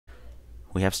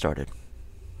We have started.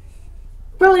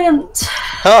 Brilliant.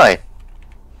 Hi.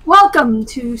 Welcome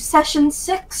to session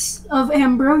 6 of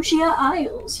Ambrosia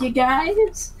Isles, you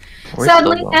guys. We're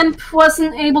Sadly, so Emp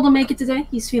wasn't able to make it today.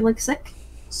 He's feeling sick.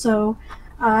 So,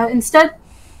 instead,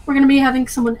 we're going to be having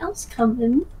someone else come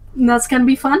in, and that's going to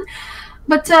be fun.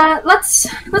 But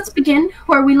let's begin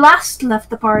where we last left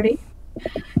the party.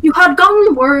 You had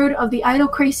gotten word of the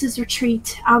Idlecrace's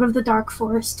retreat out of the dark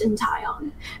forest in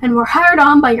Tyon, and were hired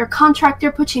on by your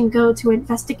contractor Pachinko to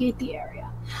investigate the area.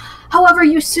 However,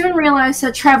 you soon realized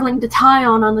that traveling to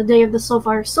Tyon on the day of the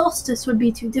Sulfire Solstice would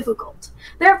be too difficult.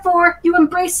 Therefore, you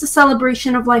embraced the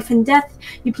celebration of life and death,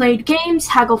 you played games,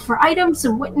 haggled for items,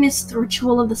 and witnessed the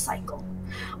ritual of the cycle.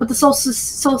 With the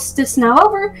solstice now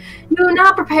over, you are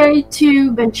now prepared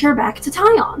to venture back to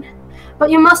Tyon. But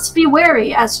you must be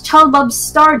wary, as Chalbub's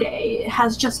Star Day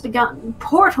has just begun.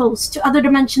 Portals to other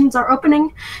dimensions are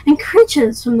opening, and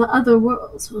creatures from the other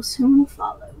worlds will soon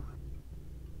follow.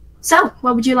 So,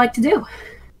 what would you like to do?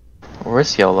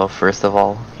 Where's Yolo, first of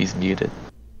all? He's muted.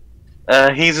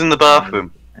 He's in the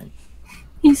bathroom.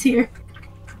 He's here.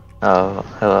 Oh,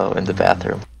 hello, in the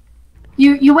bathroom.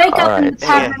 You wake up in the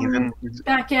Alright.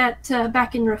 tavern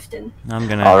back in Riften. I'm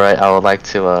gonna. Alright, I would like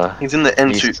to, He's in the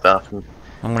entrance bathroom.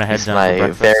 I'm gonna head use down my for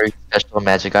breakfast. very special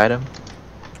magic item.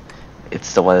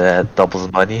 It's the one that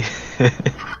doubles money.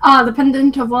 The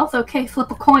Pendant of Wealth. Okay,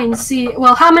 flip a coin. See,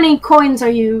 well, how many coins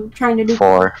are you trying to do?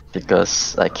 4,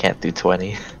 because I can't do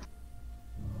 20.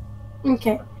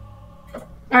 Okay.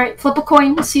 Alright, flip a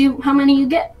coin. See how many you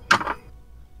get.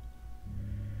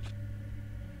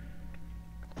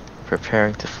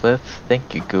 Preparing to flip.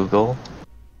 Thank you, Google.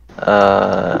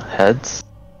 Heads.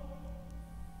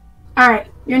 Alright,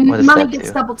 your What does money that gets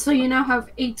do? doubled, so you now have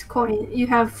 8 coins. You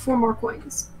have 4 more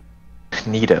coins.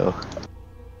 Neato.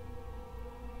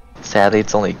 Sadly,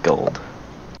 it's only gold.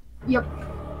 Yep.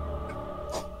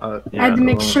 Yeah, I had to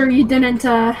make sure you didn't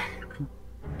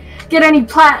get any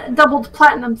doubled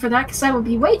platinum for that, because that would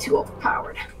be way too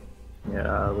overpowered. Yeah,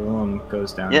 the one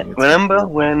goes down. Yeah, and gets remember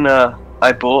doubled. when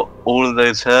I bought all of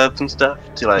those herbs and stuff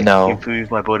to like No. improve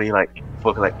my body, like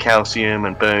for like calcium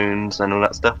and bones and all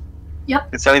that stuff?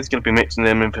 Yep. Sally's gonna be mixing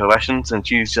them in for rations, and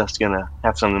she's just gonna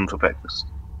have some of them for breakfast.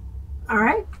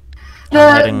 Alright.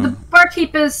 I'm The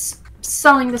barkeep is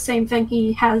selling the same thing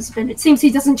he has been. It seems he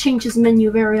doesn't change his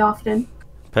menu very often.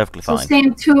 Perfectly So fine.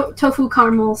 same tofu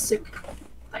caramel soup.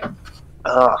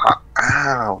 Oh,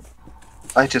 ow!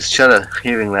 I just shudder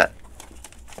hearing that.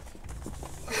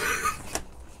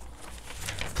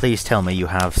 Please tell me you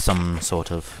have some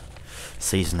sort of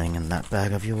seasoning in that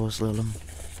bag of yours, Lilum.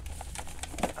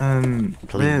 Well,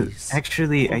 Please.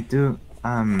 actually, I do.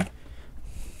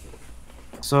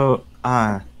 So,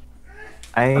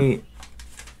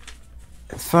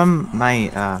 from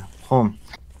my home,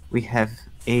 we have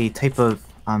a type of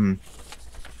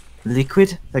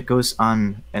liquid that goes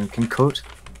on and can coat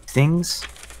things.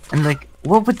 And like,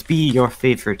 what would be your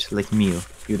favorite like meal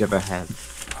you'd ever had?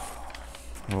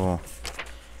 Oh,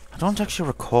 I don't actually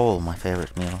recall my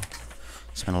favorite meal.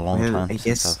 It's been a long Well, time I since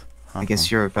guess- I've I had guess one.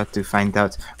 you're about to find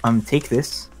out. Take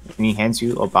this, and he hands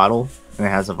you a bottle, and it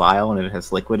has a vial, and it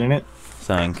has liquid in it.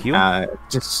 Thank you.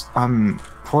 Just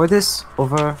pour this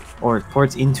over, or pour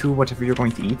it into whatever you're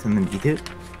going to eat, and then eat it.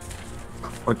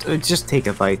 Or just take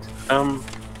a bite.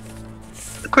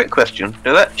 A quick question: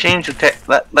 does that change the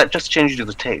that just changes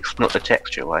the taste, not the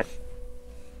texture, right?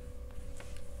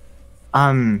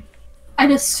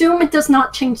 I'd assume it does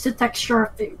not change the texture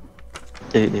of food.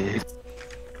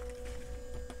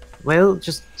 Well,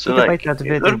 just So take a like, bite out of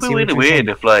it it would and be see what really you weird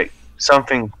think. if like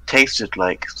something tasted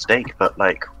like steak, but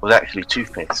like was actually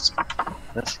toothpaste.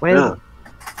 That's Well, ugh.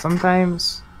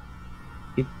 sometimes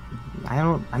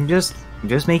I'm just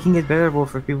making it bearable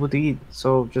for people to eat.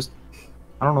 So just,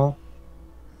 I don't know.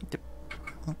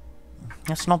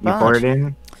 That's not You bad. pour it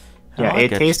in. I Yeah,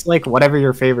 like it tastes like whatever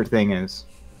your favorite thing is.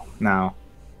 Now,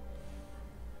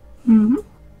 Mm-hmm.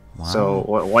 Wow. so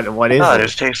what is Ah, it? it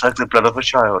just tastes like the blood of a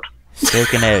child.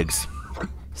 Steak and eggs.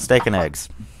 Steak and eggs.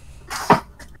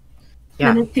 Yeah,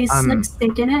 And it tastes like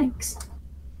steak and eggs.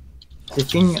 the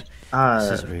thing This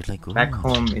is really good. back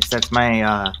home is that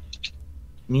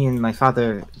me and my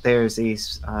father, there's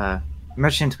a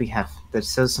merchant we have that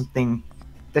sells something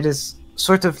that is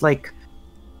sort of like,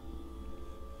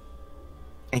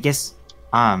 I guess,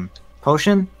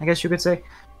 potion, I guess you could say,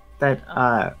 that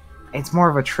it's more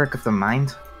of a trick of the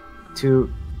mind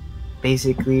to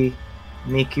basically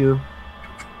make you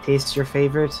taste your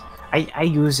favorite. I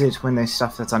use it when there's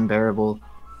stuff that's unbearable.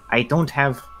 I don't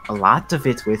have a lot of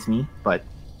it with me, but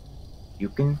you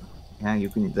can, yeah, you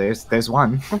can. There's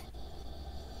one.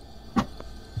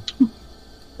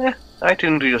 I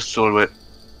tend to just swallow it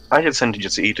I just tend to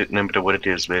just eat it no matter what it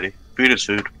is, really. Food is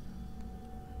food.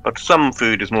 But some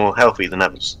food is more healthy than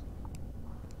others.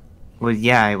 Well,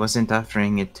 yeah, I wasn't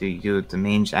offering it to you. The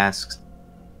mage asked.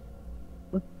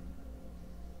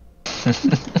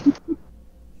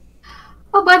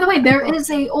 Oh, by the way, there is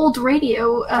a old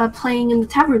radio playing in the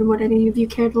tavern. Would any of you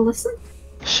care to listen?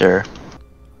 Sure.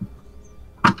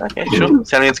 Okay, sure.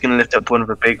 Sally's gonna lift up one of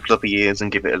her big fluffy ears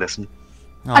and give it a listen.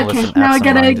 I'll Okay, listen now I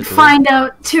gotta absent-mindedly. find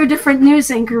out 2 different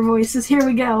news anchor voices. Here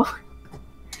we go.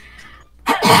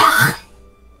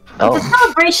 Oh, With the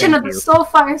celebration of thank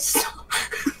the you.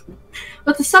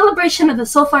 With the celebration of the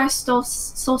Soulfire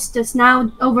solstice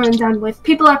now over and done with,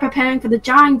 people are preparing for the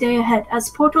jarring day ahead as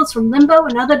portals from Limbo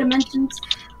and other dimensions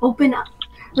open up,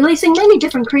 releasing many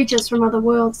different creatures from other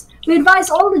worlds. We advise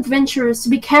all adventurers to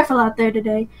be careful out there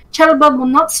today. Chatterbug will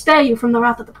not spare you from the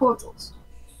wrath of the portals.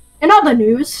 In other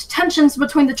news, tensions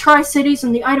between the Tri-Cities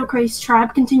and the Idlecraze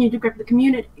tribe continue to grip the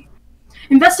community.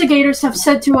 Investigators have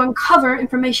said to uncover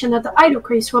information that the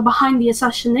Idlecraze were behind the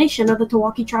assassination of the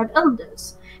Tawaki tribe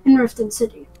elders in Riften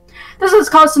City. This has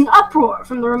caused an uproar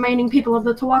from the remaining people of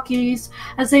the Tawakis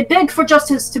as they beg for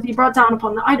justice to be brought down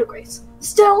upon the Idlecraze.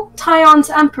 Still, Tyon's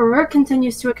emperor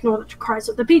continues to ignore the cries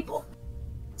of the people.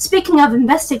 Speaking of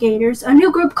investigators, a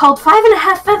new group called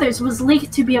 5.5 Feathers was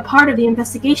leaked to be a part of the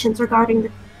investigations regarding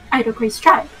the Idlecraze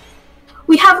tribe.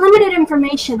 We have limited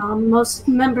information on most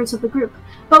members of the group,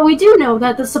 but we do know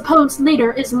that the supposed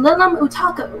leader is Lilam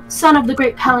Utako, son of the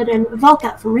great paladin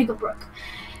Volkat from Regalbrook.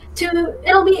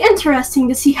 It'll be interesting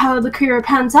to see how the career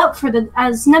pans out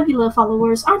as Nebula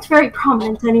followers aren't very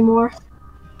prominent anymore.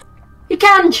 You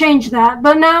can change that,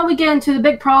 but now we get into the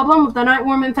big problem of the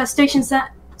nightworm infestations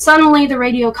that suddenly the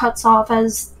radio cuts off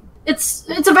as it's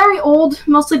a very old,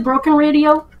 mostly broken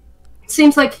radio. It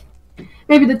seems like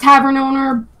maybe the tavern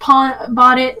owner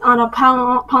bought it on a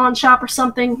pawn shop or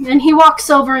something, and he walks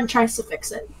over and tries to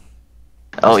fix it.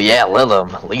 oh yeah, Lilum,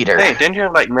 leader. Hey, didn't you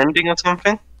have like mending or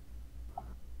something?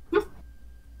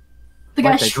 The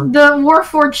guy, What, I don't- the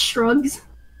Warforged shrugs.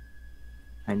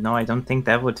 I know, I don't think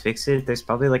that would fix it. There's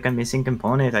probably like a missing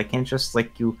component. I can't just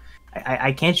like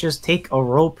I can't just take a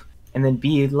rope and then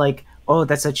be like, oh,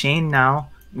 that's a chain now.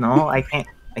 No, I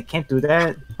can't do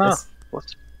that. Huh.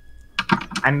 That's-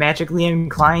 I'm magically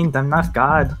inclined. I'm not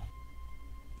God.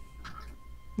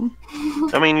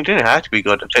 I mean, you didn't have to be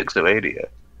God to fix the radio.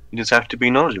 You just have to be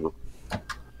knowledgeable.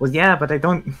 Well, yeah, but I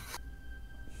don't.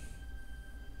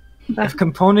 If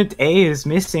component A is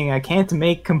missing, I can't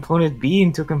make component B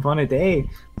into component A.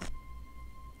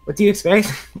 What do you expect?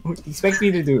 What do you expect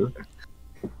me to do?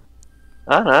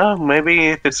 I don't know. Maybe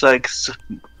if it's like, it's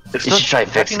You should try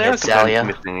fixing it, Zalia.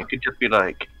 missing. It could just be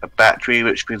like a battery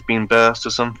which has been burst or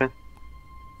something.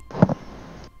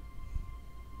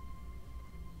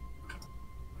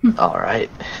 Alright.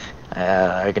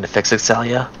 Are you gonna fix it,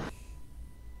 Zalia?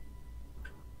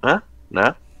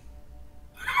 No,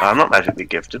 I'm not magically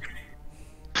gifted.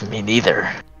 Me neither.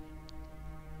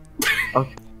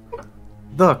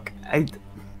 Look,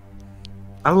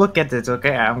 I'll look at this,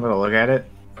 okay? I'm gonna look at it.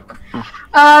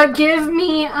 Give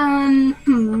me,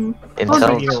 Intel.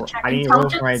 I need to roll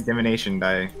for my divination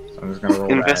die. So I'm just gonna roll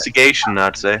that. Investigation,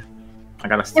 I'd say. I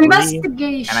got a 3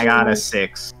 investigation. and I got a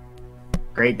 6.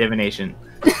 Great divination.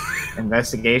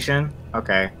 Investigation?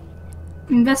 Okay.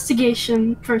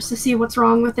 Investigation first to see what's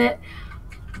wrong with it.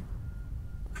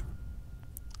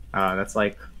 That's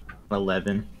like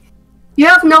 11. You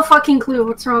have no fucking clue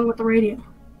what's wrong with the radio.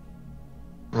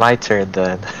 My turn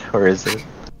then. Or is it?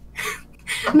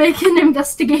 Make an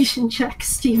investigation check,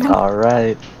 Steven.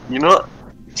 Alright. You know what?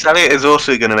 Sally is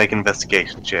also going to make an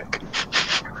investigation check.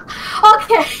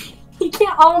 Okay, you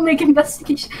can't all make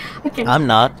investigation. Okay, I'm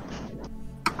not.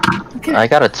 okay. I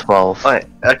got a 12. Alright,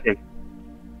 okay.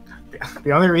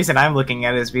 The only reason I'm looking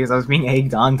at it is because I was being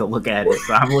egged on to look at it,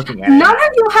 so I'm looking at None it.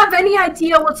 of you have any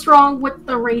idea what's wrong with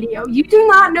the radio. You do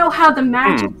not know how the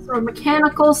magic or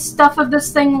mechanical stuff of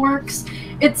this thing works.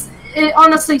 It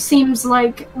honestly seems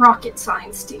like rocket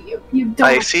science to you. You don't.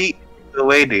 I see the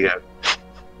radio.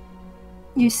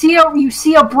 You see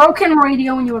a broken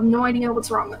radio and you have no idea what's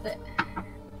wrong with it.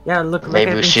 Yeah, look. like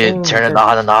Maybe I've we been should saying, turn it look at-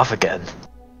 on and off again.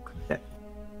 Yeah,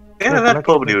 Look, that look,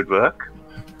 probably would work.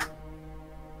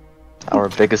 Our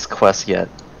biggest quest yet.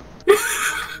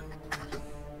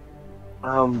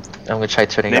 Um, I'm gonna try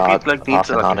turning it maybe off, it like needs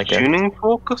off and on like a again. tuning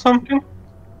fork or something.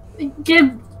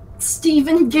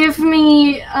 Steven, give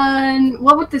me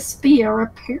what would this be? A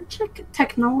repair check?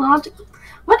 Technological?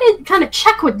 Kind of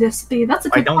check would this be? That's a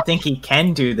I good don't think he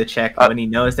can do the check when he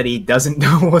knows that he doesn't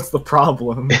know what's the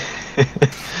problem.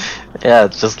 Yeah,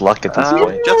 it's just luck at this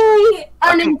point. Really, an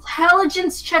I think-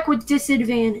 intelligence check with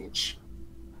disadvantage.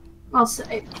 I'll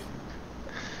say.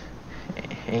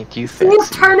 Ain't you So you're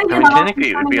fancy? turning it I mean, off.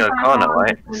 technically it would and be turning it back Arcana, on,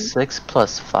 right? and- 6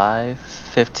 plus 5,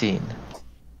 15.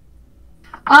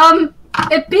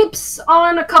 It beeps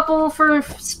on a couple for a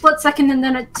split second and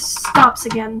then it stops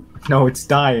again. No, it's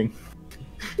dying.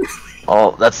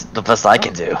 Oh, that's the best I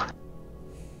can do.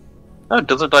 Oh,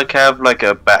 does it like have like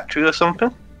a battery or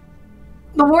something?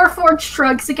 The Warforged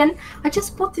shrugs again. I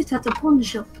just bought it at the pawn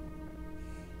shop.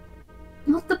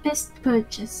 Not the best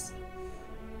purchase.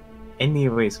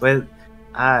 Anyways, well,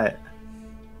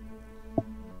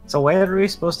 so where are we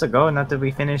supposed to go now that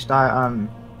we finished our,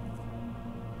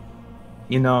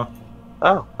 you know...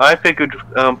 Oh, I figured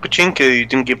Pachinko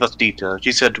didn't give us details.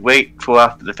 She said wait for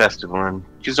after the festival, and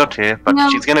she's not here, but No.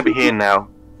 she's gonna be here now.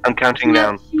 I'm counting No,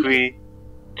 down. 3,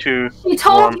 2, She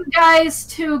told 1. you guys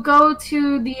to go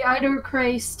to the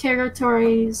Idocrace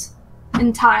territories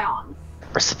in Taiwan.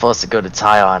 We're supposed to go to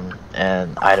Taiwan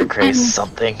and Idocrace And-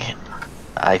 something,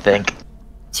 I think.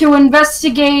 To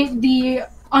investigate the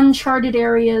uncharted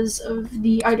areas of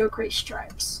the Idocrace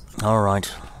tribes.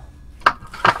 Alright.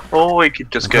 Or we could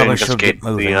just We go probably should investigate get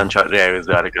moving. the uncharted areas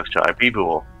that are just tribe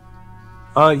people.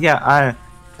 Oh, yeah,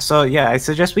 so yeah, I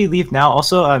suggest we leave now.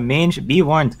 Also, Mange, be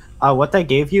warned, what I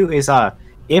gave you is,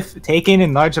 if taken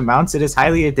in large amounts, it is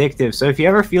highly addictive. So if you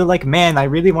ever feel like, man, I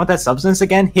really want that substance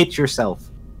again, hit yourself.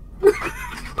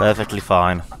 Perfectly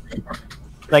fine.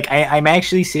 Like, I'm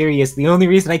actually serious. The only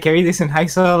reason I carry this in high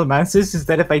amounts is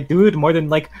that if I do it more than,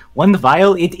 like, 1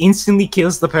 vial, it instantly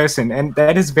kills the person, and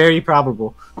that is very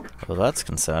probable. Well, that's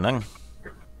concerning.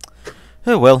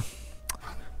 Oh well.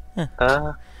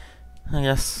 Uh, I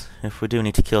guess if we do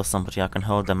need to kill somebody, I can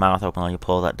hold their mouth open while you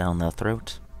pull that down their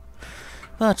throat.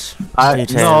 But No.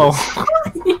 details.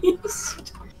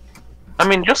 I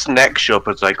mean, just neck shop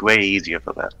is like way easier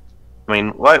for that. I mean,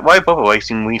 why bother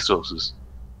wasting resources?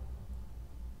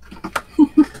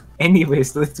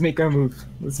 Anyways, let's make our move.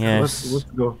 Let's Yes.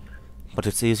 go. But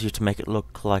it's easier to make it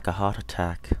look like a heart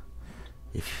attack.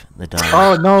 If they don't.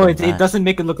 Oh no, do it that. doesn't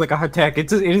make it look like a heart attack.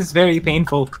 It is very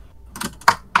painful.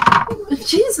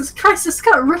 Jesus Christ, this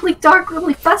got really dark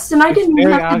really fast and I didn't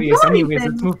even Very have obvious. to do Anyways,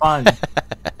 anything. let's move on.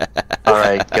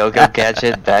 Alright, go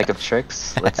gadget, bag of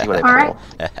tricks. Let's see what I Alright.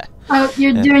 pull. Oh,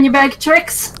 you're doing your bag of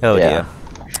tricks? Oh Yeah.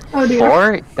 Oh dear.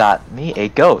 4 got me a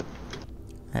goat.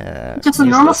 dear. Just a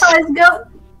normal useless. sized goat?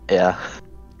 Yeah.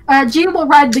 G will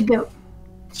ride the goat.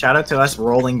 Shout out to us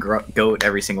rolling goat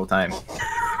every single time.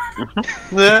 Yeah, Yeah,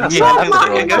 Well, that's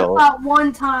mine a was goat. about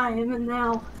one time and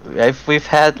now. We've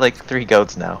had like 3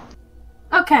 goats now.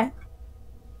 Okay.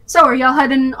 So are y'all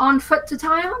heading on foot to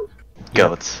Taiwan?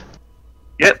 Goats.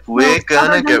 Yep, we're No, gonna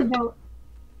other go. than the goat.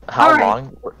 How Alright.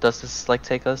 long does this like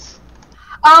take us?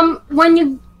 When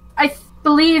you,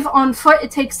 believe on foot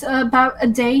it takes about a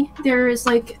day. There is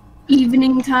like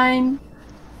evening time.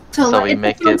 Till So we it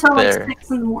make takes you it until there. like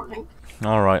 6 in the morning.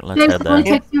 Alright, let's It head basically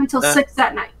there. takes you until 6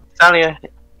 at night. Talia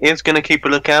is gonna keep a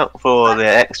lookout for the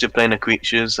extra planar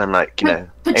creatures and like, you know,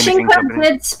 anything Pachinko coming in.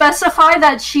 did specify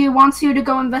that she wants you to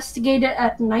go investigate it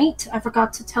at night. I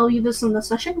forgot to tell you this in the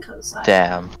session because I'm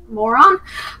Damn. a moron.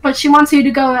 But she wants you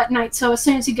to go at night, so as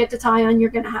soon as you get to Taiwan,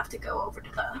 you're gonna have to go over to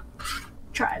the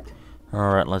tribe.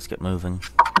 Alright, let's get moving.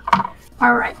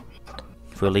 Alright.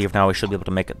 If we leave now, we should be able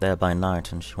to make it there by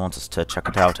night, and she wants us to check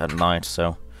it out at night,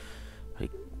 so...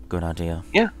 pretty good idea.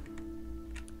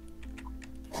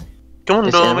 Come on,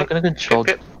 Is anyone Dormy. gonna control?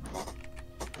 Yep,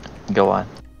 Go on.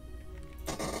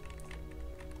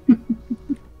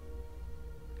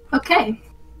 Okay.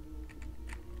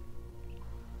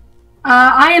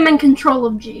 I am in control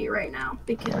of G right now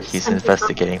because He's I'm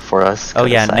investigating for us. Oh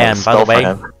yeah, 'cause I have a Nan, by the spell for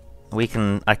way,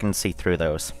 him. I can see through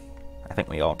those. I think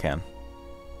we all can.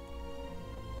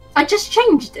 I just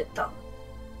changed it though.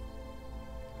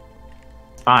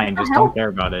 Fine, just hell? don't care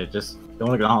about it. Just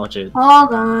don't acknowledge it.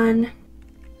 Hold on.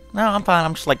 No, I'm fine,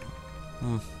 I'm just like...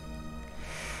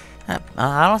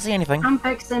 I don't see anything. I'm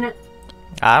fixing it.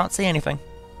 I don't see anything.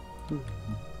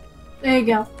 There you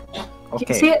go. You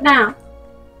can see Okay. it now.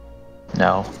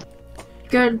 No.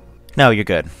 Good. No, you're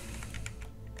good.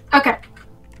 Okay.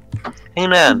 Hey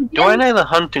man, do I know the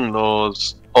hunting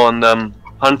laws on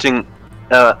hunting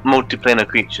multiplanar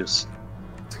creatures?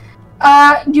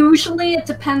 Usually it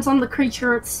depends on the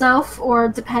creature itself, or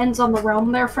it depends on the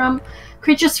realm they're from.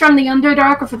 Creatures from the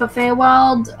Underdark or for the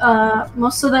Feywild,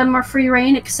 most of them are free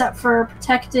reign except for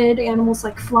protected animals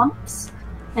like flumps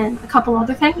and a couple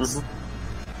other things.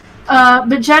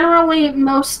 But generally,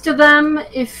 most of them,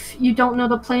 if you don't know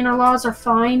the planar laws, are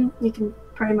fine. You can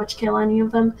pretty much kill any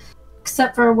of them,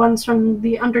 except for ones from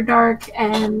the Underdark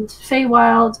and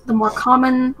Feywild, the more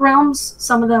common realms.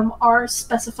 Some of them are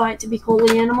specified to be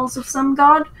holy animals of some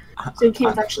god. so you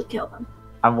can't actually kill them.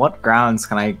 On what grounds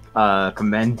can I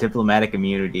commend diplomatic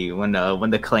immunity when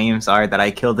the claims are that I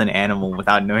killed an animal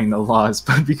without knowing the laws,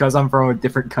 but because I'm from a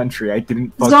different country, I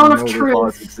didn't fucking Zone of know the truth.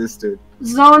 laws existed.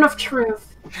 Zone of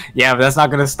truth. Yeah, but that's not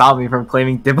gonna stop me from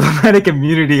claiming diplomatic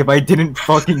immunity if I didn't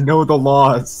fucking know the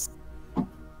laws.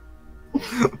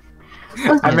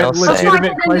 I meant Let's not legitimate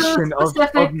get into question of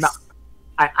specifics. not.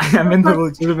 I meant the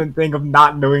legitimate thing of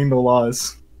not knowing the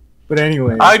laws. But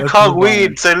anyway, I let's can't move on.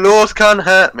 read, so laws can't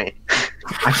hurt me.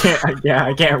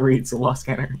 I can't read, so laws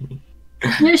can't hurt me.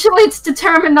 Usually it's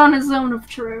determined on a zone of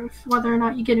truth, whether or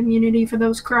not you get immunity for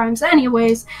those crimes.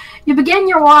 Anyways, you begin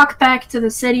your walk back to the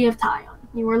city of Tyon.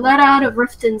 You were let out of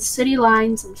Riften's city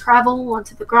lines and travel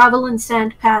onto the gravel and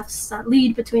sand paths that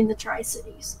lead between the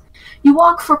Tri-Cities. You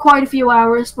walk for quite a few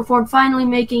hours before finally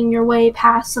making your way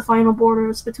past the final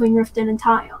borders between Riften and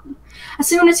Tyon. As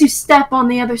soon as you step on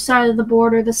the other side of the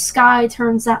border, the sky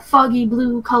turns that foggy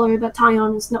blue color that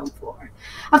Tyon is known for.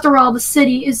 After all, the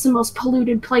city is the most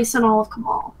polluted place in all of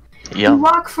Kamal. You Yep.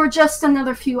 walk for just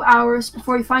another few hours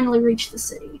before you finally reach the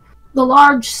city. The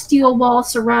large steel wall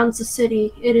surrounds the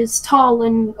city. It is tall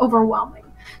and overwhelming.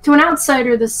 To an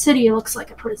outsider, the city looks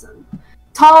like a prison.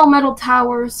 Tall metal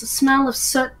towers, the smell of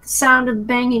soot, the sound of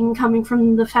banging coming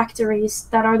from the factories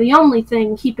that are the only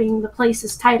thing keeping the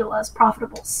place's title as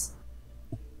profitable.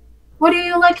 What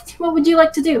would you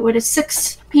like to do? It is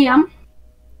 6 p.m.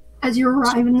 as you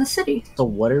arrive in the city. So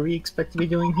what are we expected to be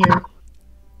doing here?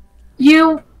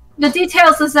 The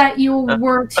details is that you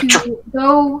were to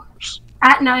go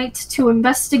at night to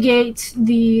investigate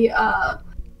the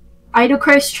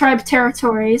Idocrace tribe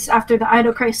territories after the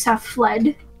Idocrace have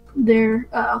fled their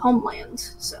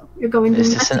homelands. So you're going to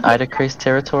Is this an investigate Idocrace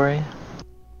territory?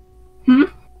 Hmm?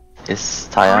 Is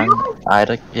Tyon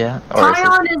Idoc? Yeah. Or is it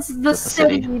Tyon is the just a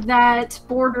city? city that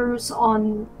borders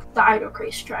on the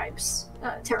Idocrace tribe's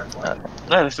territory.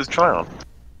 No, this is Tryon.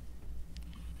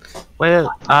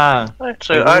 Well,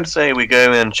 So I'd say we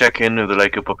go and check in with the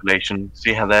local population,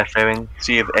 see how they're faring,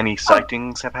 see if any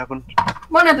sightings have happened.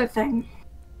 One other thing.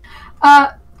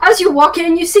 As you walk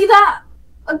in, you see that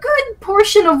a good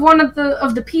portion of one of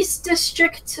the Peace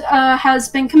District has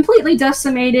been completely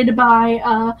decimated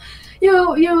by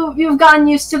you've gotten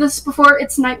used to this before.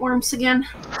 It's nightworms again.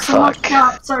 So most Fuck.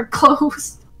 shops are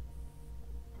closed,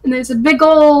 and there's a big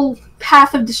old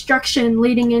path of destruction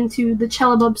leading into the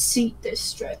Chelabub Seat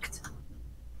District.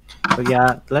 but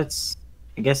yeah,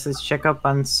 I guess let's check up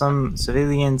on some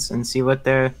civilians and see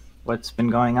what's been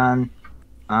going on.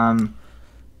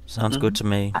 Sounds good to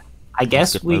me. I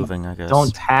guess Let's get we moving, I guess.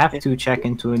 don't have to check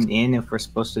into an inn if we're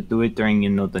supposed to do it during,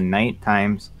 the night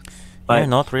times. But Yeah,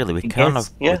 not really. We I can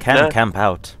guess- we can no. camp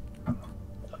out.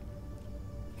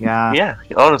 yeah, Yeah,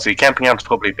 honestly, camping out's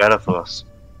probably better for us.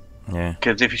 Yeah.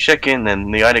 Because if you check in, then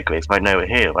the Idocrace might know we're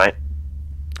here, right?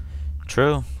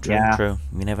 True. Yeah. True.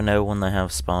 You never know when they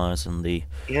have spies and the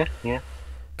Yeah, yeah.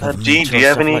 government G, or do you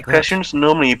have stuff any like that. questions?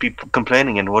 Normally you'd be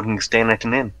complaining and wanting to stay at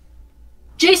an inn.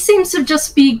 Jay seems to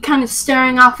just be kind of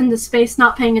staring off into space,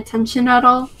 not paying attention at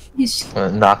all. He's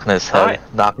Knocking his head.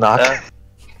 Alright. Knock, knock.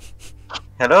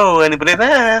 Hello, anybody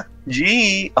there?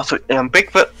 Gee, also,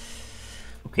 Bigfoot.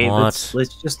 okay, What?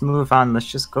 let's just move on. Let's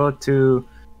just go to,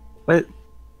 but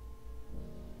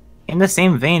in the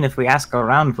same vein, if we ask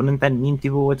around, wouldn't that mean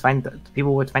people would find out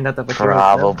that we're here as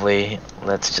well? Probably.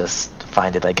 Let's just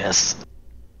find it, I guess.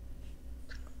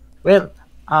 Well,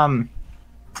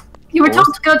 You were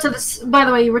told to go to this. By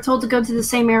the way, you were told to go to the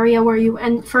same area where you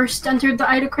first entered the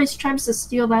Idocrace tribes to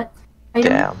steal that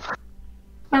item. Damn.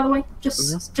 By the way,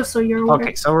 just so you're aware.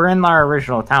 okay, so we're in our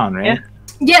original town, right? Yeah.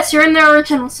 Yes, you're in the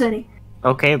original city.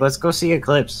 Okay, let's go see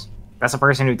Eclipse. That's a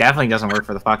person who definitely doesn't work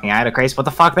for the fucking Idocrace. What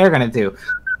the fuck they're gonna do?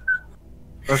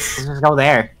 Let's just go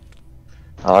there.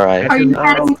 Alright. Are you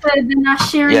heading to the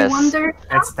Nashiri Yes. Wonder?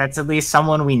 That's at least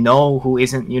someone we know who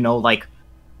isn't, like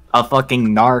a fucking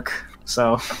narc.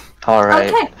 So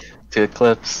Alright. Okay. To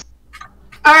Eclipse.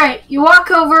 All right, you walk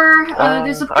over.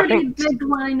 There's a I pretty think big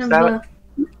line of Sally-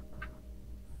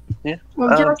 Yeah. Well,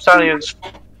 would you like to- Sally is.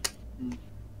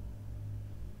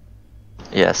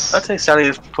 Yes. I'd say Sally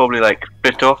is probably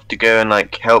bit off to go and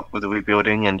help with the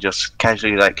rebuilding and just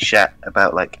casually chat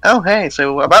about oh hey,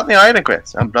 so about the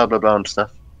Idocrace and blah blah blah and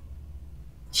stuff.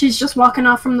 She's just walking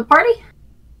off from the party.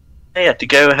 Yeah, to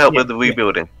go help Yeah, with the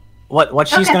rebuilding. what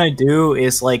she's Okay. gonna do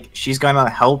is she's gonna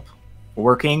help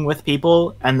working with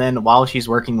people, and then while she's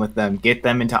working with them, get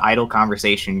them into idle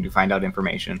conversation to find out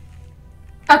information.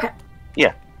 Okay.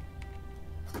 Yeah.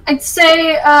 I'd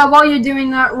say while you're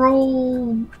doing that,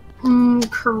 roll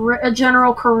a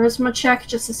general charisma check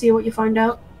just to see what you find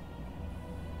out.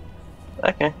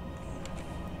 Okay.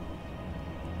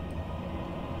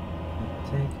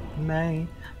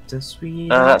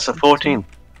 That's a 14.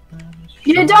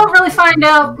 You don't really find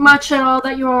out much at all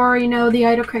that you already know. The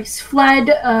Idocrates fled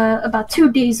about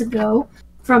 2 days ago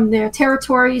from their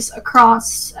territories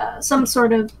across some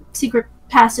sort of secret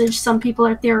passage. Some people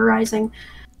are theorizing.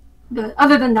 But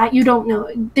other than that, you don't know.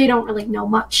 They don't really know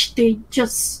much. They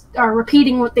just are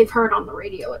repeating what they've heard on the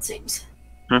radio, it seems.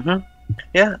 Mm-hmm.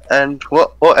 Yeah, and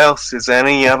what else? Is there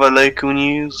any other local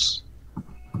news?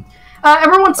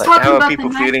 Everyone's Like, talking how are about people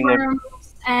the feeling Nightworms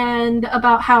and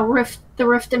about how the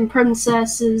Riften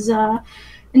Princess is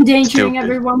endangering Stupid.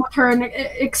 everyone with her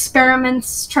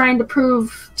experiments, trying to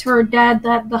prove to her dad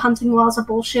that the hunting laws are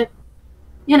bullshit.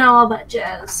 You know, all that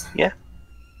jazz. Yeah.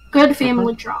 Good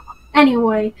family drama.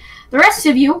 Anyway, the rest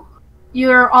of you,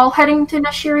 you're all heading to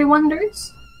Nashiri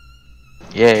Wonders?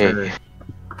 Yay.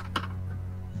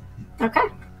 Okay.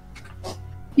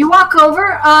 You walk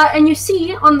over, and you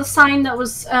see on the sign that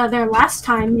was there last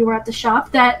time you were at the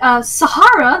shop that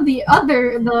Sahara, the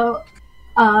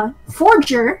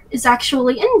forger, is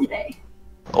actually in today.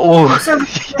 Oh, So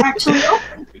they're actually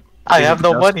open. I have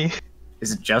no money.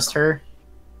 Is it just her?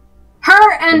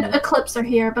 Her and Eclipse are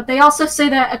here, but they also say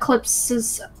that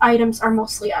Eclipse's items are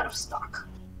mostly out of stock.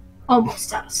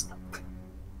 Almost out of stock.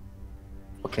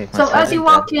 Okay. So That's as you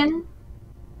walk in,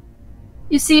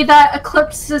 you see that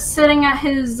Eclipse is sitting at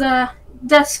his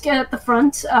desk at the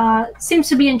front. Seems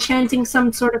to be enchanting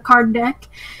some sort of card deck.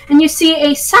 And you see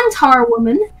a centaur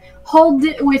woman hold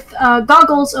it with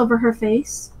goggles over her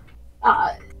face,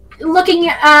 looking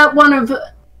at one of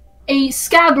a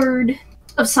scabbard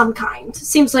of some kind.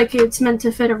 Seems like it's meant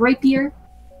to fit a rapier.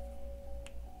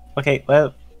 Okay,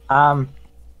 well,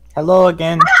 hello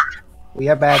again. We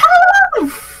are back. Hello!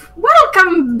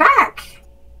 Welcome back!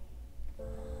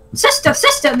 Sister,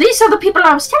 these are the people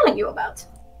I was telling you about.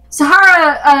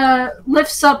 Sahara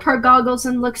lifts up her goggles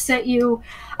and looks at you.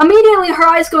 Immediately her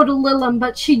eyes go to Lilim,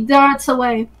 but she darts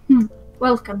away.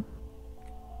 Welcome.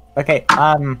 Okay,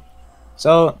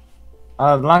 so,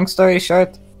 long story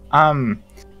short,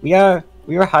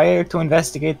 we were hired to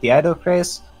investigate the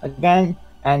Idocrates again,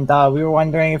 and we were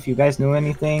wondering if you guys knew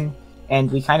anything,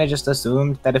 and we kind of just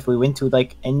assumed that if we went to,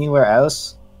 like, anywhere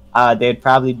else, they'd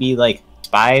probably be, like,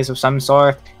 spies of some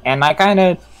sort, and I kind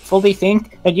of fully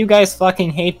think that you guys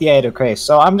fucking hate the Idocrates,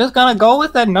 so I'm just gonna go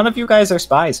with that. None of you guys are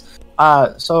spies.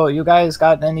 So you guys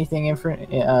got anything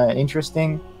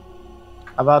interesting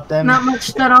about them? Not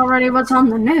much that already was on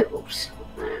the news.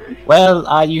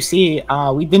 Well, you see,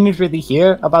 we didn't really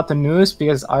hear about the news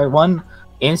because our one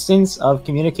instance of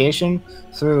communication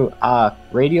through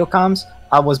radio comms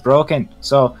was broken.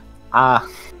 So,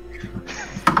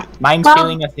 mind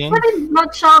filling us in. Pretty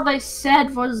much all they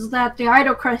said was that the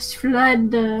Idocrates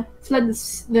fled the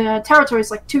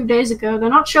territories like 2 days ago. They're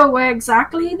not sure where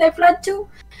exactly they fled to,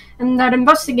 and that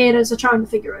investigators are trying to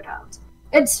figure it out.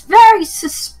 It's very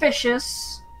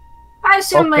suspicious. I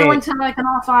assume they Okay. went to like an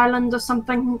off island or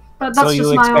something, but that's So just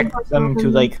you my own expect personal them to,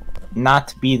 opinion. like,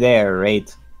 not be there,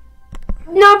 right?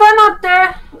 No, they're not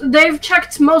there. They've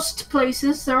checked most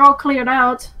places. They're all cleared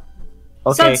out.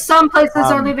 Okay. Said some places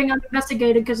are um, leaving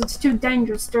uninvestigated because it's too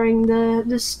dangerous during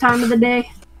this time of the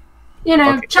day. You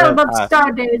know, Okay, Chatterbug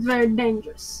Star Day is very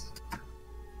dangerous.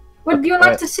 Would you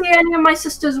like to see any of my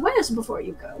sister's wares before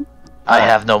you go? I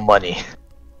have no money.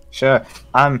 Sure.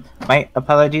 My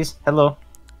apologies. Hello.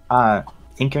 I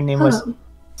think your name was Hello.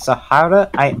 Sahara.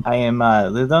 I am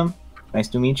Lidum. Nice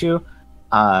to meet you.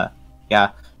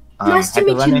 Yeah. Nice to had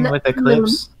meet run you, in with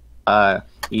Eclipse.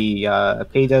 He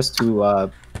paid us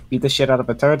to beat the shit out of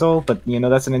a turtle, but you know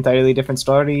that's an entirely different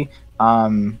story.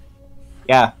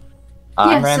 Yeah.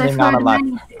 I'm Yes, rambling I've on a heard lot.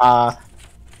 many.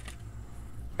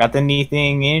 Got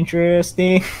anything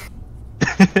interesting?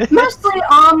 Mostly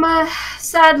armor.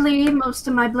 Sadly, most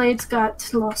of my blades got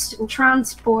lost in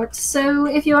transport, so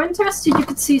if you're interested, you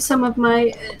could see some of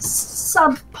my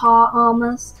subpar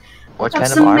armors. What Have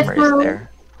kind of some armor mithril- is there?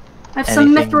 I have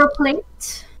some Anything- mithril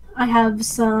plate. I have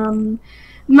some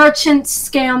merchant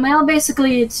scale mail.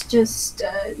 Basically, it's just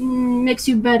makes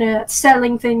you better at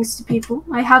selling things to people.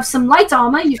 I have some light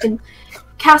armor. You can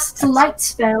cast light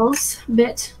spells a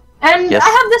bit. And Yes. I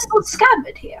have this little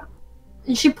scabbard here.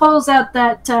 And she pulls out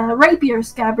that rapier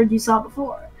scabbard you saw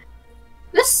before.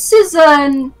 This is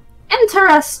an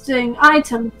interesting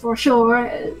item for sure.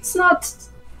 It's not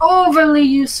overly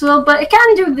useful, but it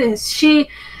can do this. She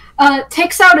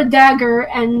takes out a dagger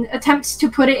and attempts to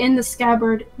put it in the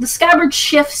scabbard. The scabbard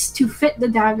shifts to fit the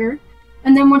dagger,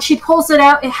 and then when she pulls it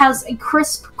out, it has a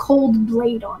crisp, cold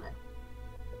blade on it.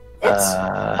 It's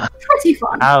pretty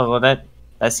fun. Oh, well, that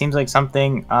seems like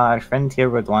something our friend here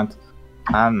would want.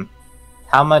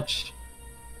 How much?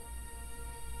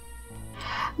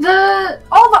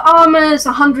 All the armor is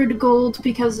 100 gold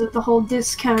because of the whole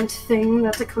discount thing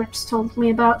that Eclipse told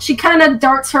me about. She kind of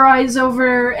darts her eyes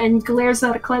over and glares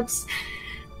at Eclipse.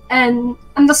 And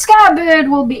the scabbard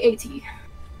will be 80.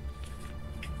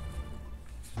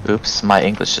 Oops, my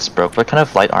English just broke. What kind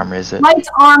of light armor is it? Light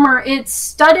armor, it's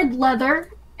studded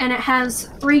leather, and it has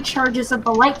 3 charges of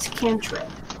the light cantrip,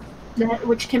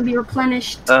 which can be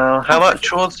replenished. How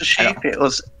much was the sheep? It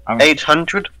was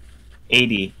 800?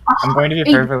 80. I'm going to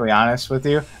be perfectly honest with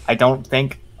you. I don't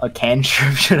think a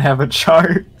cantrip should have a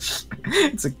charge.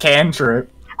 It's a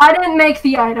cantrip. I didn't make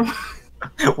the item.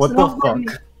 What So the don't blame me.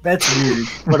 fuck? That's weird,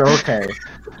 but okay.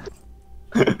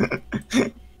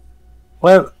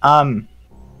 Well,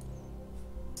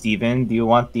 Steven, do you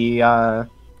want the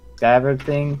scabbard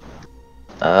thing?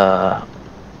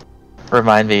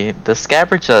 Remind me, the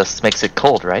scabbard just makes it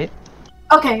cold, right?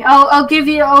 Okay,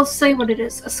 I'll say what it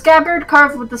is. A scabbard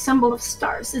carved with the symbol of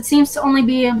stars. It seems to only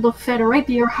be able to fit a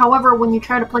rapier, however, when you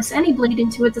try to place any blade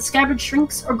into it, the scabbard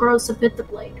shrinks or grows to fit the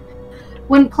blade.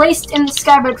 When placed in the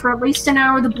scabbard for at least an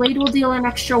hour, the blade will deal an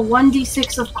extra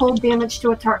 1d6 of cold damage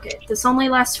to a target. This only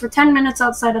lasts for 10 minutes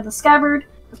outside of the scabbard.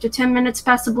 After 10 minutes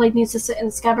pass, the blade needs to sit in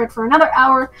the scabbard for another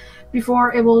hour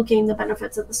before it will gain the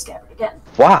benefits of the scabbard again.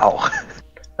 Wow.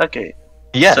 Okay.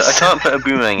 Yes. So I can't put a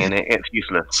boomerang in it, it's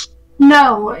useless.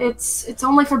 No, it's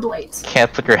only for blades.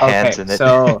 Can't put your hands in it.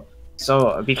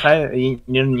 So because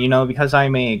because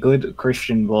I'm a good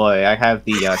Christian boy, I have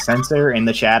the censor in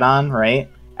the chat on, right?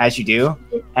 As you do,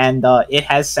 and it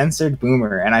has censored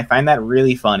boomer, and I find that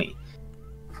really funny.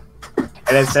 It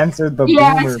has censored the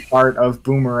boomer part of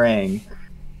boomerang.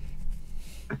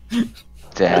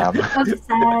 Damn. That's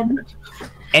sad.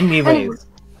 Anyways.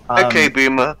 Okay,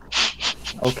 boomer.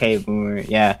 Okay, boomer.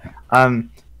 Yeah.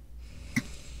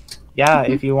 Yeah.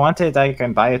 If you want it, I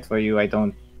can buy it for you. I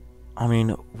don't. I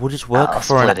mean, would it work I'll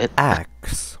for split an it.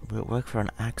 axe? Would it work for an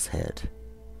axe head?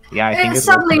 Yeah, I think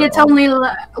Sadly, it only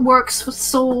works with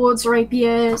swords,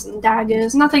 rapiers, and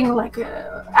daggers. Nothing like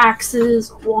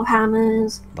axes or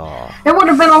hammers. Oh. It would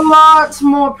have been a lot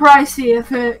more pricey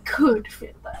if it could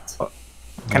fit that.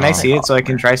 Can I see it so I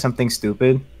can try something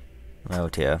stupid? Oh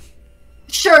dear.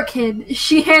 Sure, kid.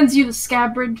 She hands you the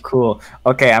scabbard. Cool.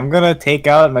 Okay, I'm gonna take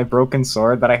out my broken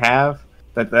sword that I have.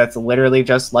 That's literally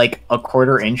just like a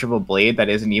 1/4 inch of a blade that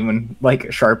isn't even like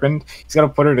sharpened. He's gonna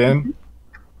put it in.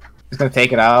 He's gonna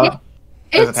take it out.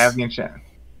 Does it have the enchant?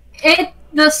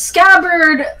 The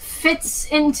scabbard fits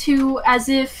into as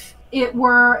if it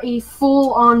were a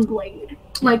full-on blade,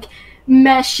 like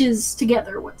meshes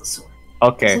together with the sword.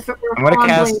 Okay, As if it were a I'm gonna full-on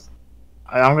cast.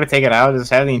 blade. I'm gonna take it out. Does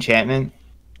it have the enchantment?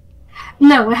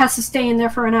 No, it has to stay in there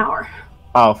for an hour.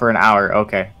 Oh, for an hour.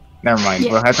 Okay, never mind.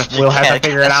 Yeah. We'll have to can't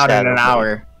figure it cast out in Shadow an Blade.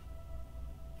 hour.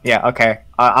 Yeah. Okay.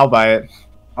 I'll buy it.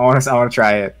 I want to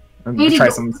try it. I'm gonna 80 try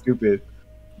gold. something stupid.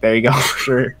 There you go.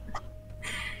 Sure.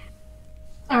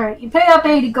 Alright, you pay up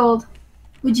 80 gold.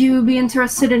 Would you be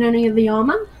interested in any of the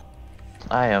armor?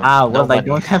 I am. Well, no I money.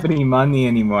 don't have any money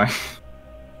anymore.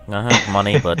 I have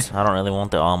money, but I don't really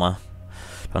want the armor.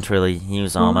 Don't really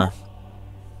use armor.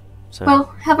 So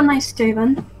Well, have a nice day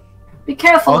then. Be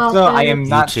careful out Also, there. I am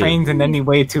not too. trained in any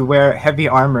way to wear heavy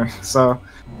armor, so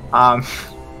I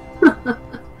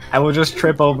will just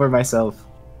trip over myself.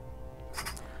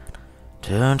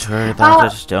 don't worry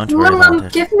about it. Don't worry Willem, about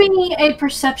it. give me a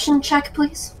perception check,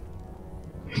 please.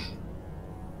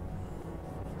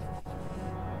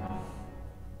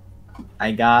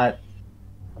 I got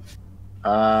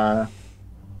a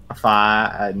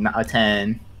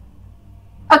 10.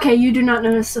 Okay, you do not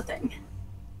notice a thing.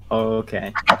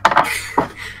 Okay.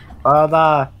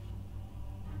 Well,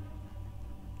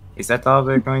 is that all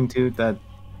we're going to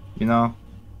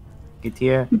get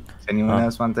here? Does anyone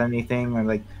else want anything? Or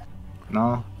like,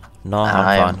 no? No,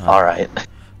 I'm fine. alright.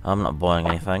 I'm not buying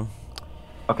anything.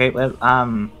 Okay, well,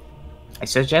 I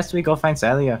suggest we go find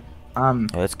Celia.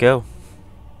 Let's go.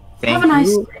 Thank Have a nice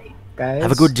you, day. guys.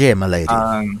 Have a good day, my lady.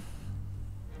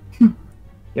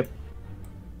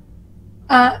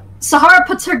 Sahara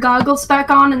puts her goggles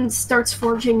back on and starts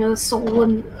forging a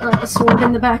sword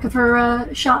in the back of her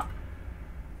shop.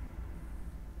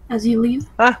 As you leave.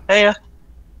 Hey,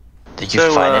 Did you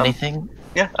So, find anything?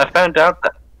 yeah, I found out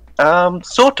that,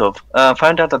 sort of.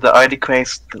 Found out that the ID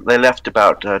quest that they left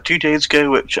about 2 days ago,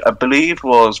 which I believe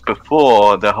was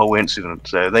before the whole incident,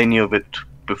 so they knew of it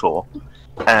before.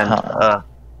 And,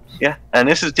 yeah, and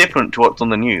this is different to what's on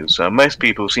the news. Most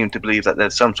people seem to believe that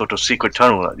there's some sort of secret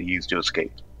tunnel that they use to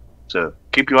escape. So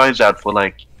keep your eyes out for,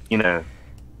 like,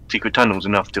 secret tunnels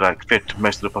enough to, like, fit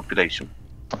most of the population.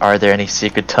 Are there any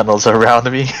secret tunnels around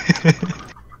me?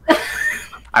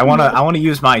 I wanna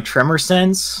use my tremor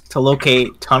sense to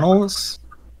locate tunnels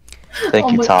Thank Oh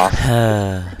you, my- Toph.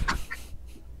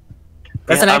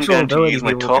 That's Yeah, an I'm actual going to ability use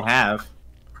my people top. can have.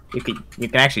 You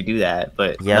can actually do that,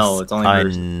 but yes, no, it's only I for,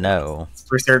 know. it's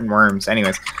for certain worms.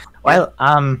 Anyways, well,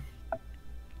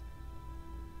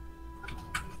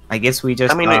 I guess we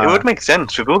just. I mean, it would make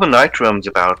sense. With all the night realms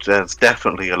about, there's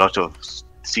definitely a lot of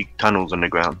secret tunnels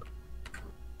underground.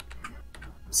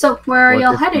 So where are what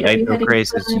y'all if headed? the Are you Idol heading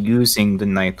Grace to is the- using the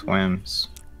night worms.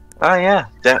 Ah, yeah,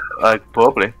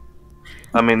 probably.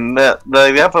 I mean, the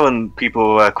other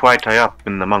people are quite high up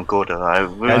in the monk order. I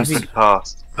wouldn't be- put it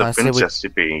past the I say we- princess to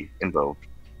be involved.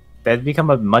 That'd become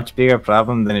a much bigger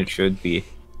problem than it should be.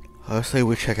 I say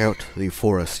we check out the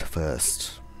forest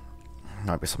first.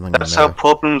 Might be something That's in how there.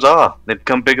 problems are. They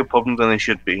become bigger problems than they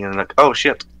should be, and like, oh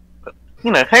shit. But,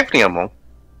 hopefully I'm wrong.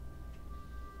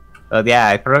 But yeah,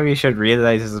 I probably should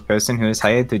realize as a person who is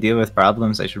hired to deal with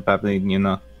problems, I should probably,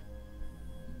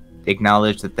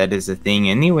 acknowledge that that is a thing.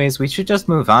 Anyways, we should just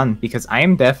move on, because I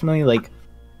am definitely,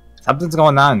 something's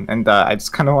going on, and I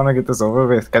just kind of want to get this over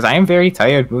with, because I am very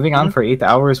tired. Moving on for 8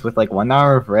 hours with, 1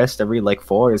 hour of rest every,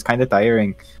 4 is kind of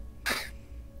tiring.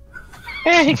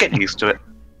 Yeah, you get used to it.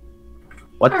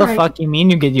 What the Alright. fuck you mean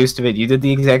you get used to it? You did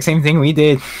the exact same thing we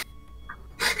did.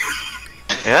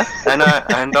 Yeah, and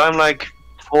I'm like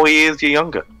 4 years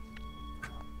younger.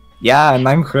 Yeah, and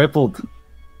I'm crippled.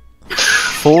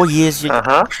 4 years, you, Uh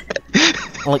huh.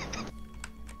 like,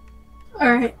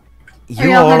 Alright.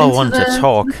 you all want to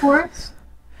talk. The forest?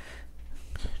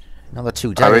 Another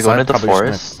 2 days, Are we going I'm to the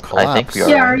probably just gonna forest? I think we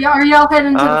collapse. are. Yeah, are y'all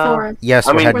heading to the Uh, forest? Yes,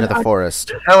 I we're mean- heading to the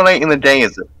forest. How late in the day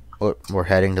is it? We're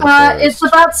heading to the forest. It's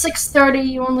about 6:30.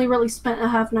 You only really spent a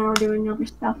half an hour doing other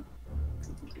stuff.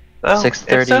 Well,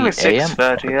 6:30 it's only a.m.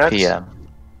 6:30. or p.m.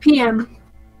 PM.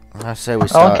 I say we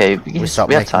start. Okay, we start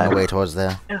we have making our time. way towards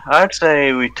there. Yeah, I'd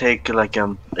say we take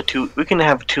we can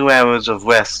have 2 hours of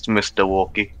rest, Mr.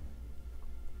 Walkie.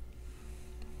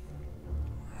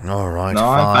 All right, No,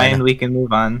 I'm fine. We can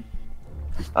move on.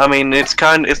 I mean, it's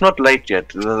not late yet.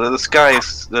 The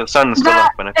sun is still That,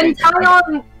 up, and I and think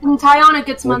in Tyon it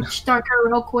gets much darker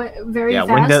real quick, very Yeah,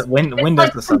 fast. when It's does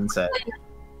like the sun set?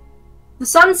 The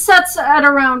sun sets at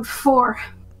around 4.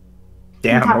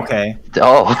 Damn, Entire. okay.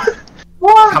 Oh,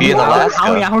 Well, Be in well, Alaska.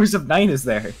 How many hours of night is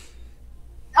there?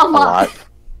 a a lot.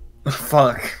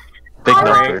 Fuck. Big Tyon-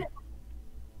 number.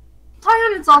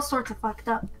 Tyon is all sorts of fucked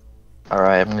up.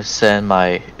 Alright, I'm gonna send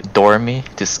my Dormy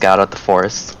to scout out the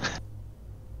forest.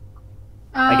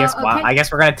 I guess Okay. I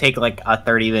guess we're gonna take a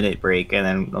 30-minute break, and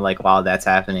then while that's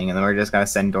happening, and then we're just gonna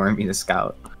send Dormy to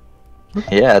scout.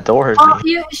 Yeah, Dormy.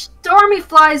 Stormy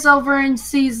flies over and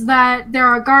sees that there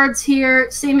are guards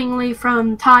here, seemingly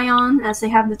from Tyon, as they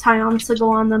have the Tyon sigil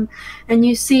on them, and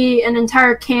you see an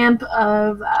entire camp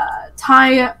of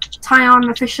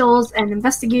Tyon officials and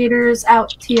investigators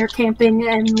out here camping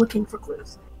and looking for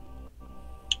clues.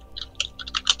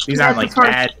 These Yeah, aren't that's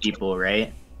right. bad people,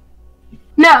 right?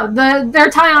 No, they're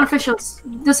Tyon officials.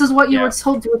 This is what you Yeah. were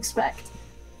told to expect.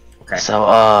 Okay.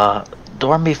 So,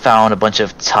 Dormy found a bunch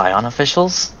of Tyon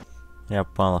officials. Yep.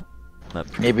 Well,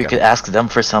 Maybe we could ask them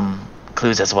for some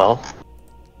clues as well.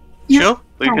 sure.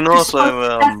 We No, can you're also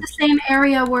supposed- that's the same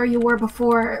area where you were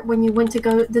before when you went to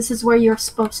go. This is where you're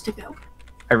supposed to go.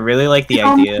 I really like the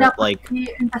Go meet idea, up with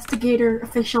the investigator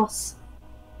officials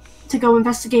to go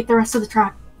investigate the rest of the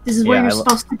track. This is where Yeah, you're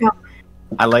supposed to go.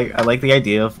 I like the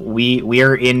idea of we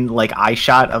are in eye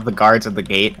shot of the guards at the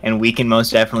gate, and we can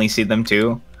most definitely see them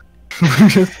too. we're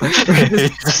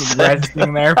just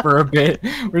resting there for a bit.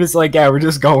 We're just yeah, we're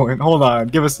just going. Hold on,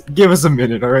 give us a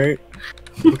minute, all right?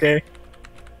 Okay.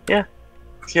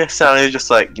 yeah, Sally's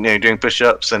just doing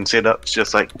push-ups and sit-ups,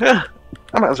 just I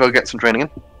might as well get some training in,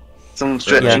 some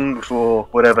stretching before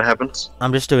whatever happens.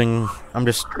 I'm just doing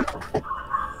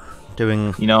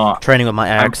You know, training with my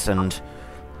axe and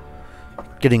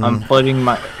getting. I'm putting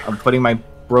my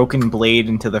broken blade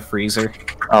into the freezer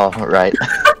Oh, right.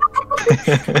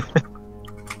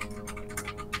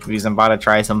 because I'm about to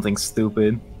try something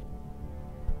stupid.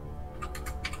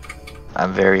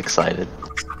 I'm very excited.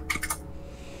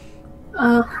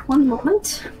 One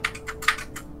moment.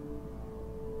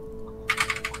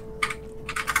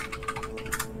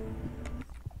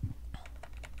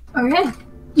 Okay.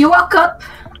 You walk up.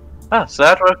 Ah, so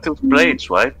that works with blades,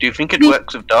 right? Do you think it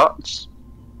works with darts?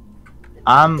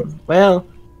 Well,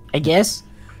 I guess.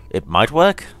 It might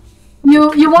work.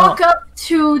 You walk up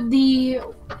to the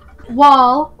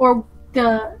wall, or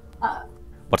the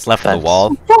What's left of Fence. the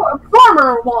wall?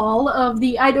 former wall of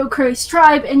the Idocrace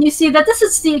tribe, and you see that this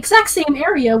is the exact same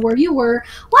area where you were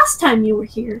last time you were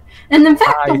here. And in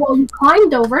fact, the wall you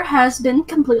climbed over has been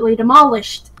completely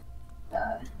demolished.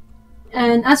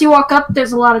 And as you walk up,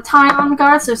 there's a lot of Tyon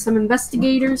guards. There's some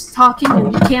investigators talking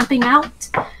and camping out.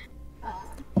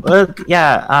 Well,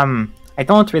 yeah, I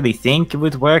don't really think it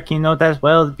would work, that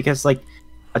well, because, like,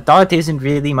 a dart isn't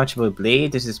really much of a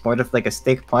blade. This is more of, like, a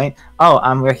stick point. Oh,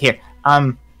 we're here.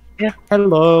 Yeah,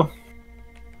 hello.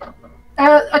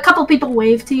 A couple people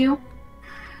wave to you.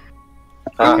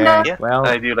 Okay, Yeah, well...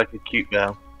 I do like a cute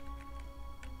bow.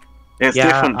 It's Yeah,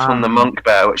 different from the monk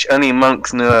bow, which only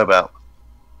monks know about.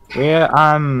 We're,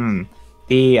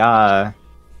 the, I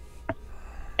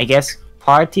guess,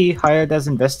 party hired as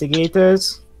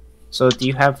investigators. So do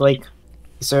you have, like,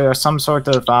 is there some sort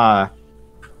of,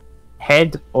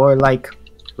 head or, like,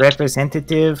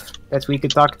 representative that we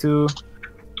could talk to?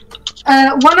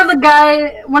 One of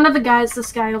the guys,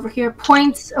 this guy over here,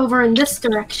 points over in this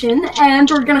direction, and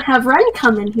we're gonna have Ren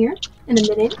come in here in a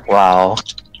minute. Wow.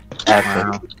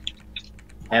 Wow.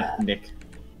 Epic.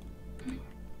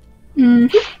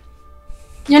 Mm-hmm.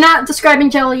 You're not describing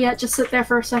Jelly yet, just sit there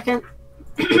for a second.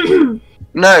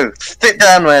 No, sit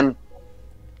down, Ren.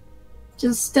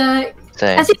 Just, Same.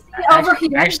 as you see over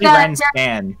here, Actually, Ren's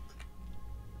fan.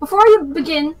 before you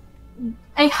begin,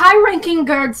 a high-ranking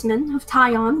guardsman of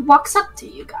Tyon walks up to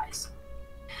you guys.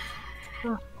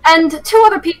 And two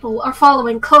other people are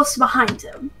following close behind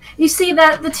him. You see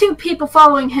that the two people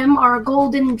following him are a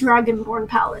golden dragonborn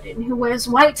paladin who wears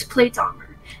white plate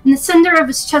armor. In the center of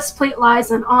his chest plate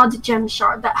lies an odd gem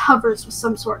shard that hovers with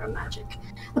some sort of magic.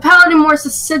 The paladin wears the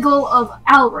sigil of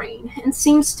Alrain and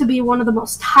seems to be one of the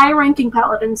most high-ranking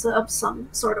paladins of some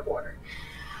sort of order.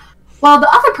 While the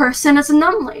other person is a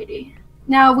gnome lady.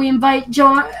 Now we invite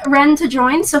Ren to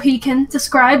join so he can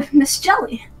describe Miss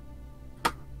Jelly.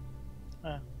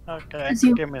 Okay,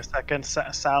 give me a second.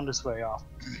 Sound is way off.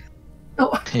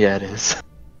 Oh, Yeah, it is.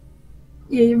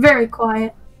 yeah, you're very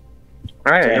quiet.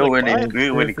 Alright, you're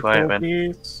really quiet,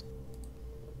 man.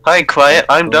 Hi, quiet.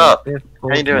 I'm Dark.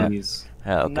 How you doing?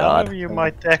 Oh None god. of you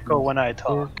might echo when I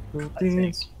talk. I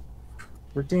think.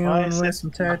 We're Why dealing is with it-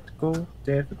 some technical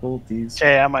difficulties.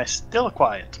 Okay, am I still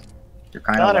quiet? You're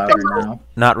kind Not of if louder it's- now.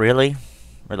 Not really.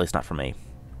 Or at least not for me.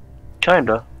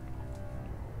 Kinda.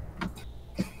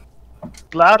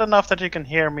 Loud enough that you can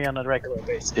hear me on a regular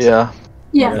basis. Yeah.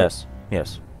 Yeah. Yes.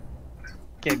 Yes.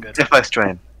 Okay, good. If I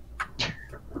strain.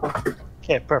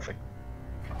 Okay, perfect.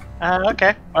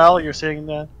 Okay, well, you're seeing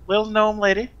the little gnome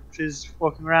lady. She's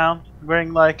walking around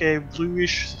wearing like a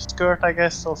bluish skirt, I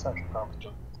guess. Also, I should probably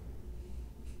do.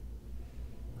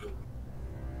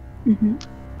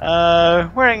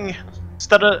 Mm-hmm. Wearing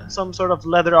some sort of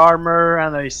leather armor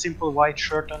and a simple white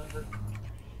shirt under.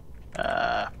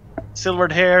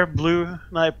 Silvered hair, blue,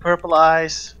 like purple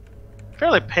eyes,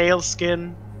 fairly pale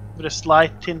skin with a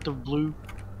slight tint of blue.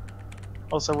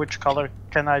 Also, which color?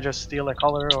 Can I just steal a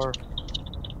color or?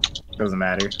 Doesn't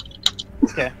matter.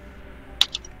 Okay.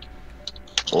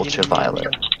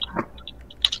 Ultraviolet.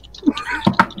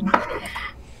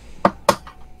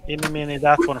 Eeny, meeny,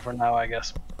 that one for now, I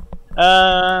guess.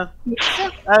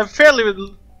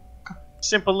 Fairly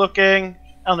simple looking.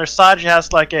 On her side, she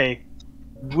has like a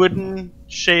wooden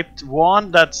shaped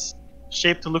wand that's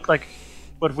shaped to look like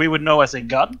what we would know as a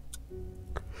gun.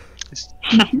 It's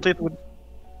complete wood.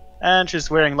 And she's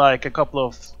wearing like a couple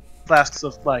of flasks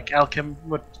of like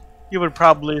what you would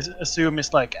probably assume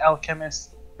is like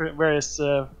alchemist, various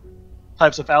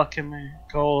types of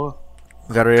alchemical.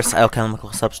 Various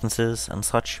alchemical substances and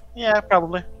such. Yeah,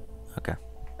 probably. Okay.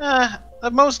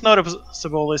 The most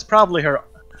noticeable is probably her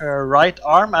right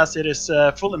arm, as it is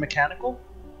fully mechanical.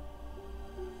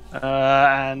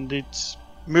 And it's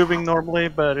moving normally,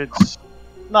 but it's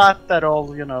not at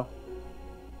all,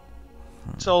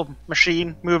 It's all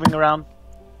machine moving around.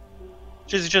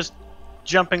 She's just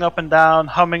jumping up and down,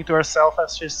 humming to herself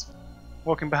as she's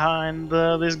walking behind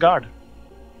this guard.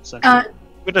 Essentially.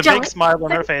 With a Jelly, big smile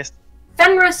on her face.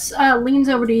 Fenris leans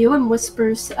over to you and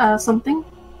whispers something.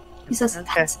 He says,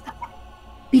 Okay.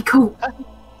 "Be cool."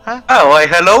 Oh, why,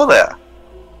 hello there.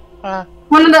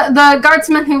 One of the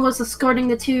guardsmen who was escorting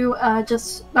the two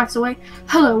just backs away.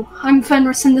 "Hello, I'm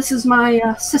Fenris, and this is my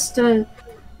sister,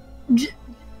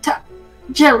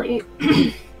 Jelly."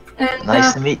 And,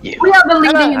 Nice to meet you. we are the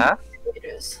leading Huh?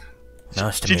 investigators.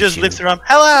 Nice to She meet just you. lifts her arm.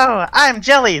 Hello, I'm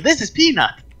Jelly. This is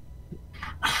Peanut.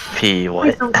 P Please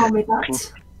what? don't call me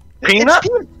that. Peanut?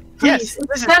 Yes, Please, this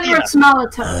it's is Fenris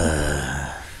Peanut.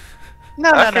 Malito. No,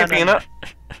 Okay, Peanut.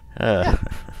 Uh,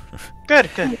 Good.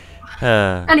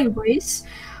 Anyways,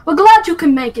 we're glad you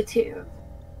can make it here.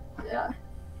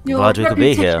 Your Glad we could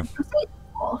be here. reputation precedes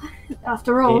you.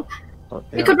 After all,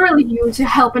 we Yeah. could really use your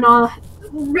help in our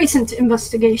recent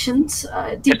investigations.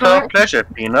 It's our pleasure,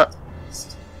 Peanut.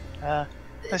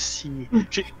 Let's see.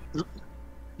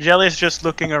 Jelly's just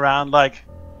looking around like,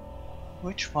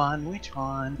 which one? Which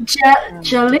one?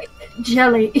 Jelly.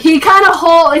 He kind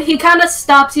of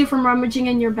stops you from rummaging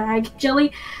in your bag.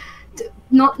 Jelly,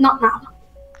 not now.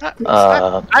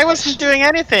 I wasn't doing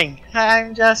anything.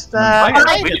 I'm just. I we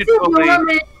think should you're probably-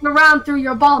 rummaging around through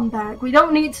your bomb bag. We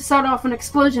don't need to set off an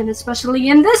explosion, especially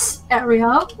in this area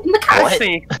in the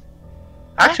castle.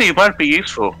 Actually, it might be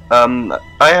useful.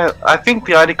 I think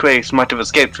the ID Craze might have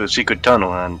escaped through a secret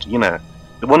tunnel, and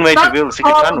the one way to reveal the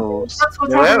secret tunnel is That's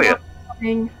what's no area.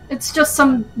 happening. It's just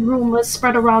some rumors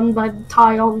spread around by the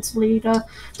Tyon's leader.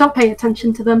 Don't pay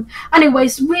attention to them.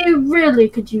 Anyways, we really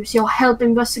could use your help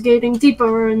investigating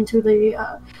deeper into the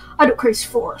Idocrace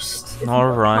Forest.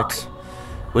 Alright.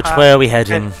 Which way are we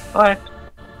heading? Bye.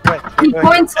 He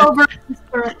points over this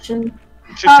direction.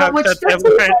 She tucks Which that does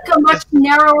seem like a much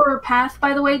narrower path,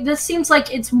 by the way. This seems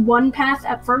like it's one path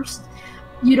at first.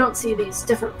 You don't see these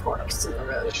different forks in the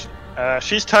road.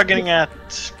 She's tugging at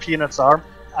Peanut's arm.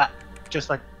 Just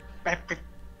like.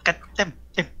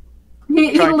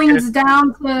 He Trying leans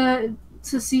down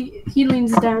to see. He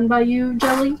leans down by you,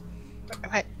 Jelly.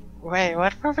 Wait,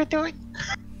 what were we doing?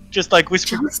 Just like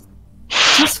whisper.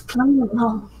 Just play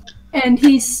along. And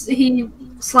he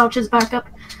slouches back up.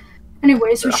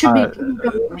 Anyways, we should be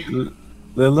going.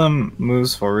 Lilim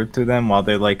moves forward to them while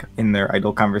they're like in their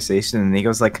idle conversation, and he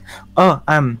goes like, "Oh,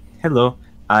 hello.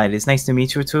 It is nice to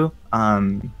meet you too.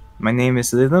 My name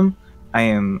is Lilim. I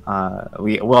am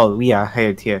we are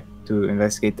hired here to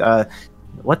investigate.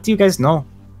 What do you guys know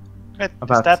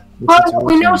about this Well, what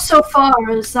we know situation?" so far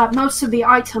is that most of the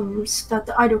items that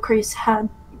the Idocrace had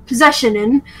possession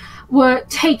in were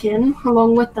taken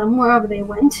along with them wherever they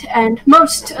went, and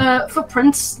most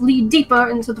footprints lead deeper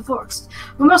into the forest.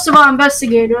 But most of our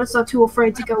investigators are too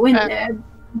afraid to go in there,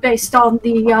 based on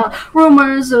the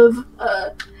rumors of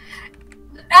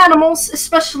animals,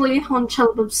 especially on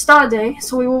Chelbab's Star Day.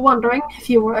 So we were wondering if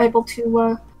you were able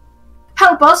to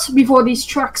help us before these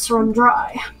tracks run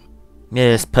dry.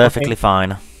 Yes, perfectly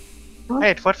fine.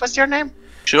 Wait, what was your name?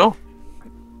 Sure.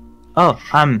 Oh,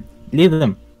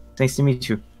 Lilim. Nice to meet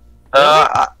you.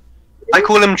 I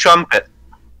call him Trumpet.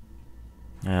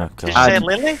 Oh, Did you God. say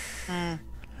Lily?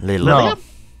 Lily. No,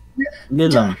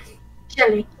 Lilim.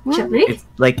 Jelly. It's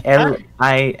like Lilam,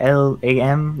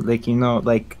 like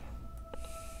like.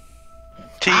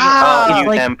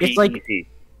 Trumpet.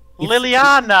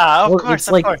 Liliana, of Well, course, it's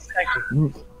of like- course. Thank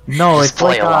you. No, it's Just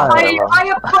play like along.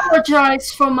 I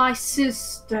apologize for my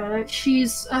sister.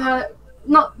 She's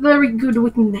not very good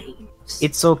with names.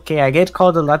 It's okay. I get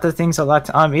called a lot of things a lot.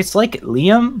 It's like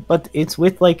Liam, but it's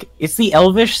with it's the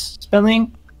Elvish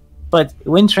spelling, but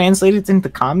when translated into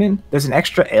common, there's an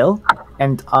extra L,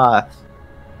 and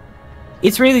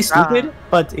it's really stupid.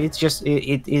 But it's just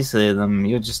it is Liam.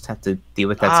 You just have to deal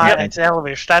with that. Yeah, sometimes. it's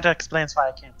Elvish. That explains why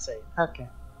I can't say it. Okay.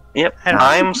 Yep. Hello.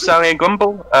 I'm Sally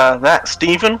Grumble. That's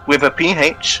Stephen with a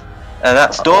PH.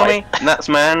 That's Stormy. And that's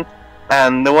Man.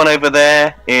 And the one over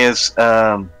there is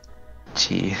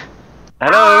Gee.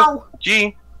 hello, Ow!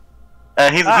 G.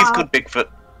 He's called Bigfoot.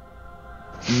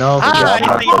 No,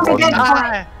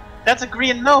 but That's a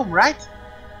green gnome, right?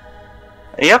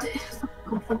 Yep.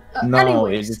 No,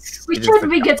 Anyways, we it is should the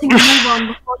be getting a move on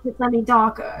before it gets any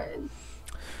darker.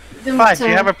 Fine, do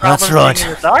you have a problem That's right. seeing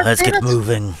in the dark? Let's get Peanut?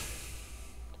 moving.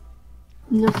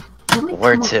 No. Really?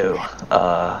 Where Come on.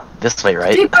 to? This way,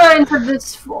 right? Deeper into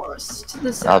this forest.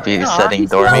 This I'll be area. setting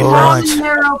It's not a Dormy Alright. long,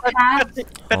 narrow path.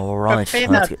 Alright,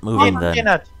 Peanut, let's get moving then.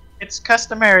 Peanut, it's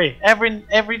customary.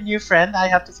 Every new friend I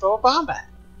have to throw a bomb at.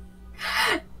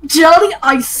 Jelly,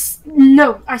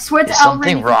 no. I swear to Is Alvin,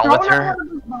 something if you wrong throw with it her? out of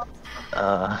the box-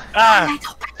 Ah,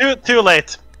 too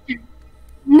late.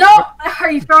 No!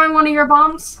 Are you throwing one of your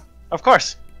bombs? Of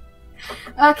course.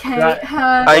 Okay. Right.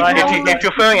 If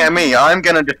you're throwing at me, I'm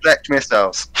gonna deflect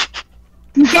missiles.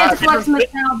 You can't deflect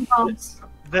missile bombs.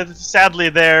 Sadly,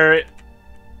 they're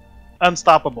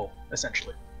unstoppable,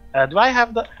 essentially. Do I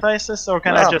have the dices, or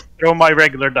can I No. just throw my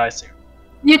regular dice here?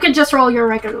 You can just roll your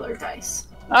regular dice.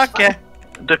 Okay.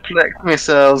 Deflect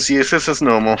missiles, useless as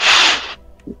normal.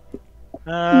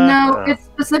 No, it's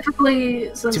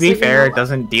specifically. To be fair, it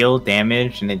doesn't deal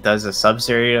damage, and it does a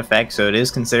sub-serious effect, so it is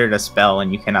considered a spell,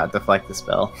 and you cannot deflect the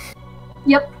spell.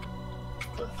 Yep.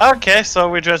 Okay, so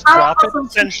we just Oh, drop it awesome.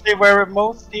 essentially where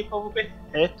most people will be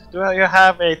hit. Do you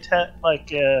have a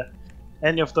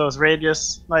any of those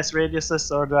nice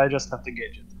radiuses, or do I just have to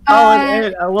gauge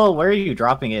it? Well, where are you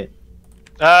dropping it?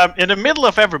 In the middle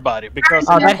of everybody, because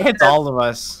Oh, that hits all of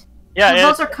us. yeah, Well,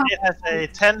 those are it has a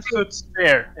 10-foot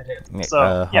sphere. It hits. Yeah,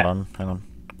 So yeah. Hold on.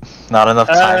 Not enough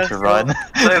time to so- run.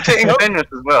 So it's hitting Fenris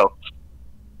as well.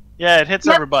 Yeah, it hits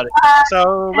Yep. everybody.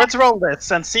 So let's roll this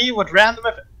and see what random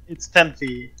It's 10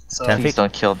 feet. So 10 Please feet?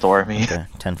 don't kill Dormy. Okay,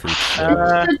 10 feet.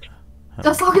 Uh,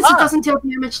 As long as it doesn't deal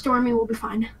damage, Stormy will be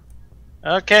fine.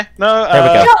 okay. No. There we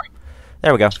go.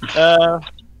 There we go.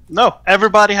 No.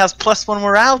 Everybody has +1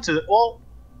 morale to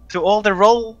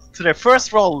their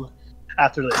first roll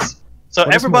after this. So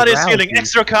What does everybody is morale feeling do?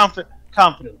 extra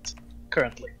confident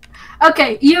currently.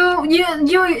 Okay,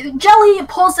 Jelly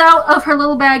pulls out of her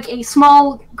little bag a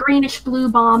small greenish blue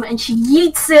bomb, and she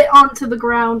yeets it onto the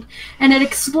ground, and it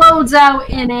explodes out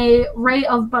in a ray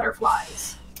of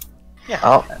butterflies.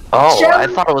 Oh, I Jelly,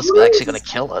 thought it was actually gonna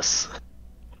kill us.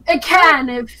 It can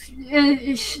if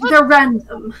they're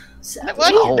random. sadly.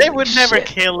 What? They would Holy never shit.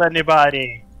 kill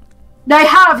anybody. They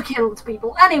have killed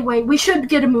people. Anyway, we should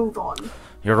get a move on.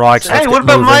 You're right. Hey, let's what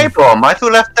get about my moving. bomb? I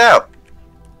thought left out.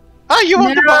 Oh, you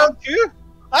want the No. bomb too?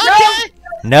 Okay.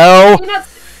 No!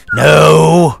 Peanuts,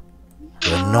 No!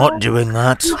 We're not doing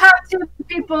that. you have two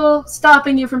people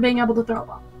stopping you from being able to throw a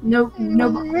bomb. No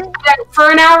bomb. Yeah, for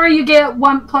an hour, you get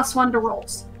 1 + 1 to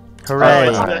rolls.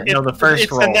 Hooray. No, the first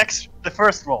it's roll. the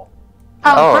first roll.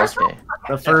 Oh, First roll? okay.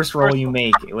 The first roll you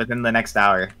make within the next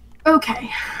hour. Okay.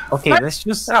 Okay, let's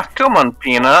just Ah, come on,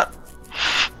 Peanut.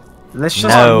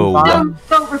 No. move on.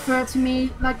 Don't refer to me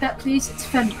like that, please. It's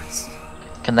Fenris.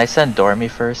 Can I send Dormy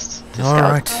first to scout?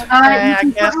 Alright. You I can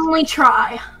guess- certainly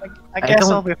try. I guess don't-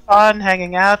 it'll be fun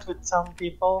hanging out with some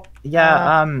people.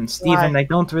 Yeah, Steven, why? I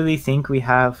don't really think we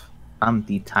have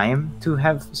the time to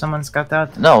have someone scout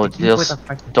out. No, I think just with a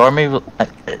fact- Dormy will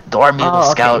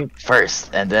Oh, okay. scout first,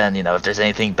 and then if there's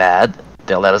anything bad,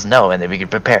 they'll let us know, and then we can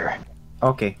prepare.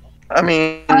 Okay. I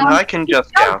mean, I can just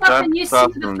Jump scout. up I'm and you see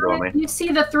faster the than three- Dormy. you see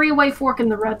the three-way fork in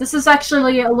the road. This is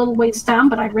actually a little ways down,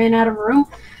 but I ran out of room.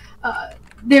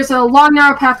 There's a long,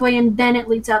 narrow pathway, and then it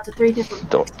leads out to 3 different.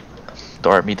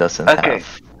 Dormy doesn't Okay.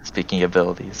 have speaking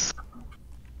abilities.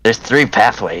 There's 3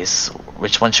 pathways.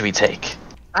 Which one should we take?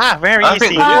 Ah, very I easy.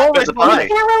 think You we always should want You Right.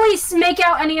 can't really make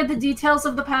out any of the details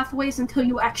of the pathways until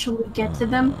you actually get to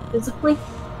them physically.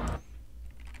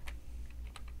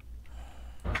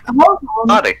 Hold on.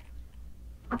 Buddy.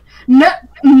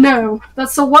 No,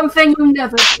 that's the one thing you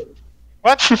never do.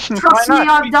 What? Trust Why me,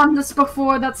 not? I've done this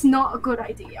before. That's not a good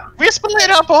idea. We split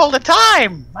up all the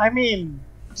time. I mean,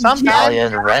 sometimes. Talia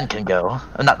and Ren can go.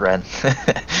 Not Ren.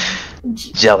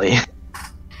 Jelly.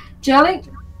 Jelly,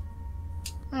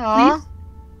 Aw.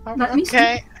 Let me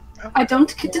Okay. I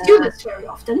don't get to do this very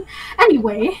often.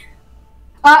 Anyway,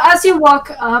 as you walk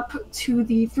up to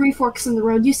the 3 forks in the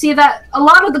road, you see that a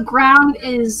lot of the ground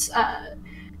is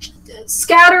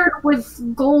scattered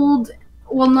with gold,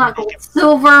 well, not gold,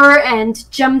 silver and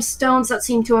gemstones that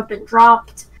seem to have been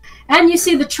dropped. And you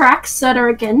see the tracks that are,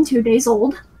 again, 2 days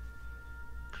old.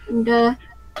 And,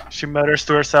 She mutters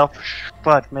to herself,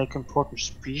 but make important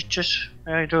speeches.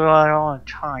 I do that all the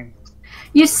time.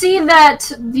 you see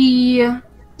that the...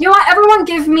 You know what? Everyone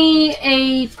give me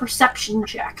a perception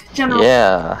check. General.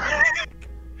 Yeah.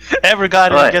 Every guy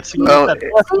that Right. gets to Well, that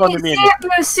 +1 to me.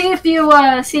 See if you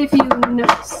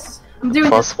notice. I'm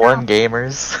doing this +1 now. Yeah.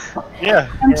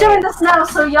 gamers. I'm doing this now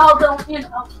so y'all don't,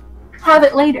 have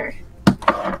it later.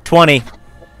 20.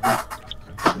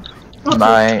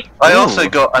 My I Ooh, also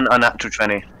got an unnatural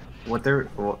 20. What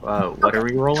are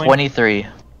we rolling? 23.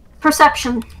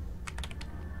 Perception.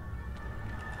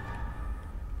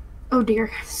 Oh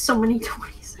dear, so many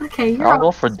 20s. Okay, you're I'll up.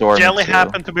 go for Dormy Jelly too.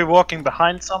 happened to be walking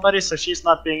behind somebody, so she's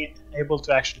not being able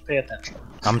to actually pay attention.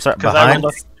 I'm sorry, Because behind?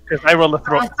 I rolled a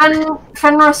throw.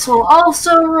 Fenris will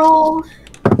also roll.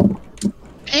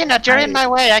 Peanut, you're in my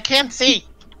way. I can't see.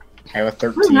 I have a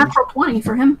Ooh, 13. natural 20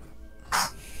 for him.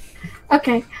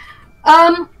 Okay.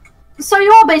 So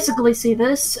you all basically see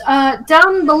this.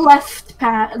 Down the left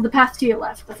path, the path to your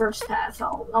left, the first path,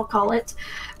 I'll call it,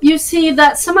 you see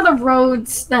that some of the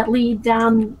roads that lead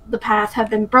down the path have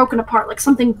been broken apart, like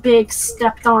something big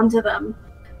stepped onto them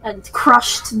and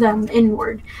crushed them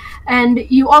inward. And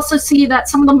you also see that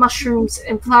some of the mushrooms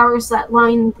and flowers that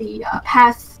line the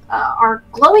path are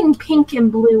glowing pink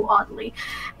and blue, oddly,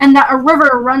 and that the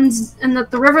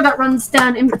river that runs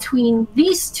down in between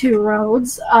these 2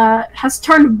 roads has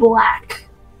turned black,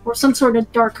 or some sort of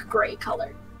dark gray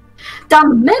color. Down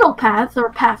the middle path,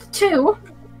 or path 2,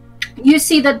 you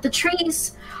see that the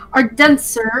trees are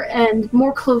denser and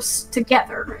more close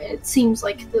together. It seems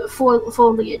like the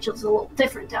foliage is a little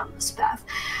different down this path.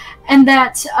 And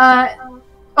that,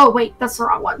 oh wait, that's the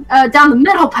wrong one. Down the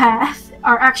middle path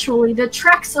are actually the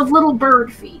tracks of little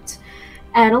bird feet.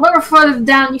 And a little further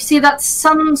down, you see that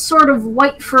some sort of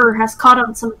white fur has caught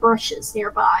on some bushes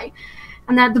nearby.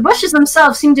 And that the bushes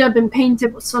themselves seem to have been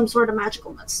painted with some sort of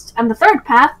magical mist. And the third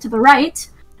path, to the right,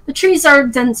 the trees are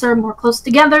denser, more close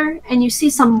together, and you see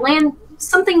some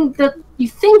something that you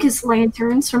think is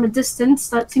lanterns from a distance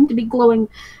that seem to be glowing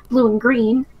blue and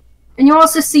green. And you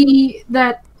also see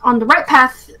that on the right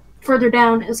path, further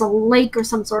down, is a lake or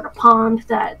some sort of pond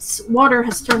that's water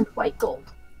has turned white gold.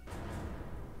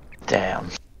 Damn.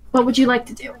 What would you like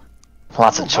to do?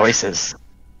 Lots of choices.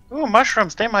 Ooh,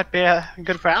 mushrooms. They might be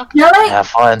good for alcohol. Jelly, Have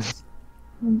fun.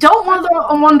 don't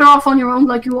wander off on your own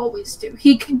like you always do.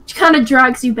 He kind of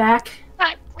drags you back.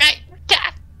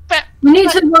 We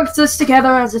need to work this together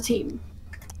as a team.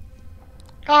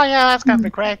 Oh yeah, that's gonna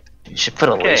be great. You should put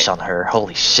a leash on her.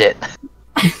 Holy shit.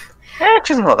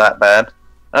 She's not that bad.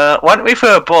 Why don't we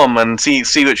throw a bomb and see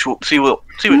which way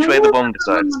the bomb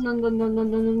decides?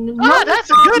 No. Oh, that's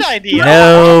a good idea.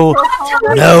 No,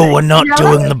 no, we're not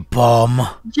doing the bomb.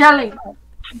 Jelly,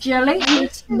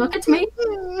 just look at me.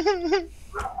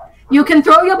 You can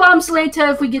throw your bombs later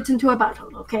if we get into a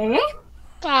battle, okay?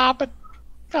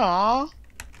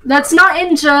 Let's not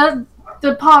injure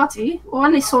the party or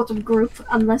any sort of group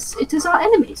unless it is our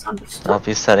enemies, understood? I'll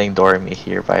be setting Dormy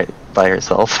here by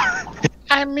herself.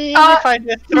 I mean, if I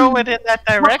just throw it in that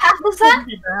What direction, path is that? it'd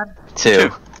be bad.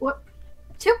 2.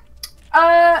 Two?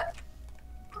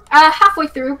 Halfway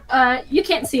through, you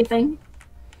can't see a thing.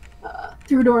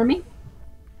 Through Dormy.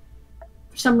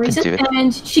 For some reason. do it.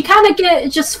 And she kind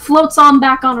of just floats on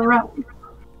back on her own.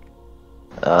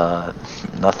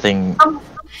 Nothing.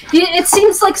 It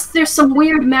seems like there's some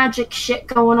weird magic shit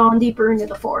going on deeper into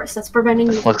the forest that's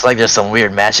preventing you. Looks like there's some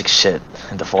weird magic shit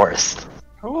in the forest.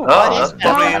 Ooh, Oh, what that's is that?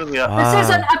 probably This is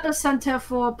an epicenter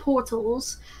for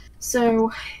portals,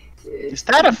 so... Is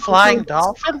that a flying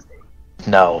dolphin?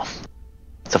 No.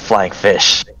 It's a flying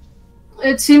fish.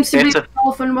 It seems to be It's a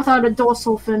dolphin without a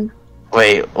dorsal fin.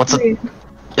 Wait, what's a... Weird.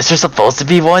 Is there supposed to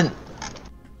be one?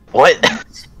 What?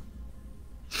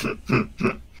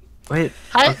 Wait.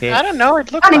 I Okay. don't know.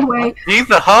 It looks Anyway, Leave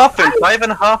the half and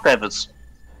 5.5 evers.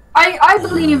 I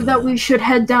believe that we should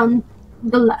head down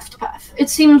the left path. It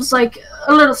seems like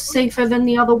a little safer than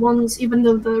the other ones, even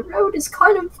though the road is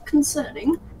kind of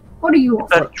concerning. What do you all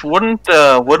think? But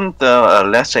wouldn't the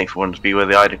less safe ones be where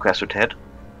the Ida Crest would head?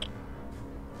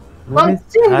 Well, it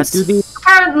seems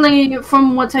apparently,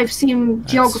 from what I've seen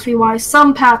geography-wise,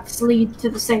 some paths lead to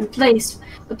the same place,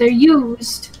 but they're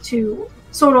used to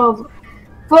sort of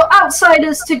for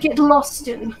outsiders to get lost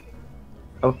in.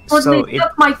 Oh, Or at so least it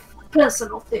that's my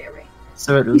personal theory.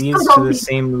 it These leads don't to the be-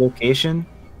 same location.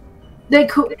 They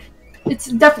could. It's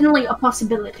definitely a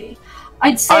possibility.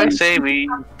 I'd say, I say we.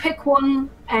 pick one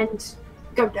and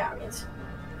go down it.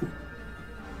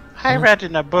 I read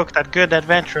in a book that good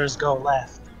adventurers go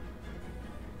left.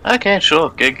 Okay,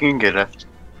 sure. You can get left.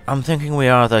 I'm thinking we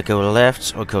either go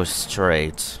left or go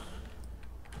straight.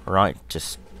 Right,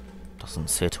 just doesn't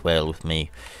sit well with me.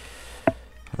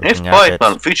 It's Looking at Pride it.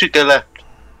 Month. We should go left.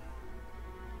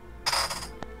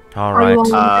 Are you Alright,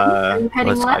 all heading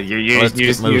let's- left?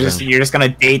 Let's keep You're just gonna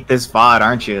date this VOD,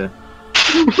 aren't you?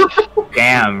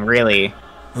 Damn, really?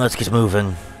 let's get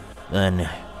moving. Then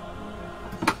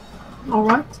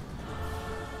Alright.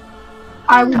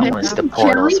 I will That was the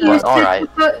portals, Jelly, but alright.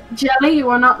 Jelly, you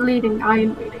are not leading. I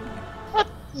am leading.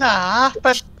 Nah,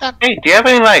 but Hey, do you have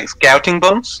any like scouting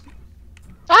bombs?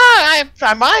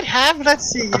 I might have. Let's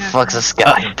see. The fuck's a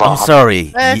scouting I'm bomb?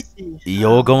 sorry. Let's see.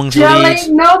 You're going to Jelly,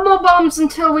 lead. no more bombs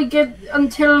until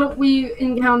we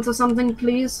encounter something,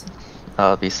 please.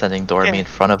 I'll be sending Dormy in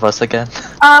front of us again.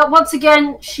 Once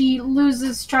again, she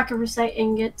loses track of her sight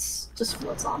and just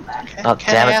floats on back. Oh,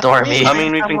 damn it, I at Dormy. least I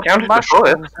mean, we've bring some of encountered the before.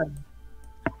 mushrooms and-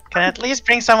 Can I at least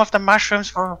bring some of the mushrooms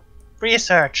for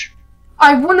research?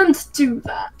 I wouldn't do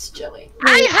that, Jelly.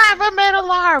 I have a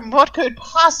metal arm. What could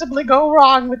possibly go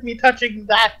wrong with me touching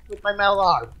that with my metal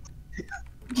arm?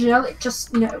 Jelly,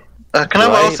 just no. Can I Do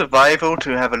roll I- survival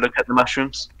to have a look at the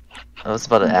mushrooms? I was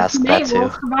about to ask May that roll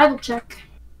too. survival check.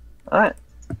 Alright.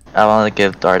 I want to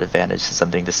give Dart advantage to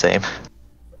something the same.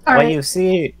 Well, Alright. you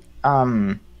see,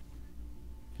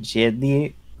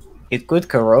 Jelly, it could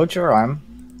corrode your arm.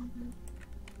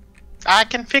 I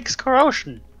can fix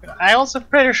corrosion. I also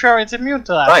pretty sure it's immune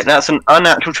to that. Right, that's an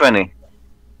unnatural 20.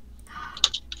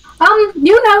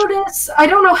 You know this. I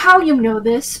don't know how you know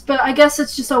this, but I guess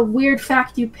it's just a weird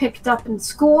fact you picked up in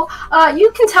school.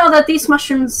 You can tell that these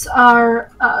mushrooms are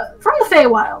from the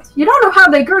Feywild. You don't know how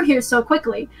they grew here so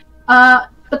quickly,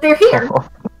 but they're here.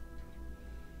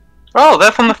 Oh,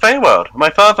 they're from the Feywild. My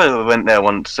father went there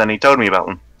once and he told me about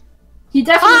them. You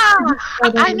definitely.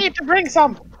 I need to bring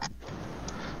some.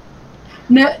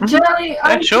 No, Jelly.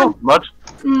 Yeah, sure, Mud.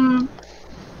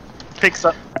 Picks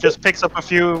up a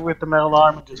few with the metal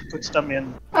arm and just puts them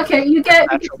in. Okay, you get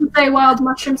some Feywild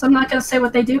mushrooms. I'm not gonna say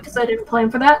what they do because I didn't plan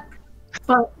for that.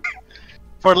 But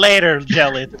for later,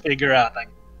 Jelly, to figure out. Like,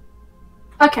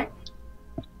 Okay.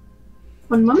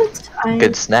 One moment. I'm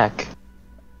Good snack.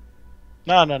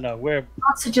 no, we're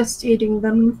not suggest eating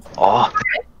them. Oh,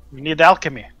 we need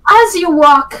alchemy. As you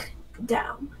walk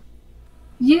down,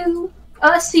 you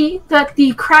see that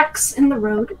the cracks in the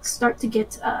road start to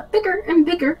get bigger and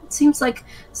bigger. It seems like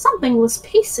something was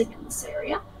pacing in this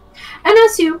area. And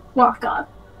as you walk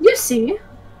up, you see...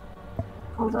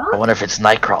 Hold I on. wonder if it's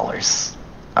night crawlers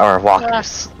or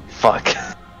walkers. Fuck.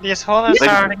 These holes They- are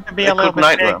starting to be They a little could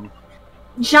bit big. night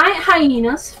Giant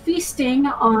hyenas feasting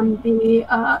on the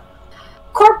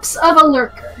corpse of a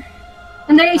lurker.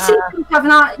 And they seem to have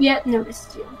not yet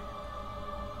noticed you.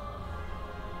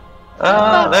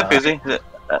 They're busy.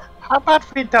 How about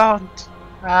we don't?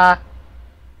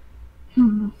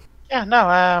 Hmm. Yeah, no,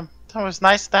 that was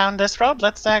nice down this road.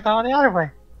 Let's go the other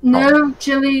way. No,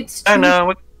 Jilly, it's Oh too...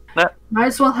 no. Might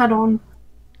as well head on.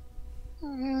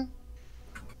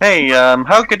 Hey,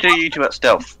 how good are you two at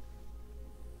stealth?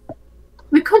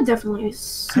 We could definitely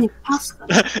sneak past them.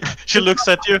 She looks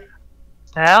at you.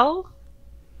 Hell?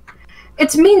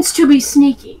 It means to be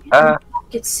sneaky. Uh,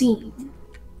 Get seen.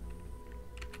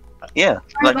 Yeah,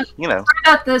 like, you know.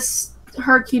 Sorry about this,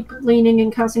 her keep leaning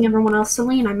and causing everyone else to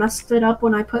lean. I messed it up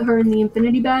when I put her in the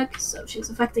infinity bag, so she's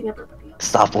affecting everybody else.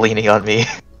 Stop leaning on me.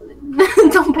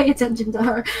 Don't pay attention to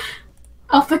her.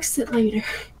 I'll fix it later.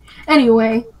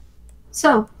 Anyway,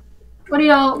 so what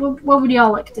would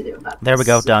y'all like to do about this? There we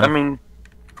go, I done. mean,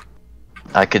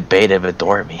 I could bait him,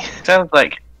 adore me. sounds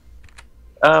like...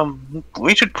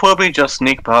 we should probably just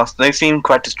sneak past. They seem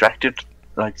quite distracted.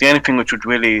 Like, the only thing which would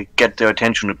really get their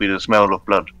attention would be the smell of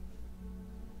blood.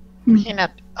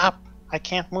 Peanut, up. I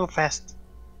can't move fast.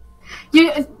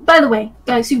 You, by the way,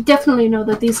 guys, you definitely know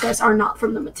that these guys are not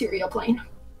from the material plane.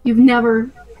 You've never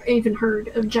even heard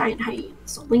of giant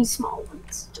hyenas, only small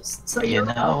ones. Just so You you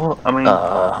know, I mean-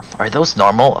 are those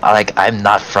normal? Like, I'm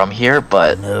not from here,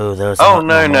 but No, those Oh, are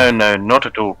not no, normal. no, no, not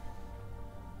at all.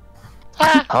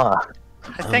 huh? I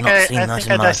I've think not I seen that think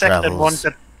in I my dissected travels.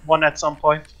 one at some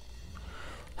point.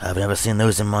 I've never seen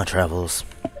those in my travels.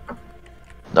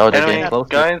 No, they're Anyway, getting closer.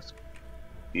 guys,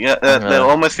 yeah, I'm they're gonna-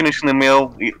 almost finishing the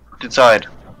meal. Decide.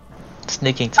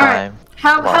 Sneaking Alright. time.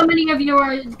 How Wow. many of you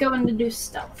are going to do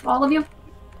stealth? All of you?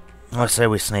 I say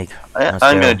we sneak. I'm Let's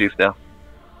gonna go. do so.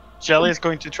 Jelly is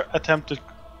going to attempt to.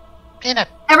 Peanut,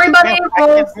 Everybody no, I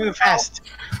roll. can't move fast.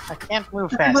 I can't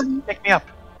move fast. Everybody- Pick me up.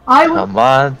 I will. Come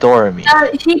on, Dormy.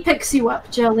 He picks you up,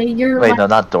 Jelly. You're Wait, like no,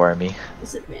 not Dormy.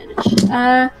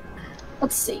 disadvantage.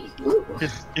 Let's see. Ooh.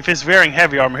 If he's wearing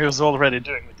heavy armor, he was already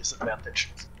doing with disadvantage.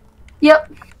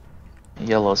 Yep,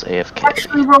 Yellow's AFK.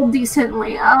 actually rolled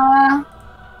decently.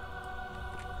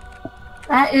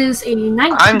 That is a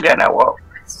 19. I'm gonna walk.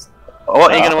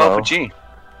 What are you gonna roll Uh-oh. for G?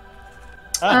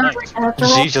 Ah, nice. After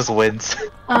all, She just wins.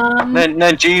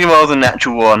 No, G rolls a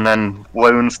natural one and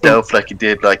won't stealth like he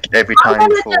did like every I'm time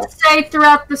gonna before. just say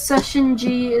throughout the session,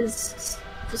 G is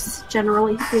just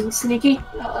generally being sneaky,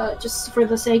 just for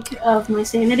the sake of my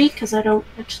sanity, because I don't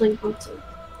actually want to.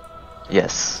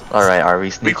 Yes. Alright, are we We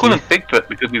sneaky? call him Bigfoot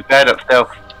because we're bad at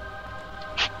stealth.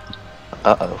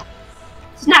 Uh-oh.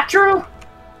 It's not true.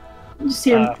 Just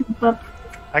hear him Uh, creep up.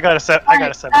 I got a 7.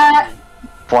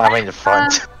 Boy, I'm in the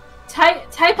front.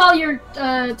 Type all your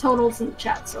totals in the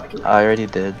chat so I can. I already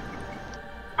did.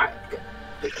 Alright, good.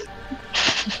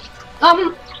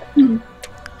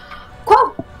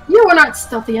 Quote, you are not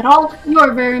stealthy at all. You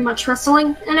are very much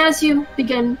wrestling, and as you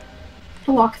begin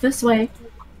to walk this way,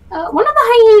 one of the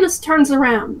hyenas turns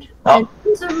around and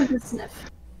comes over to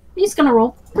sniff. He's gonna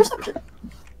roll perception.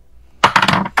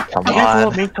 Come I have more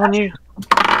on. meat on you.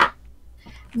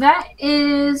 That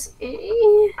is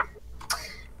a...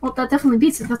 Well, that definitely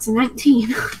beats it. That's a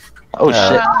 19. Oh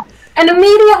shit. And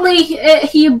immediately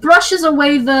he brushes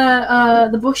away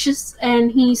the bushes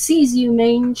and he sees you,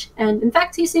 Mange. And in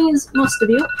fact, he sees most of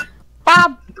you.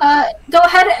 Bob, go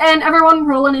ahead and everyone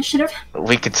roll initiative.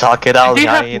 We could talk it out, Did you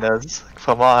have- hyenas.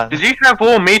 Come on. Did you have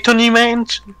more meat on you,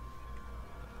 Mange?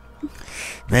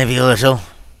 Maybe a little.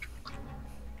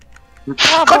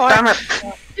 Oh, God boy. damn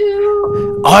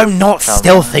it! I'm not Come on.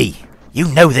 stealthy.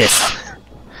 You know this.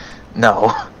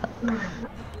 No.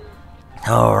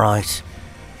 Alright.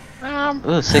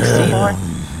 Ooh, 16.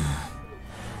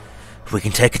 If we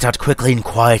can take it out quickly and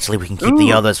quietly, we can keep the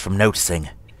Ooh. others from noticing.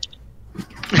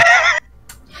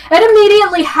 It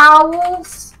immediately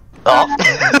howls. Oh.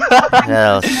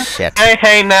 Oh, shit.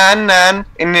 Hey, Nan.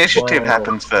 Initiative Whoa.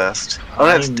 happens first.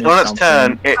 I On its missed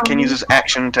turn, something. it can use its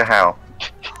action to howl.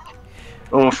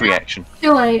 Or free action.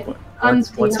 Too late.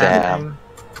 What's that? happening?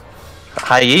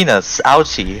 Hyenas.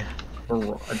 Ouchie.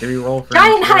 Do we roll for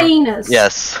Giant initiative? hyenas.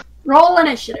 Yes. Roll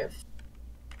initiative.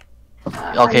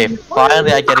 Okay, hyena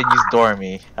finally I one. get to use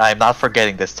Dormy. I'm not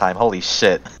forgetting this time. Holy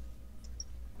shit.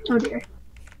 Oh dear.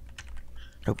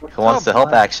 Who wants to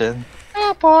help action?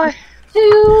 Oh boy.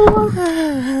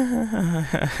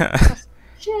 2.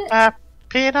 Shit.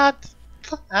 Peanut.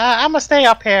 I'm gonna stay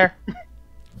up here.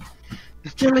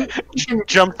 Julie,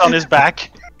 Jumped on his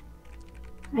back.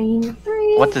 hyena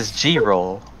 3. What does G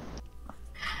roll?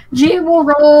 G will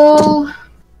roll.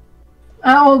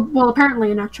 Oh, well,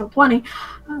 apparently a natural 20.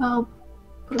 I'll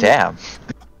put him- Damn.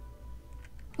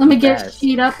 Let me get Yes.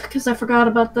 sheet up because I forgot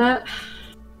about that.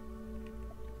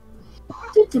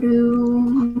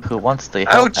 Doo-doo-doo. Who wants the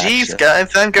Oh, help jeez, action?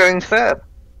 guys, I'm going third.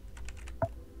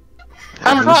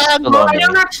 Who's fun. below I me?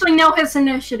 don't actually know his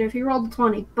initiative. He rolled a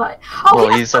 20, but Well,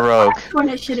 he he's a rogue. has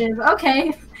initiative.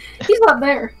 Okay, he's up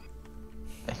there.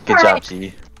 Good job, Alright.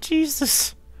 G.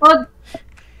 Jesus. Well,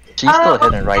 G's still okay,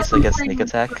 hidden, right? So I guess fine. sneak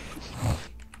attack.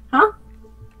 Huh?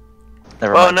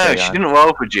 Never Oh mind, no, carry she on. didn't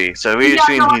roll for G, so we Yeah,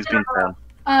 assume no, he's been down.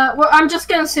 well, I'm just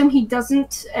gonna assume he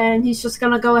doesn't, and he's just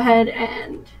gonna go ahead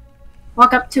and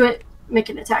walk up to it, make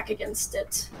an attack against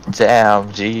it.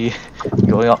 Damn, G.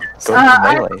 Going up, going for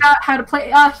I melee. forgot how to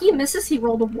play. He misses. He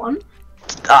rolled a 1,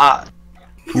 Ah!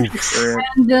 and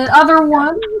the other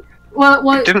one.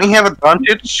 What? Didn't he have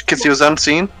advantage because he was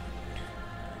unseen?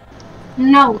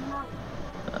 No,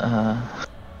 Uh,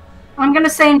 I'm gonna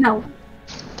say no.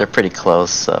 they're pretty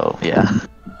close, so yeah.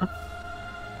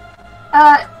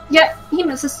 Yeah, he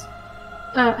misses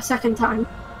a second time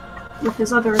with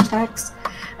his other attacks.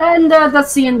 And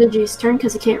that's the end of G's turn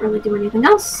because he can't really do anything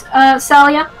else.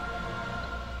 Salia,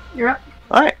 you're up.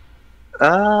 Alright.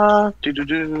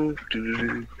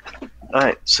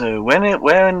 Alright, so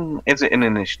when is it in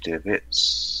initiative?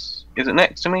 Is it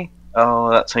next to me? Oh,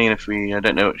 that's hyena 3. I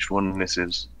don't know which one this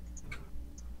is.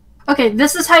 Okay,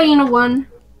 this is hyena 1.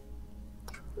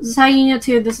 This is hyena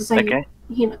 2. This is hyena, Okay.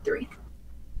 hyena 3.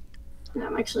 No,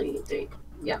 I'm actually 3.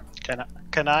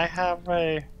 Can I have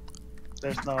a?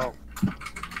 There's no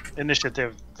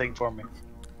initiative thing for me.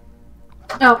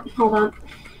 Oh, hold on.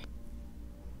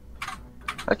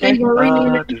 Okay. You're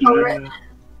reading it, color it.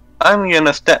 I'm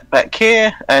gonna step back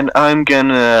here and I'm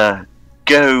gonna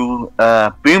go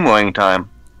boomerang time.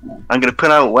 I'm gonna put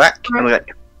out whack and we're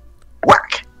like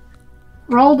whack.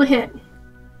 Roll to hit.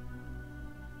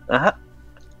 Uh-huh.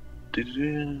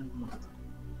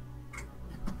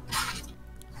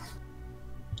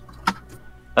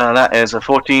 That is a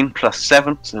 14 plus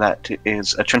 7, so that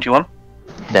is a 21.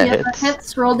 That Yep, that hits.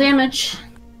 hits. Roll damage.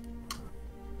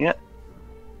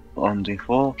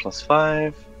 1d4 plus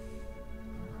 5.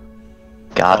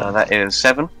 Got him. That is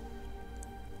 7.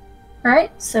 Alright,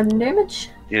 7 damage.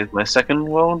 Here's my second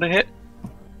roll to hit.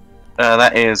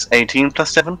 That is 18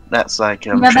 plus 7. That's like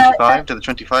Yeah, that- 25 to the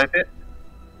 25 hit.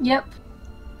 Yep,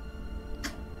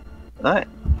 Alright.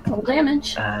 roll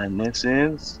damage. And this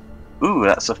is... Ooh,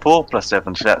 that's a 4 plus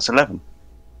 7, so that's 11.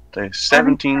 So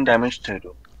 17 damage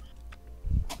total.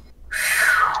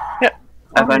 Yep.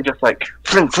 And I'm just like,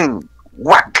 fling, fling,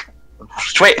 whack!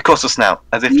 Straight across the snout.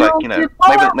 As if, like, you know,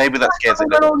 pull out- maybe that scares it a a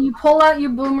little. little. You pull out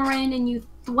your boomerang and you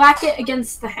whack it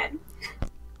against the head.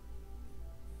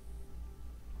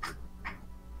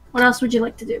 What else would you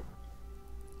like to do?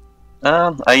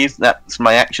 I use that's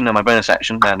my action and my bonus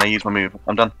action, and I use my move.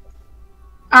 I'm done.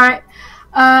 Alright,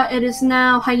 it is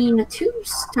now Hyena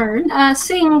 2's turn.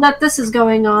 Seeing that this is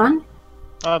going on, Do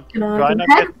gonna I go not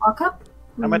ahead, get? walk up.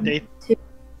 I'm a date. 2.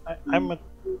 I'm a.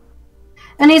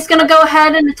 And he's gonna go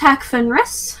ahead and attack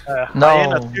Fenris. No.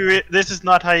 Hyena 2. This is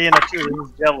not Hyena 2. This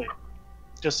is Jelly.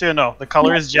 Just so you know, the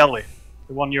color is Jelly.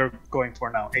 The one you're going for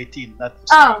now, 18. That's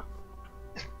Oh.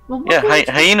 Well, what Yeah, was-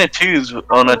 Hyena 2's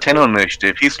on a 10 on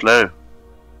initiative. He's slow.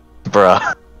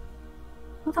 Bruh.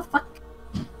 What the fuck?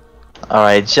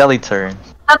 Alright, Jelly turn.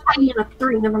 That's Hyena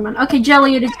 3, never mind. Okay,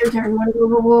 Jelly, it is your turn.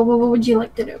 What would you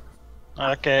like to do?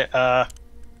 okay.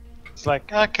 It's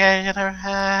like okay, you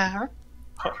know.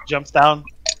 Jumps down.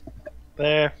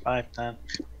 There, 5, 10,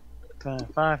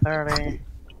 25, 30.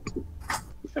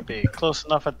 Should be close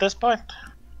enough at this point.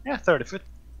 Yeah, 30 foot.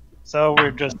 So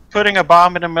we're just putting a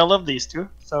bomb in the middle of these two.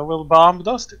 So we'll bomb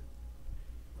those two.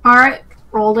 Alright,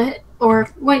 roll to hit. Or,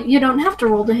 wait, you don't have to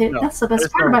roll to hit. No, That's the best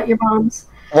there's part no- about your bombs.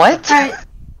 What? Alright,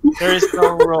 There is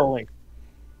no rolling.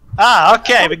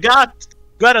 Okay, we got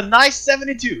a nice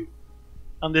 72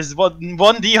 on this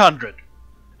 1d100.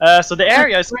 So the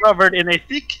area is covered in a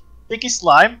thicky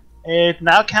slime. It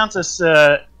now counts as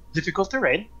difficult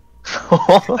terrain,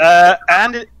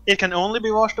 and it can only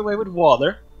be washed away with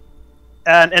water.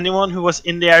 And anyone who was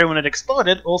in the area when it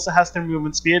exploded also has their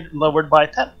movement speed lowered by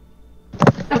 10.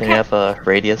 Can you have a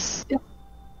radius?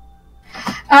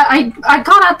 I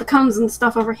got out the cones and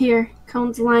stuff over here,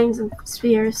 Cones, lines, and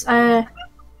spheres.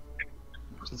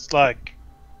 It's like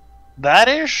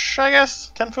that-ish, I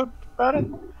guess. 10 foot about it.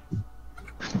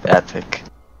 Epic.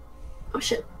 Oh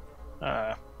shit.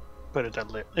 Put it at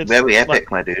lit. It's Very epic,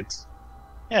 like- my dudes.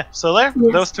 Yeah, so there.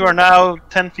 Yes. Those two are now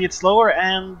 10 feet slower,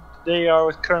 and they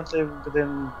are currently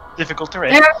within difficult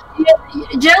terrain.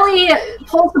 Jelly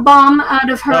pulls the bomb out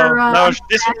of her. No,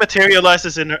 this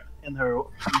materializes in her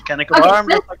mechanical Okay, arm.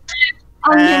 this-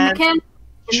 on the and mechanic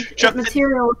chuck it-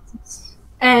 material,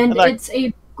 and Like- it's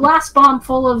a glass bomb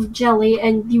full of jelly,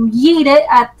 and you yeet it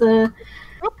at the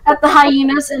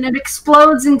hyenas, and it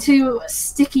explodes into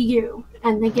sticky goo,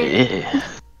 and they Yeah.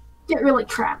 get really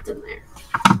trapped in there,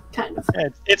 kind of. Yeah,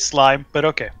 it's slime, but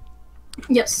okay.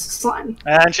 Yes, slime.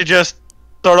 And she just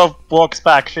sort of walks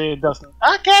back. She doesn't.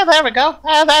 Okay, there we go.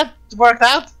 That worked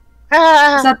out. Is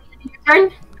that the end of your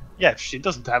turn? Yeah, she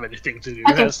doesn't have anything to do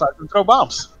Okay. aside from throw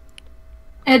bombs.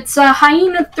 It's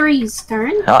Hyena 3's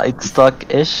turn. It's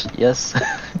stuck-ish, yes.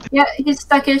 Yeah, he's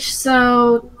stuckish,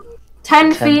 so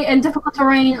 10 10. feet, and difficult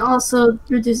terrain also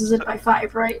reduces it by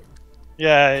 5, right?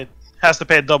 Yeah, it has to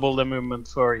pay double the movement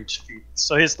for each feet.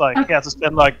 So he's like, he has to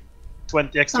spend like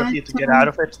 20 extra feet to get out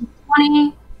of it.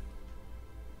 20.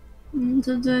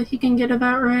 And, he can get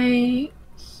about right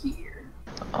here.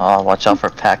 Oh, watch out for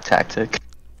pack tactic.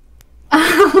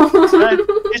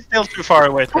 He's still too far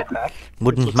away to hit that.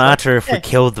 Wouldn't Looks matter like- if we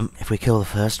kill them. If we kill the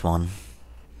first one.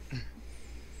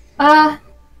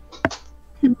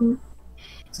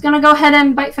 It's gonna go ahead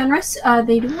and bite Fenris.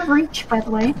 They do have reach, by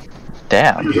the way.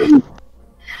 Damn.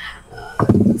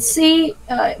 Let's see.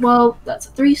 Well, that's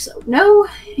a 3, so no.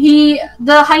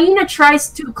 The hyena tries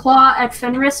to claw at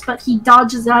Fenris, but he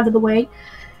dodges out of the way.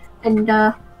 And,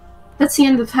 that's the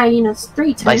end of Hyena's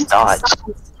 3 turns. Nice dodge.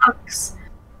 Sucks.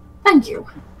 Thank you.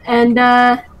 And,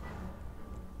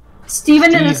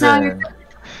 Steven, it is now your Steven.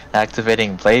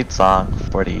 Activating Blade Song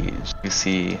for the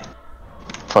UC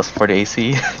plus 40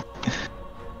 AC.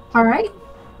 Alright.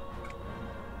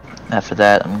 After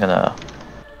that, I'm gonna.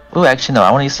 Ooh, actually no.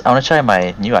 I want to try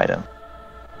my new item.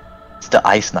 It's the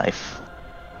ice knife.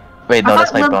 Wait, no, I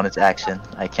that's thought my Lil- bonus action.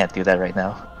 I can't do that right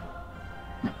now.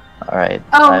 All right.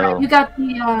 Oh, I right, will- you got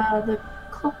the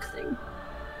cloak thing.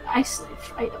 Ice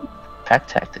knife item. Pack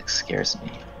tactics scares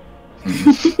me.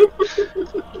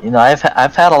 You know, I've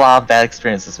had a lot of bad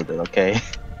experiences with it. Okay.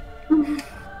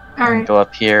 Alright, Go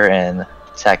up here and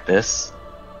attack this.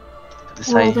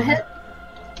 This roll I- the hit.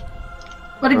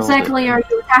 What Roll the exactly are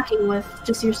you attacking with?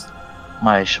 Just your...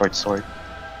 My short sword.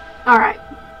 Alright.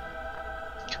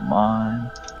 Come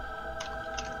on.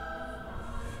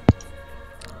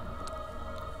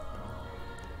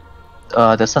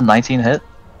 That's a 19 hit.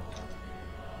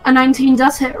 A 19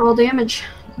 does hit, roll damage.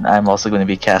 I'm also going to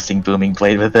be casting Booming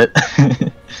Blade with it.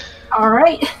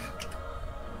 Alright.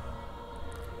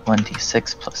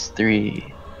 1d6 plus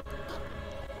 3.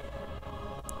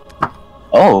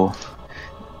 Oh!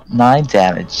 9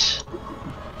 damage.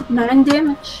 9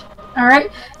 damage.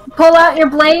 Alright. Pull out your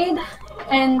blade,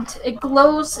 and it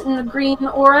glows in the green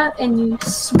aura, and you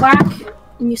swack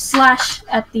and you slash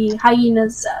at the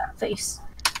hyena's face.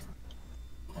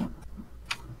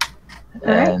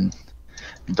 Alright. And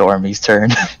Dormy's turn.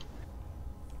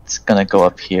 It's gonna go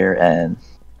up here and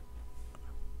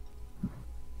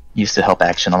use the help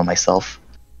action on myself.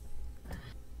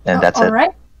 And that's it.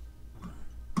 Alright.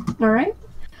 Alright.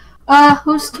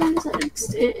 Whose turn is it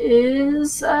next? It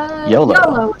is, YOLO.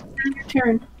 YOLO. It's now your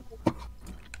turn.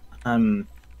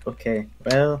 Okay,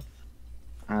 well,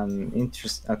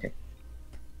 okay.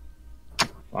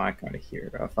 Well, I got it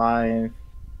here. 5,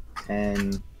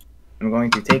 10. I'm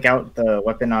going to take out the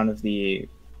weapon out of the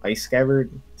ice scabbard,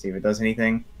 see if it does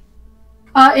anything.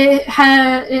 It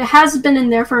has been in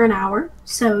there for an hour,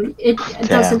 so it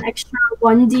does an extra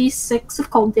 1d6 of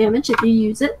cold damage if you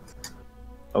use it.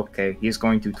 Okay, he's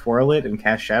going to twirl it and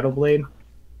cast Shadow Blade.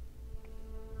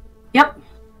 Yep.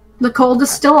 The cold is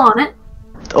still on it.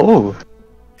 Oh!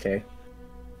 Okay,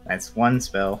 that's one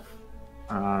spell.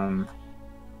 You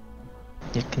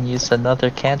can use another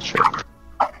cantrip.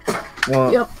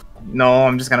 Well, Yep. no,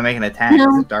 I'm just gonna make an attack. No.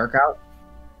 Is it dark out?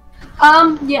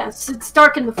 Yes, it's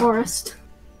dark in the forest.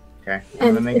 Okay, I'm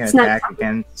And gonna make an it's not- attack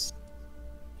against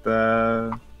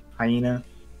the hyena.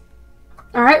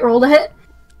 Alright, roll to hit.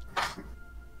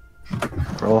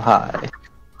 Roll high.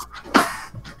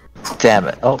 Damn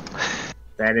it. Oh.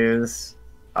 That is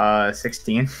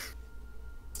 16.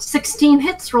 16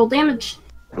 hits, roll damage.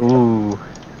 Ooh.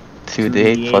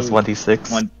 2d8 plus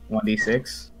 1d6.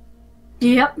 1d6.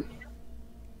 Yep.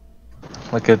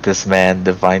 Look at this man,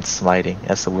 divine smiting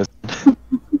as a wizard.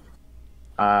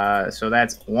 So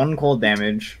that's 1 cold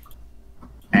damage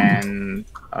and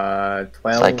 12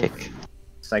 Psychic.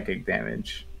 psychic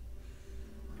damage.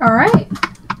 All right.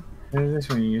 What is this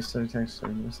when you use the attack?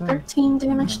 13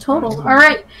 damage total.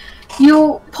 Alright.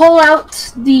 You pull out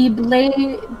the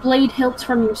blade hilt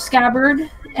from your scabbard,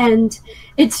 and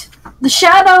it's the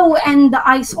shadow and the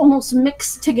ice almost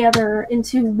mix together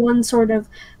into one sort of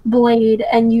blade,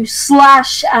 and you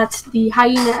slash at the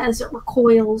hyena as it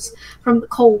recoils from the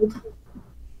cold.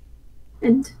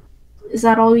 And is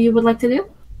that all you would like to do?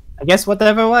 I guess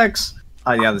whatever works.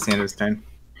 Oh yeah, that's the end of his turn.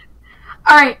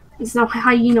 Alright. It's now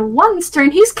Hyena 1's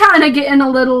turn. He's kind of getting a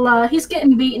little, he's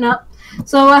getting beaten up.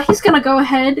 So he's going to go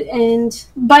ahead and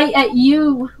bite at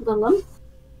you, Lilum.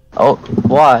 Oh,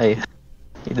 why?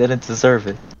 He didn't deserve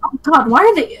it. Oh god, why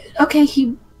are they... Okay,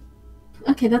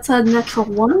 Okay, that's a natural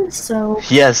 1, so...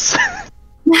 Yes.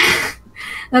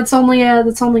 that's only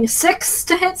a 6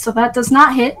 to hit, so that does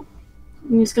not hit.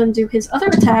 And he's going to do his other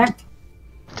attack.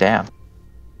 Damn.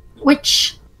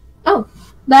 Which... Oh,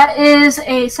 that is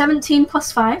a 17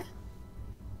 plus 5.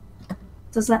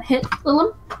 Does that hit,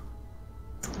 Lilum?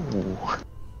 Ooh.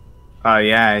 Oh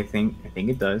yeah, I think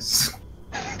it does.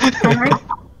 Alright.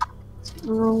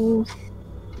 Roll.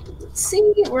 Let's see,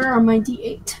 where are my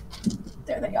d8?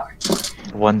 There they are.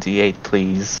 1d8,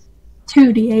 please.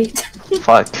 2d8.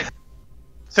 Fuck.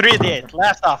 3d8,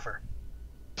 last offer.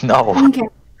 No. Okay.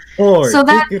 Or So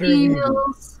that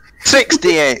deals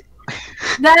 68.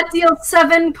 that deals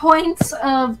 7 points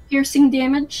of piercing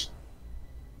damage.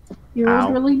 You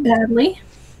rolled Ow. really badly.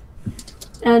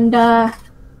 And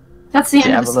that's the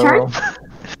end of his turn.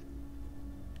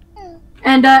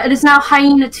 And it is now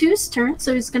Hyena 2's turn,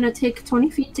 so he's gonna take 20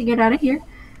 feet to get out of here.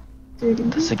 30,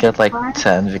 Does it get like 5,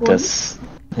 10 because...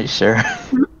 Are you sure?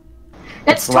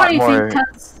 It's a lot 20 more- feet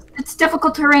because it's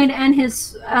difficult terrain and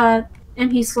his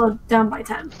and he's slowed down by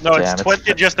 10. No, Damn, it's it's-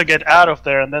 20 just to get out of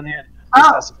there, and then he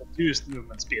Oh. has a reduced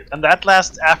movement speed. And that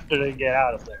lasts after they get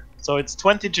out of there. So it's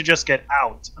 20 to just get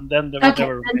out, and then the Okay,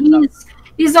 whatever and remains out.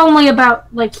 he's only about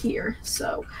like here,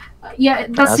 so yeah,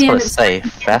 that's the end of his say,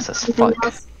 fast as fuck.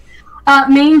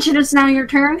 Mange, it is now your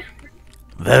turn.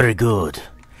 Very good.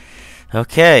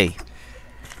 Okay.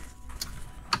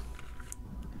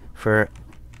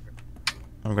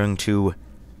 I'm going to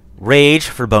rage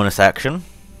for bonus action,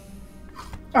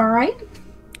 Alright.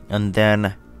 and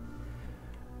then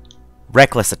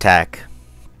reckless attack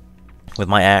with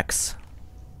my axe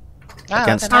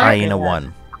against that's alright. Hyena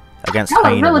 1. Against Y'all are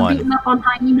Hyena really 1. beating up on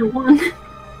Hyena 1.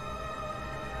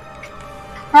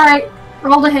 Alright,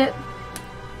 roll the hit.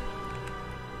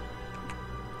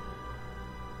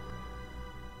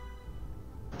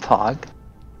 Pog.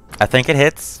 I think it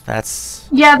hits. That's...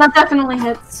 Yeah, that definitely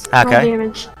hits. Roll Okay.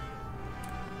 damage.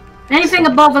 Anything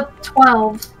above a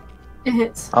 12, it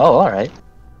hits. Oh, alright.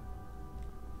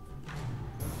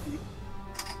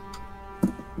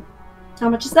 How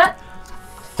much is that?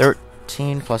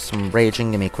 13 plus some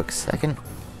raging. Give me a quick second.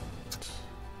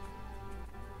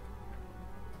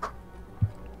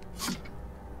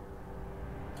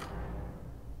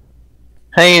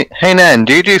 Hey Nan,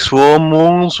 do you do swarm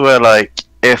walls where like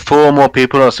if 4 more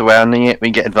people are surrounding it, we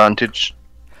get advantage?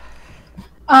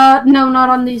 No, not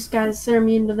on these guys. They're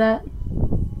immune to that.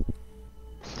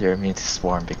 They're immune to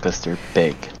swarm because they're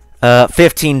big.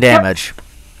 15 damage.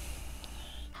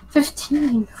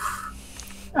 15.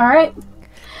 Alright.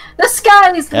 This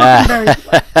guy is looking very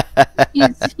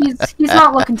good. He's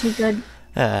not looking too good.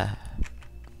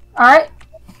 Alright.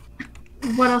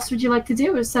 What else would you like to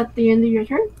do? Is that the end of your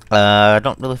turn? I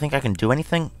don't really think I can do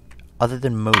anything other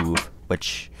than move,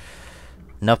 which...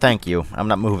 No thank you. I'm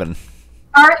not moving.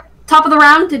 Alright, top of the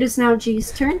round, it is now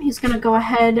G's turn. He's gonna go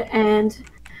ahead and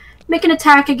make an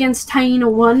attack against Hyena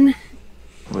 1.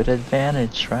 With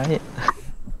advantage, right?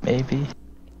 Maybe.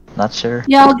 Not sure.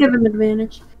 Yeah, I'll give him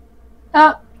advantage.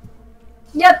 Yeah,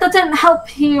 that didn't help.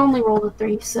 He only rolled a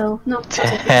 3, so no.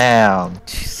 Damn.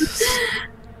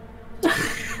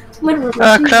 Literally.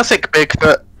 Classic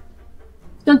Bigfoot.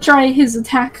 Don't try his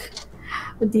attack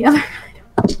with the other.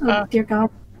 Oh, dear God.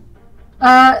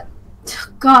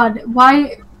 God,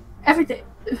 why everything?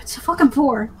 It's a fucking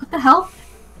 4. What the hell?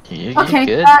 You Okay,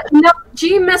 good? no,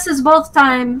 G misses both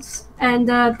times, and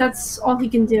that's all he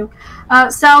can do.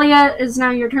 Salia, is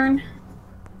now your turn.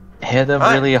 Hit him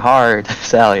Alright. really hard,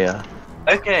 Salia.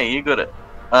 Okay, you got it.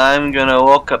 I'm gonna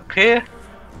walk up here.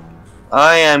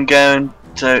 I am going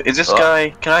to. Is this Oh. guy?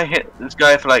 Can I hit this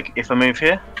guy for like if I move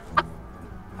here?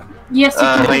 Yes, you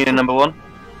can. Hyena number 1.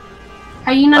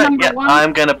 Hyena number Yeah, 1.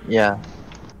 I'm gonna. Yeah.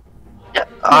 Yeah,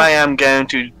 I am going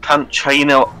to punch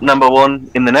hyena number 1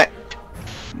 in the neck,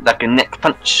 like a neck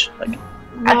punch. Like,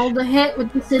 Roll the hit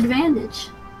with disadvantage.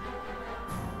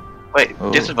 Wait,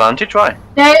 Oh. disadvantage? Why?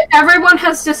 Everyone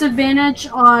has disadvantage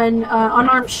on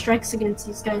unarmed strikes against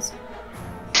these guys.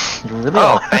 You really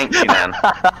Oh, are. thank you, man.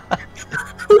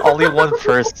 Only one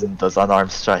person does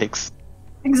unarmed strikes.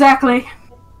 Exactly.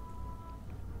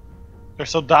 They're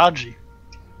so dodgy.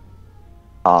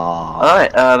 Aww.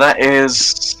 Alright, that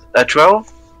is a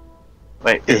 12.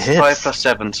 Wait, It it's hits. 5 plus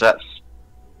 7, so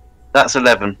that's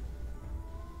 11.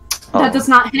 That does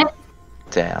not hit.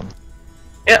 Damn.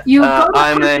 Yep, You go to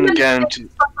I'm put then him in going the to...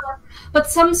 But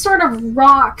some sort of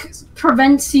rock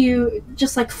prevents you,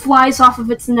 just like flies off of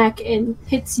its neck and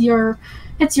hits your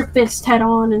fist head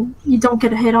on, and you don't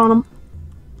get a hit on him.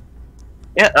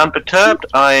 Yeah, unperturbed,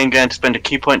 I am going to spend a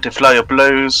key point to flurry of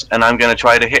blows, and I'm going to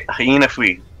try to hit Hyena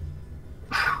 3.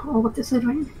 Oh, what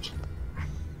disadvantage?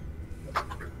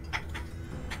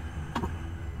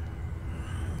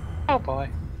 Oh boy.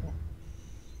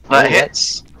 That Oh,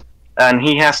 hits, and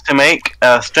he has to make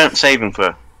a strength saving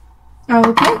throw.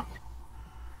 Okay.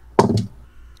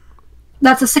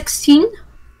 That's a 16.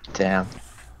 Damn.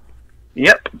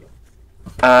 Yep. He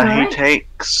Alright.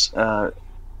 takes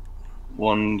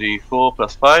 1d4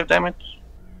 plus 5 damage.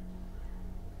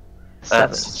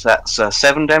 Seven. That's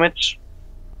 7 damage.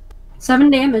 7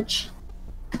 damage.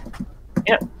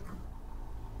 Yep.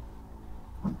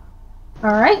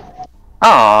 Alright.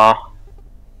 Ah.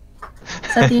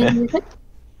 Is that the end of your hit?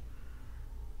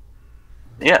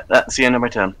 Yeah, that's the end of my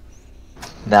turn.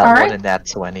 Nat Alright. 1 and Nat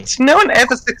 20. No one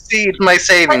ever succeeds my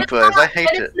saving throws. I hate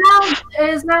it. It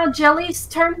is now Jelly's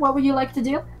turn. What would you like to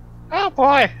do? Oh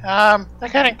boy. They're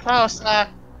getting close.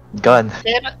 Gun.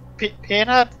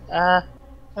 Peanut.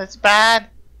 It's bad.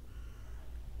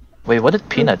 Wait, what did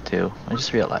Peanut do? I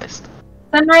just realized.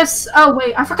 Fenris. Oh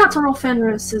wait, I forgot to roll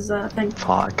Fenris's thing.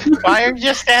 Fuck. Why are you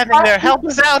just standing there? Help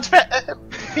us out,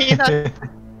 Peanut.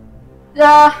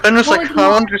 And it's like, roll I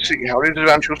want to see how these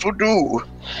adventures will do.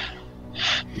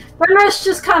 Fenris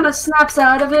just kind of snaps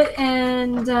out of it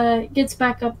and gets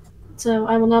back up. So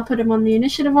I will now put him on the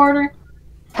initiative order.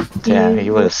 Damn, he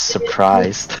was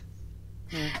surprised.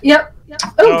 Yep.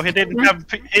 No, Ooh, he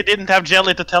didn't have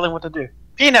Jelly to tell him what to do.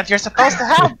 Peanut, you're supposed to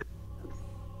help.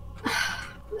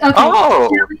 Okay.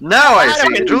 Oh, now I see.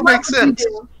 Jelly, It all what makes would you sense.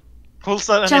 do? Pulls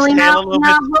on his Jelly, tail now, a little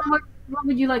now bit. what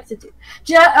would you like to do?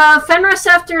 Fenris,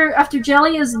 after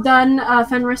Jelly is done,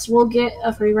 Fenris will get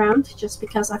a free round, just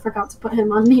because I forgot to put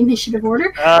him on the initiative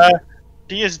order.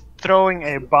 He is throwing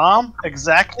a bomb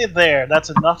exactly there. That's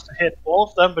enough to hit all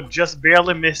of them, but just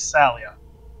barely miss Salia.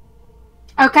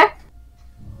 Okay.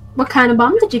 What kind of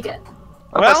bomb did you get?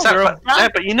 Well, they're a Yeah,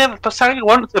 but you never. Sally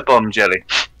wanted a bomb, Jelly.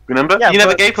 Remember? Yeah, you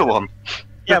never but- gave her one.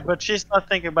 Yeah, but she's not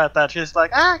thinking about that. She's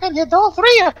like, I can hit all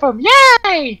 3 of them.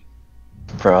 Yay!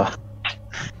 Bruh.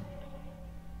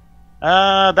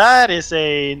 That is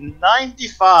a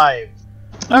 95.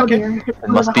 Oh Okay. dear. It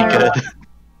must be good.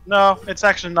 No, it's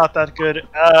actually not that good.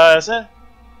 So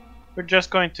we're just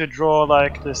going to draw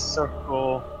like this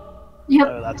circle.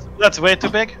 Yep. That's way too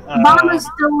big. Bomb is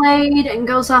delayed and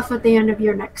goes off at the end of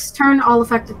your next turn. All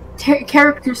affected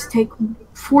characters take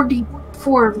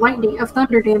 4d4 of lightning of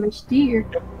thunder damage. Dear.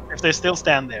 If they still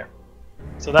stand there.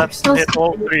 So that's Still hit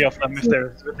all standing. 3 of them if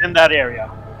they're within that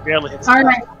area. Barely hits. All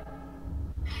right.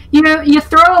 You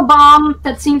throw a bomb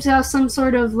that seems to have some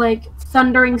sort of like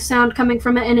thundering sound coming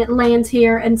from it, and it lands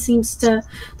here and seems to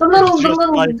the little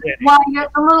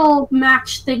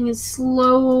match thing is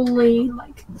slowly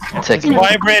like Ticking.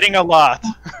 Vibrating a lot.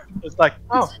 It's like,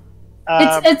 oh.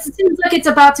 it seems like it's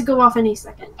about to go off any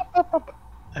second.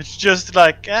 It's just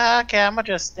like, okay, I'm gonna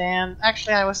just stand.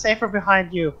 Actually, I was safer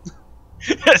behind you.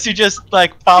 As he just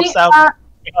like pops out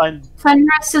behind.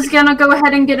 Fenris is gonna go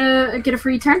ahead and get a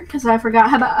free turn because I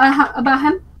forgot about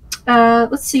him.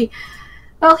 Let's see.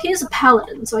 Well, he is a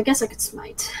paladin, so I guess I could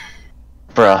smite.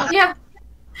 Bruh. Yeah,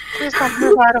 Please don't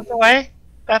move out of the way.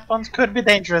 That one could be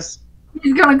dangerous.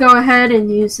 he's gonna go ahead and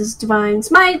use his divine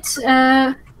smite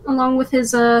along with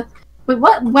his Wait,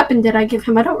 what weapon did I give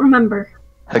him? I don't remember.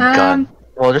 A gun.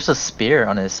 Well, there's a spear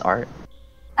on his art.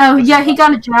 Oh yeah, he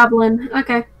got a javelin.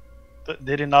 Okay.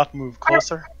 Did he not move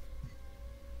closer?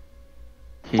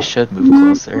 He should move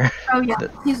closer. Oh yeah,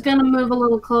 he's gonna move a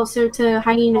little closer to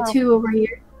Hyena 2 over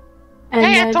here. And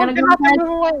Hey, I told gonna you go not to ahead. move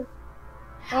away.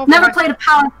 Oh, Never boy. played a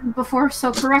paladin before,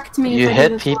 so correct me. You if I do hit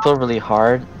this people really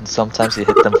hard, and sometimes you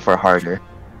hit them for harder.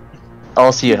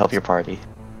 Also, you help your party.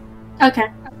 wrong. Okay.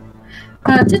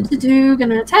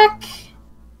 Gonna attack.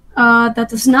 That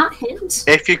does not hit.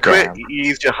 If you crit, Damn. you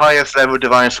use your highest level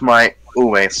divine smite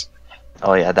always.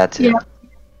 Oh yeah, that's it. Yeah.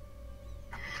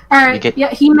 Alright, get-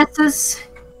 yeah, he misses.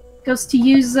 Goes to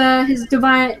use his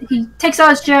divine. He takes out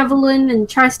his javelin and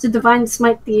tries to divine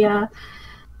smite the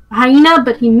hyena,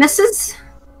 but he misses.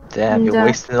 Damn, And, you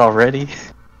wasted it already?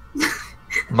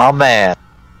 My man.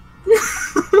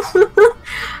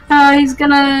 He's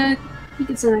gonna. He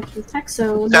gets an extra attack,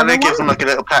 so. Stanley another gives him one. like a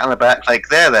little pat on the back, like,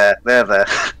 there.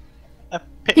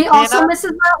 He also Peanut,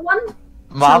 misses that one.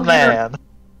 My So man.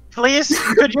 please,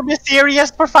 could you be serious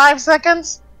for 5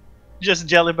 seconds? Just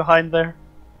jelly behind there.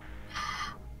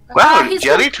 Wow, he's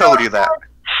Jelly gonna told go you that. ahead-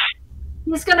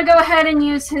 He's gonna go ahead and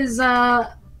use his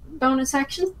bonus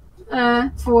action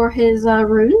for his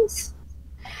runes.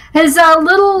 His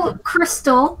little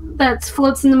crystal that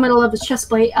floats in the middle of his chest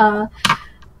plate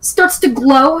starts to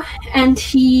glow, and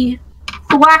he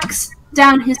whacks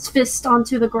down his fist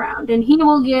onto the ground, and he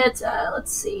will get.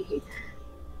 Let's see.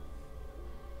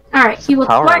 All right, he will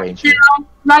Power whack Ranger. down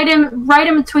right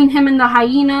in between him and the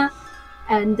hyena,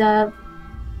 and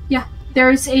yeah,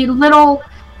 there's a little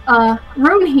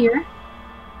rune here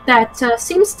that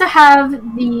seems to have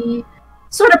the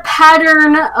sort of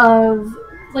pattern of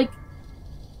like.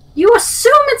 You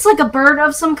assume it's like a bird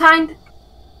of some kind.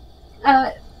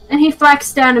 And he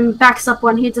thwacks down and backs up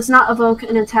one. He does not evoke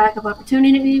an attack of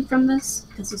opportunity from this,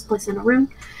 because he's placed in a room.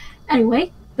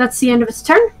 Anyway, that's the end of his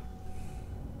turn.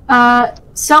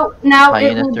 So now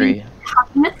it Hyena will 3. be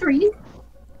Hyena 3.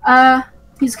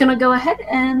 He's gonna go ahead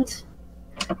and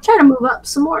try to move up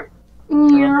some more. Yeah.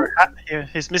 Remember,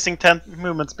 he's missing 10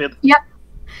 movement speed.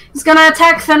 He's gonna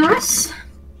attack Fenris.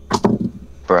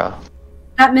 Bruh.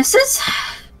 That misses.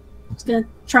 He's gonna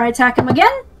try attack him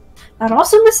again. That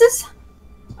also misses.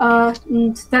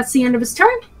 And that's the end of his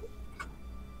turn.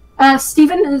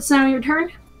 Steven, it's now your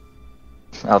turn.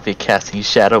 I'll be casting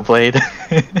Shadow Blade.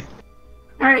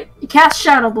 Alright, you cast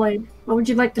Shadow Blade. What would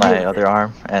you like to do? My with other it?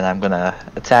 arm, and I'm gonna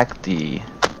attack the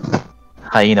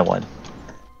hyena one.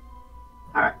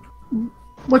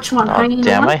 Which one? Oh, Hyena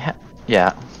damn, one?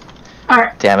 yeah.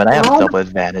 Alright, Damn it, I have Roll. double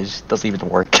advantage. Doesn't even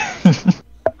work.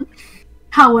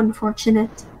 how unfortunate.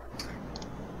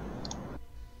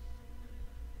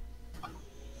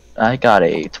 I got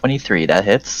a 23. That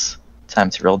hits. Time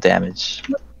to roll damage.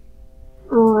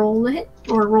 Roll it,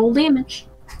 or roll damage.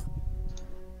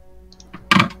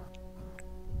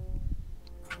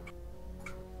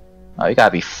 Oh, you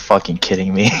gotta be fucking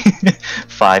kidding me.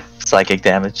 5 psychic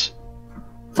damage.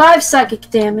 5 psychic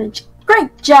damage.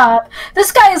 Great job.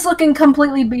 This guy is looking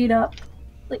completely beat up.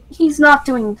 Like, he's not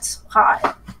doing so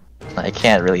hot. I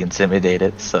can't really intimidate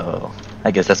it, so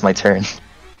I guess that's my turn.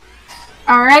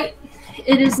 Alright,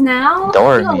 it is now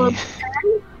Dormy. Yellow's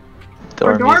turn.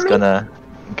 Dormy's Dormy? gonna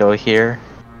go here,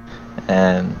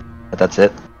 and that's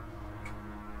it.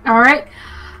 Alright.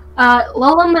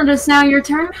 Lolum, it is now your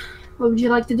turn. What would you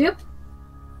like to do?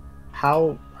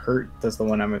 How hurt does the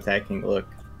one I'm attacking look?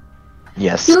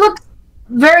 Yes. He looks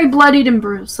very bloodied and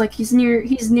bruised, like he's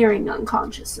nearing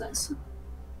unconsciousness.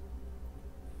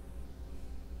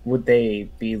 Would they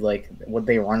be like? Would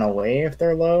they run away if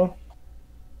they're low?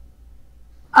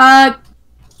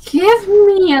 Give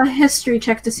me a history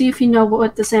check to see if you know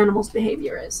what this animal's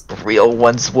behavior is. Real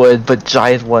ones would, but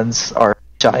giant ones are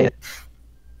giant.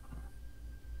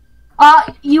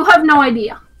 You have no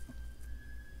idea.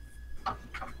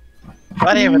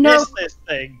 What even No. is this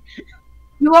thing?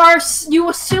 You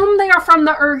assume they are from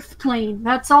the Earth plane.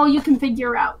 That's all you can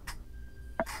figure out.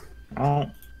 Oh,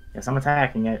 guess I'm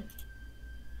attacking it.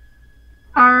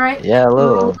 Alright. Yeah, Roll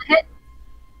hello. to hit.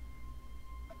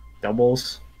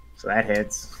 Doubles, so that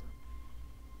hits.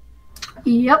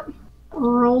 Yep.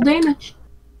 Roll damage.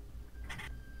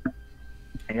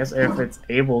 I guess if it's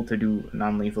able to do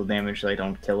non-lethal damage, so I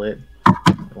don't kill it.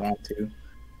 I want to.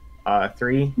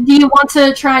 3. Do you want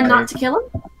to try not to kill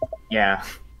him? Yeah.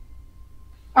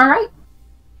 Alright.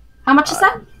 How much is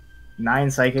that?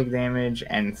 9 psychic damage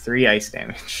and 3 ice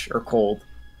damage, or cold.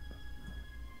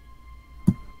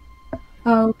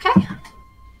 Okay.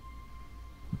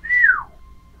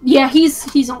 Yeah,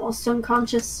 he's almost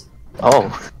unconscious.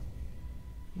 Oh,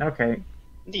 Okay.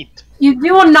 Neat. You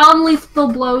do a non-lethal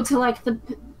blow to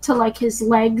his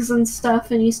legs and stuff,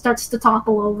 and he starts to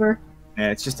topple over. Yeah,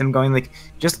 it's just him going like,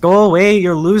 just go away,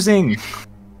 you're losing.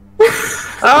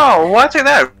 Oh, why say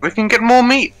that? We can get more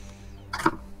meat.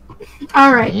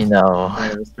 Alright. you know.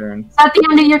 His turn. Is that the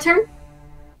end of your turn?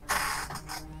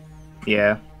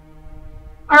 Yeah.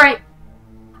 Alright.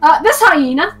 This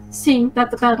hyena, seeing that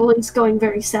the battle is going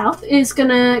very south, is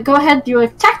gonna go ahead and do a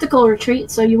tactical retreat,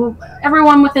 so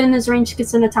everyone within his range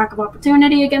gets an attack of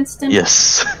opportunity against him.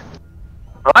 Yes.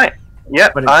 Right.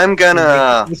 Yep, But it's- I'm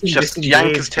gonna You can just disengage,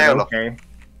 yank his but tail off. okay.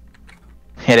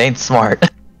 It ain't smart.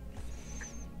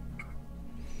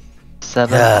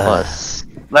 7 Yeah. plus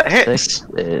That hits. 6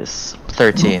 is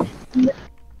 13.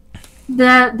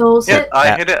 Those Yep, hit.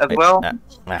 I hit it as well.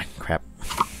 Crap.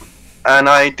 and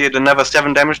I did another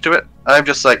 7 damage to it. I'm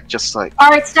just like. All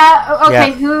right, stop. Okay,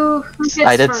 Yeah. who hits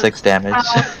I did first? 6 damage.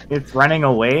 It's running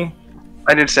away.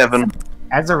 I did 7.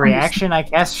 As a reaction, I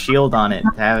cast shield on it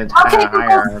to have it Okay, have a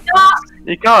higher. Google, stop.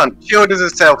 You can't. Shield is a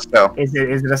self spell. Is it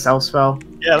a self spell?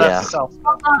 Yeah, that's Yeah. a self.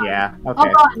 Hold on. Yeah. Okay.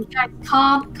 Hold on,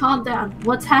 guys. Calm down.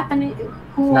 What's happening?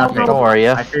 Who Nothing. rolled? Don't worry,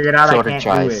 I figured out I Shorter can't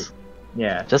tries. do it.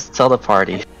 Yeah. Just tell the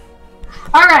party.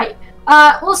 All right.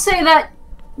 We'll say that.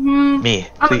 Me,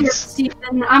 I'm gonna give please.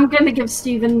 Steven. I'm gonna give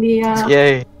Steven the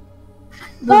Yay.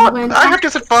 the win. I have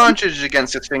disadvantage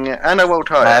against this thing, and I rolled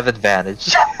I higher. have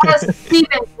advantage.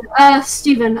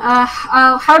 Steven,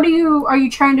 how do you? Are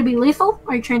you trying to be lethal?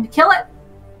 Are you trying to kill it?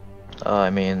 I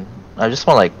mean, I just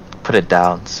want to like put it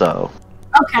down, so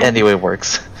Okay. anyway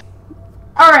works.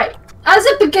 All right. As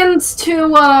it begins to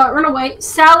run away,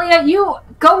 Salia, you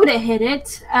go to hit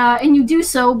it, and you do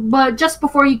so, but just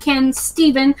before you can,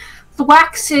 Steven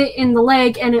thwacks it in the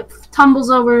leg, and it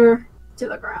tumbles over to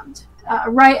the ground,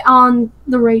 right on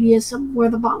the radius of where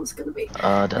the bomb's going to be. Did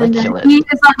I And kill then it? he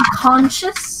is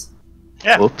unconscious.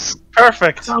 Yeah, Whoops.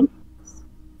 perfect. Um,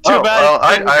 Too bad. Well,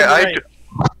 it didn't rain.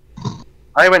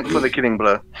 I went for the killing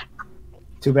blow.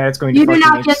 Too bad it's going You to do not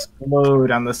fucking get-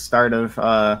 explode on the start of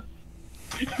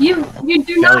You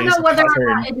do not Belly's know whether or turn.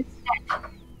 not it is dead.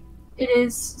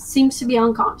 It seems to be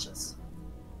unconscious.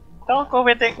 Don't go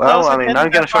with it. Well, close I mean, and I'm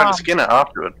then gonna try to bomb. skin it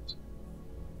afterwards.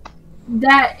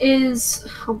 That is,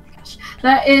 oh my gosh,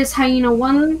 that is Hyena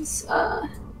 1's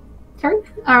turn.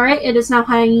 Alright, it is now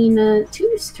Hyena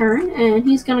 2's turn, and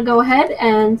he's gonna go ahead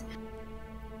and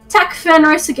attack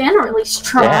Fenris again, or at least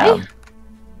try. Damn.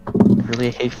 I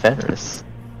really hate Fenris.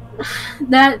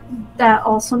 That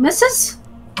also misses.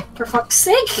 For fuck's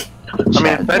sake. I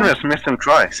mean, Fenris missed him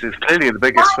twice. He's clearly the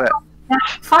biggest threat.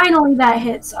 Finally that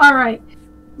hits. Alright.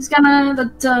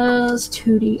 That does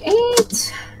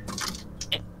 2d8.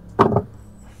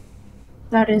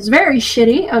 That is very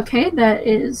shitty. Okay, that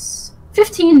is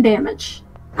 15 damage.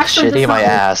 Actually, Shitty that's my not-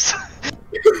 ass.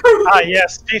 Ah,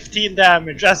 yes, 15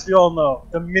 damage, as we all know.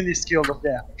 The minuscule of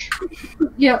damage.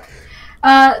 Yep.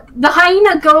 The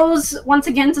hyena goes once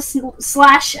again to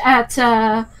slash at,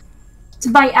 to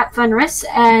bite at Fenris,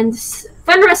 and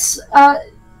Fenris,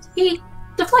 he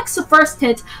deflects the first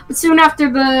hit, but soon after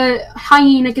the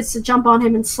hyena gets to jump on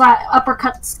him and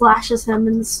uppercut slashes him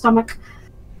in the stomach,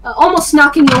 almost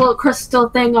knocking the little crystal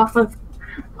thing off of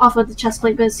the chest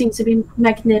plate, but it seems to be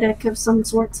magnetic of some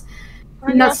sorts.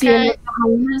 And that's the end of the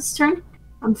hyena's turn.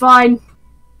 I'm fine.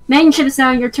 Mansion, it's now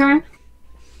your turn.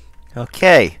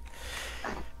 Okay.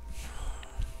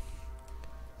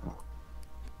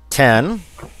 10.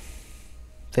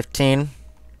 15.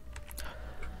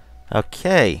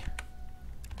 Okay.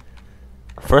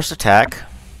 First attack.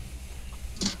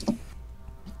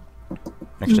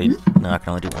 Actually, no, I can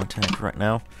only do one attack right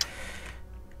now.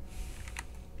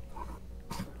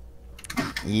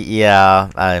 Yeah,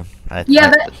 Yeah,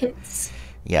 that hits.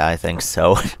 yeah, I think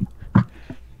so.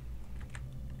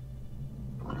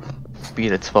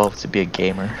 Beat a 12 to be a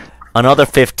gamer. Another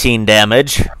 15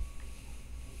 damage.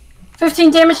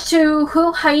 15 damage to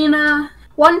who? Hyena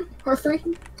 1 or 3?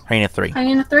 Hyena 3.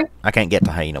 Hyena 3? I can't get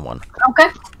to Hyena 1. Okay.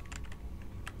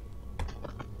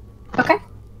 Okay.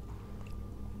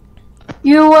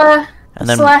 You, And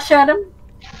then slash at him.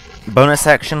 bonus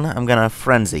action, I'm gonna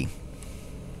frenzy.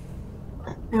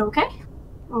 Okay.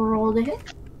 I'll roll the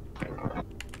hit.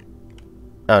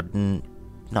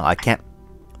 No, I can't.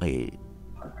 Wait.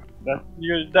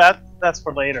 That's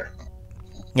for later.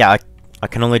 Yeah, I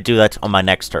can only do that on my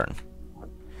next turn.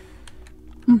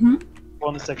 Mm-hmm.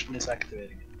 Bonus section is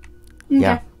activating. Okay.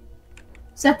 Yeah.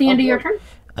 Is that the end of your turn?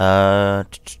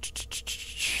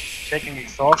 Taking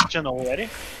exhaustion already.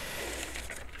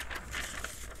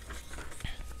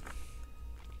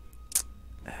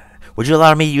 Would you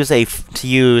allow me to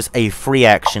use a free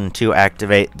action to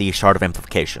activate the Shard of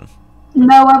Amplification?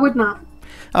 No, I would not.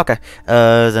 Okay.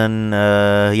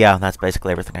 Yeah, that's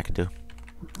basically everything I can do.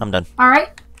 I'm done.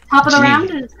 Alright. Top of the Gee. round,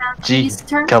 and it's now Gee, G's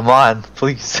turn. come on,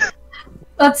 please.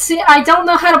 Let's see. I don't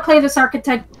know how to play this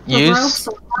archetype of Use rogue,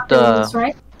 so I'm not doing the- this,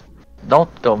 right?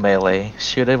 Don't go melee.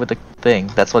 Shoot it with the thing.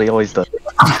 That's what he always does.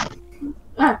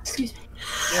 Excuse me.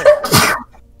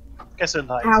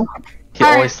 Gesundheit. Ow. He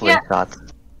Alright, always slings yeah. shots.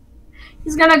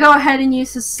 He's gonna go ahead and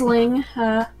use his sling.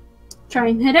 Try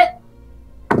and hit it.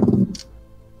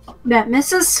 That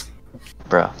misses.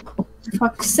 Bruh. For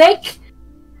fuck's sake.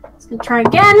 He's gonna try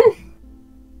again.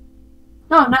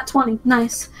 No, not 20.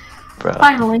 Nice. Bruh.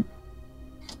 Finally.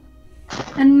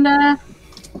 And,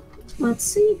 let's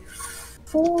see.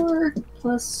 4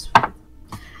 plus...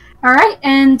 Alright,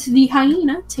 and the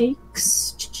hyena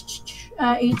takes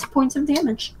 8 points of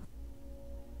damage.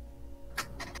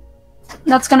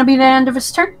 That's gonna be the end of his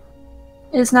turn.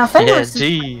 It is now Yeah, Fenris.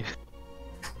 gee.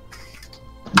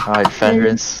 Alright,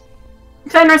 Fenris.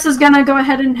 Fenris is gonna go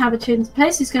ahead and have a change of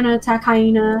pace. He's gonna attack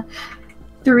Hyena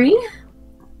 3.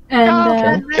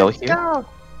 And Go here.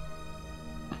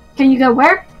 can you go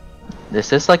where?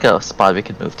 This is like a spot we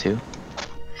can move to.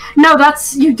 No,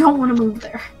 that's you don't want to move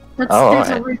there. That's Oh, there's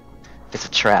alright. It's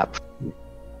a trap.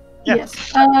 Yeah.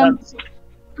 Yes. That's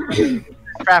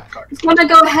trap card. He's gonna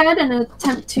go ahead and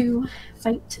attempt to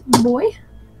fight the boy.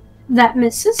 That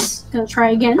misses. Gonna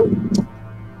try again.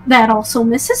 That also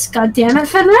misses. God damn it,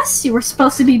 Fenris! You were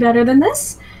supposed to be better than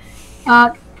this.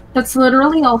 That's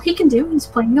literally all he can do. He's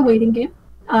playing the waiting game.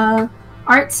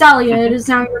 Alright, Salia, it is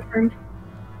now your turn.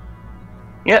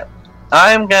 Yep.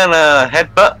 I'm gonna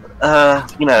headbutt.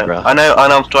 Bruh. I know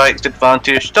unarmed strikes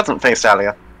advantage doesn't face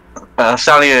Salia.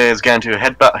 Salia is going to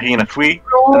headbutt Hyena 3,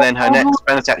 and then her next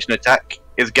bonus action attack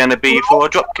is going to be for a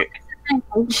dropkick.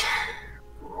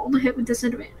 Roll the hit with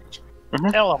disadvantage.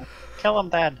 Kill him. Kill him,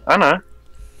 Dad. I know.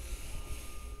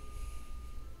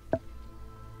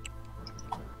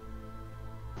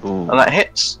 Ooh. And that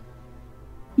hits.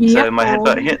 Yep. So my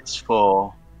headbutt hits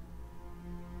for.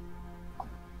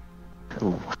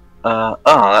 Ooh.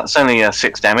 That's only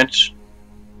 6 damage.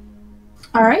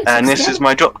 Alright. And this is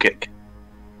my dropkick.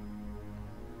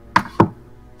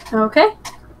 Okay.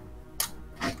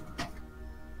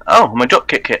 Oh, my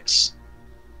dropkick hits.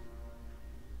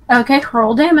 Okay,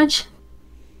 roll damage.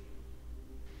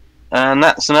 And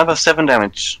that's another 7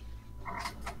 damage.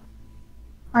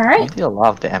 You Alright. did a lot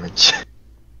of damage.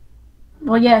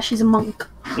 Well, yeah, she's a monk.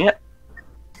 Yep.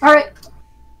 Alright.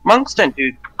 Monks don't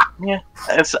do. Yeah.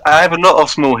 I have a lot of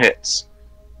small hits.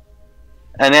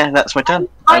 And yeah, that's my turn.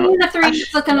 I need a 3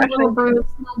 is looking a little bruised,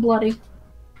 a little bloody.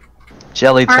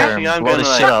 Jelly Alright. term. I'm Blow the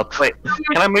gonna, shit up. Wait,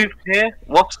 can I move here?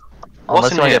 What's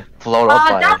Unless in you want to here? get blown up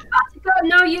by That's it. about to go.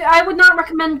 No, I would not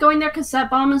recommend going there because that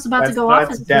bomb is about to go off.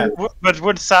 That's death. But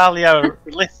would Salia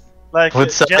lift? Like, Would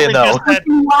Salia Jelly know? just said,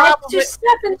 Would you like probably, to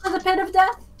step into the pit of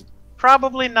death?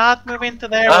 probably not move into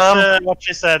there. Was what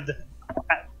she said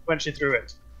when she threw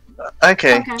it.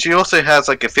 Okay. Okay. She also has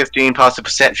like a 15 passive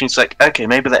perception. She's like, okay,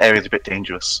 maybe that area's a bit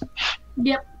dangerous.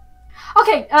 Yep.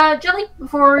 Okay, Jelly,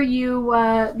 before you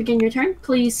begin your turn,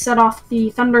 please set off the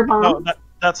thunder bomb. No,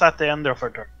 that's at the end of her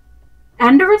turn.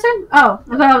 And a return? Oh,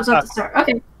 I thought it was at the start.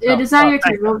 Okay, it is now your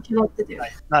turn. thank What would you like to do?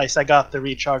 Nice, I got the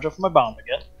recharge of my bomb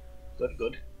again.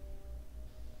 Good.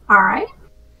 Alright.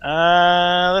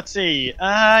 Let's see.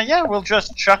 Yeah, we'll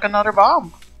just chuck another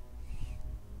bomb.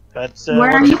 That's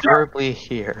Where are you? Preferably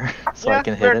here, so I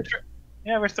can hit it.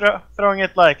 We're throwing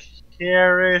it like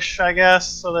here-ish, I guess,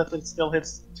 so that it still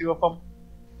hits 2 of them.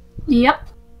 Yep.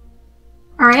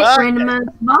 Alright, Okay. random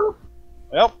bomb.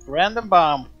 Well, random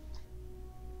bomb.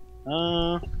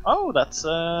 Oh, that's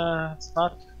it's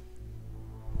not.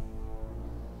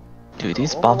 Dude,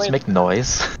 these Oh, bombs wait. make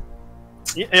noise.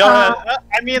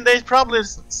 I mean, they probably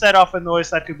set off a noise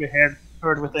that could be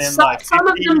heard within Some like of 50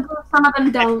 them do, some of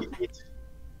them don't. 50 feet.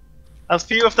 A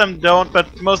few of them don't,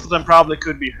 but most of them probably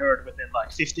could be heard within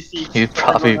like 50 feet.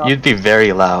 You'd be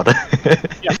very loud.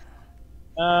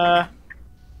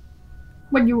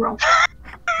 When you roll.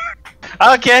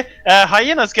 Okay,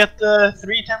 hyenas get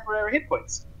 3 temporary hit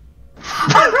points.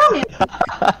 Oh, brilliant.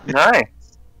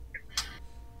 Nice.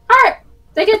 Alright,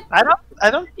 they get. I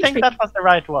don't think that was the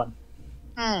right one.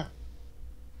 Uh,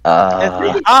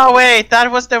 Oh wait,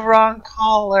 that was the wrong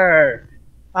color.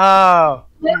 Oh,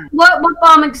 What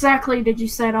bomb exactly did you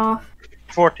set off?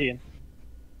 14.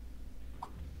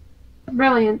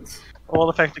 Brilliant. All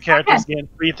affected characters gain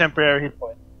 3 temporary hit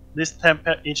points. This temp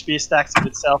HP stacks with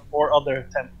itself or other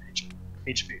temp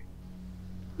HP.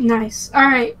 Nice.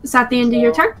 Alright, is that the end of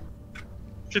your turn?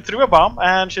 She threw a bomb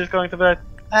and she's going to be like,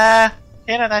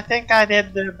 Keenan, I think I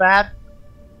did bad.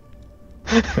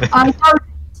 I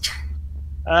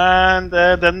And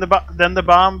then the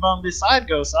bomb on the side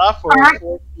goes off for Alright.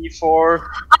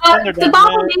 44. the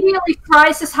bomb immediately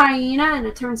fries this hyena and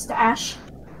it turns to ash.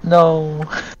 no.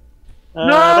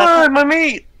 No, my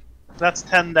meat! That's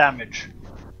 10 damage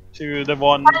to the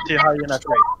one to hyena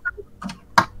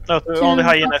 3. No, to only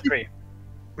hyena 3.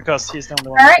 Because he's the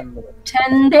only one Alright. who can do it.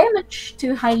 10 damage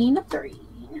to hyena 3.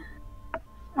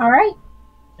 Alright.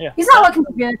 Yeah. He's not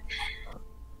looking good.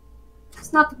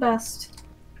 It's not the best.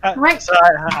 Right. So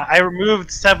I removed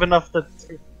 7 of the.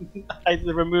 I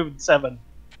removed 7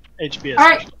 HP.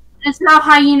 Alright. It's now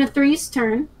hyena 3's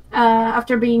turn.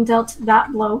 After being dealt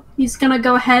that blow, he's gonna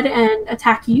go ahead and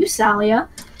attack you, Salia.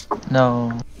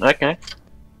 No. Okay.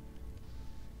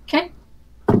 Okay.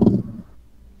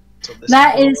 So this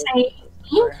That is a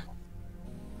 18.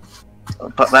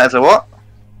 But that is a what?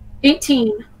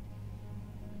 18.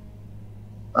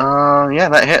 Yeah,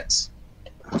 that hits.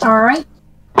 Alright.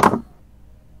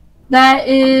 That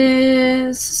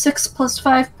is 6 plus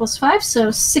 5 plus 5, so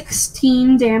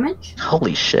 16 damage.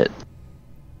 Holy shit.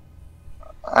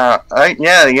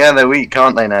 Yeah, they're weak,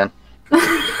 aren't they, Nan?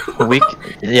 Weak?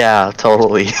 Yeah,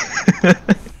 totally.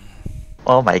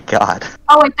 Oh my god.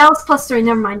 Oh wait, that was plus 3,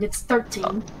 never mind, it's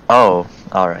 13. Oh,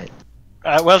 alright.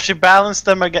 Well, she balanced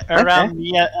them around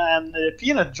me and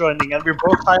Peanut joining, and we're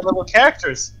both high-level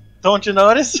characters. Don't you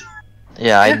notice?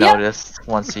 Yeah, I Yeah. noticed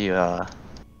once you,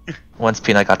 once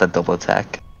Peanut got the double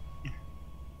attack.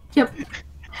 Yep.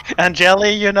 And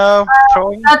Jelly,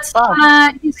 throwing That's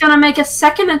bombs. he's gonna make a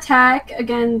second attack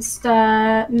against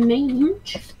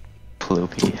Mange.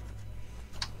 Ploopy.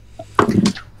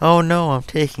 Oh no, I'm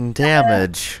taking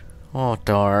damage. Oh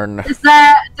darn. Does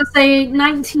a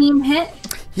 19 hit?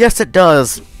 Yes, it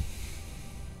does.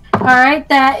 Alright,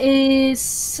 that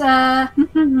is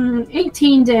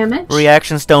 18 damage.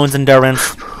 Reaction Stone's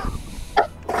endurance.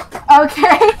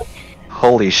 Okay.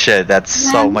 Holy shit, that's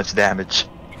so Then- much damage.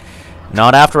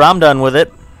 Not after I'm done with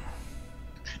it.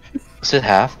 Is it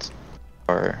halved?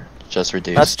 Or just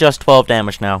reduced? That's just 12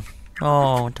 damage now.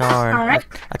 Oh darn. Alright.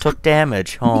 I took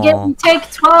damage. You Oh. take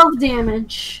 12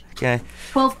 damage. Okay.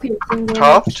 12 piercing damage.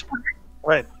 Toughed?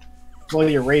 Wait, Well,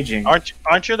 you're raging. aren't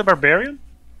you the barbarian?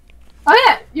 Oh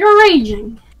yeah, you're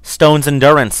raging. Stone's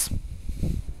endurance.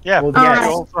 Yeah, Well, because yes,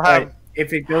 you also have But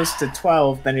if it goes to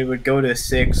 12, then it would go to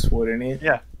 6, wouldn't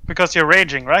it? because you're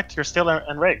raging, right? You're still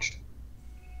enraged,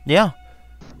 Yeah.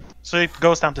 so it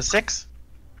goes down to 6.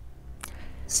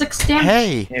 6 damage.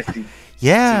 Hey. If you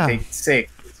Yeah. take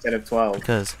 6 instead of 12.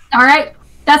 Because Alright,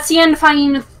 that's the end of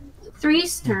Hyena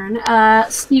 3's turn.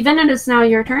 Steven, it is now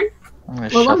your turn. I'm gonna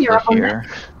Willem, you're shuffle up on here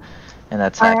and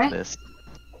attack Alright. this.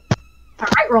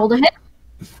 Alright, roll to hit.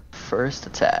 First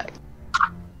attack.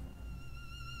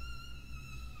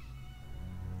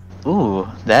 Ooh,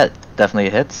 that definitely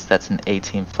hits. That's an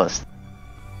 18 plus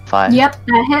 5. Yep,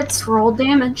 that hits. Roll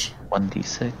damage.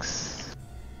 1d6.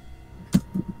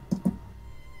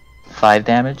 5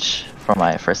 damage for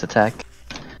my first attack.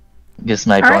 Gives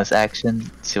my Alright. bonus action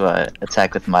to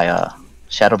attack with my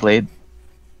Shadow Blade.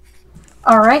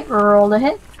 Alright, roll to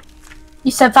hit. You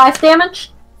said 5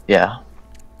 damage? Yeah.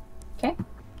 Okay.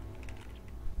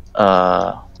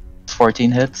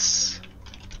 14 hits.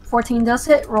 14 does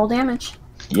hit. Roll damage.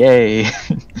 Yay!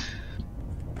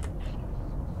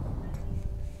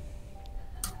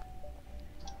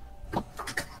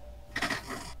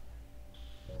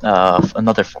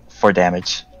 Another 4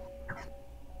 damage.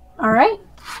 Alright.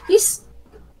 He's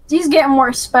getting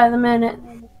worse by the minute.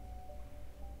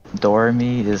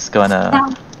 Dormy is gonna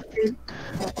Now,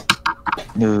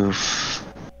 move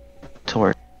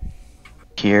toward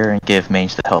here and give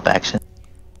Mange the help action.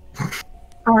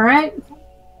 Alright.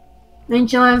 Then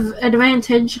you'll have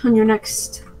advantage on your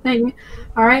next thing.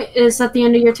 Alright, is that the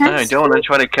end of your turn? I don't want to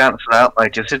try to cancel out my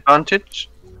disadvantage.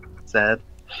 Sad.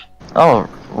 Oh,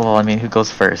 well, I mean, who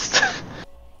goes first?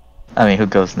 I mean, who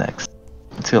goes next?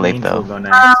 Too late, Mange will though. go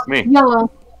next. Me.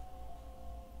 Yellow.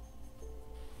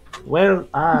 Well,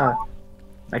 I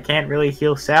can't really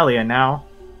heal Salia now.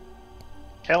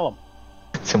 Kill him.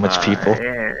 Too much people.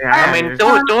 I mean,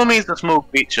 Dormy's a small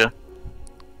creature.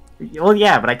 Well,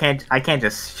 yeah, but I can't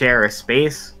just share a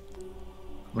space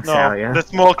with No, Salia. the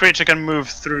small creature can move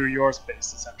through your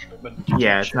space essentially, but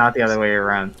Yeah, it's not the other way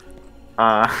around.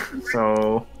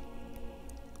 So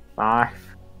 5,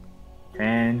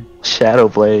 10, Shadow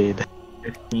Blade.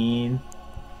 15.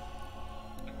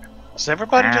 Does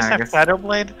everybody Yeah, just I have guess- Shadow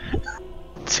Blade?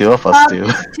 2 of us do.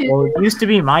 Well, it used to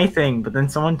be my thing, but then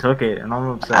someone took it, and I'm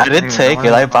upset. I didn't take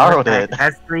it, I borrowed it. It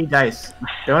has 3 dice.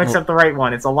 Don't accept the right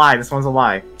one. It's a lie. This one's a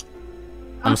lie.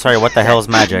 I'm sorry, what the hell is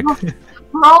magic?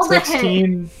 Roll the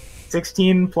hit.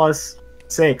 16 plus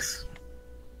 6.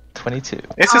 22.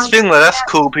 It's this thing that us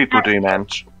cool people do, man.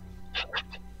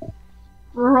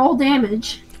 Roll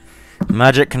damage.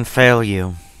 Magic can fail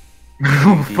you.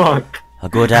 Oh, fuck. A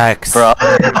good axe Bro.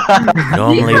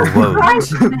 normally wounds.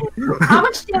 Christ, man. How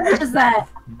much damage is that?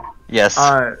 Yes.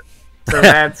 So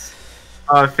that's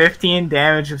 15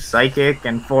 damage of psychic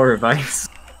and 4 of ice.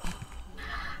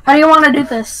 How do you want to do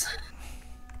this?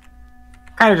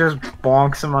 Kind of just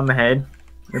bonks him on the head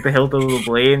with the hilt of the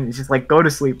blade, and he's just like, go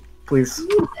to sleep, please.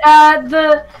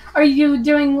 Are you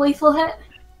doing lethal hit?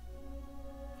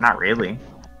 Not really.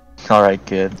 Alright,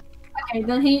 good. Okay,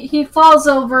 then he falls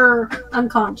over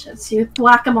unconscious. You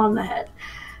whack him on the head.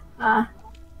 Oh,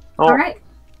 Alright.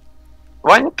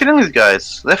 why are you killing these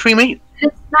guys? They're free meat.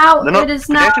 It's now They're not it is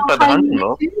now protected by the hunting Hyena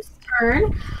law. 2's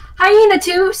turn. Hyena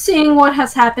 2, seeing what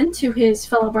has happened to his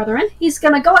fellow brethren, he's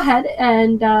gonna go ahead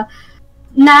and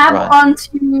nab Right.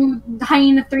 onto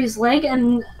Hyena 3's leg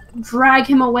and drag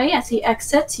him away as he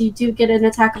exits. You do get an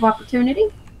attack of opportunity.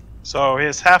 So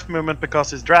his half movement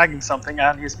because he's dragging something,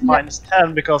 and he's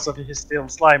 -10 because of his still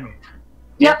slimy.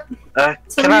 Yep.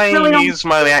 So Can you I really don't- use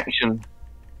my reaction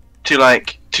to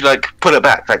put it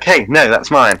back? Like, hey, no,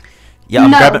 that's mine. Yeah,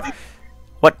 I'm No. grabbing.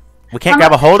 What? We can't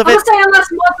grab a hold of I'm it? gonna say unless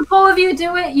multiple of you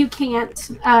do it, you can't.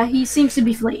 He seems to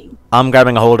be fleeing. I'm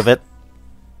grabbing a hold of it.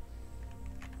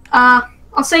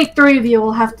 I'll say 3 of you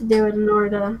will have to do it in order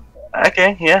to.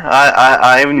 Okay, yeah,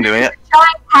 I am doing it.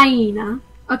 Giant hyena.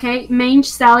 Okay,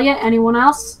 Mange, Salia, anyone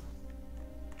else?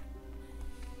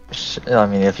 I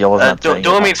mean, if y'all wasn't doing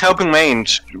Dormy's helping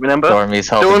Mange, remember? Dormy's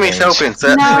helping. Dormy's Mange. helping, so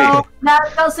that's No, me.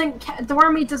 that doesn't.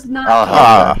 Dormy does not. Oh,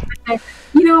 Ah.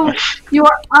 You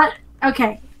are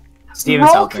okay. Steven's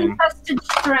Roll helping. contested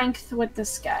strength with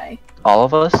this guy. all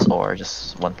of us or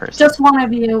just one person? Just one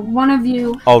of you. One of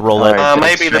you. I'll roll it. Alright.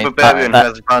 Maybe the Strength. barbarian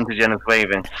has advantage in his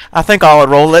waving. I think I'll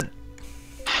roll it.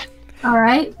 All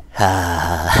right.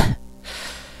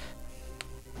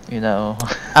 You know.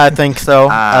 I think so.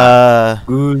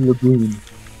 Good.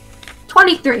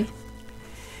 23.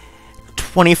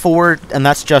 24, and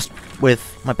that's just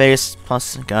with my base,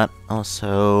 plus I got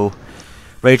also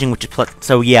raging, which is plus.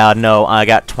 So yeah, no, I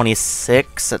got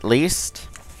 26 at least.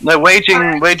 No,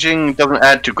 waging doesn't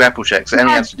add to grapple checks, it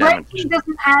only adds to damage. He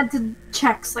doesn't add to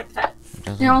checks like that.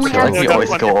 Doesn't- It only I feel like adds we got always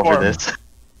go over 24. this.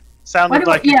 Sounded What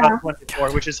do- like you yeah. got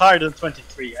 24, which is higher than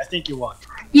 23. I think you won.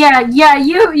 Yeah.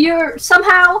 You're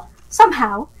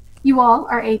somehow you all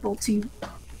are able to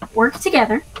work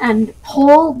together and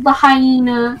pull the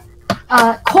hyena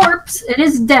corpse. It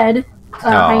is dead.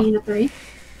 Hyena 3.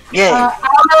 Yeah.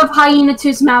 Out of Hyena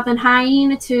 2's mouth, and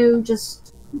Hyena 2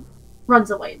 just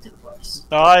runs away into the forest.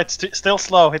 No, it's still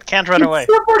slow. It can't run away.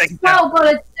 It's super Take it slow, down.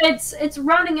 but it's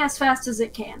running as fast as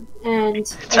it can, and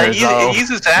It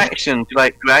uses the action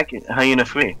to drag hyena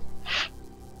free.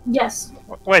 yes,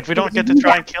 Wait, we don't get to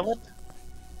try and kill it?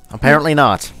 Apparently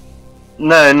not.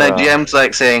 No, Bruh.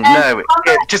 GM's saying no.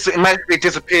 It magically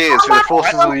disappears from the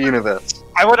forces of the universe.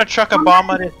 I want to chuck a bomb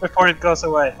at it before it goes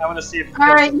away. I want to see if it all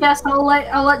kills right, it. yes, I'll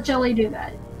let Jelly do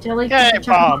that. Jelly, Yay, check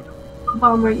bomb! what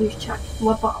bomb are you chuck?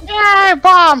 What bomb? Yay,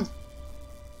 bomb!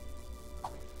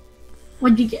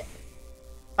 What'd you get?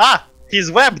 Ah,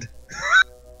 he's webbed.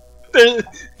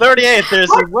 38. There's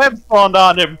a web spawned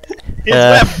on him. He's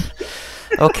webbed.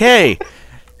 Okay.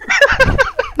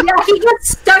 Yeah, he gets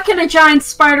stuck in a giant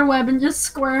spider web and just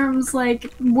squirms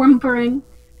like whimpering.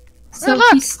 So Hey,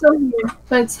 look! he's still here,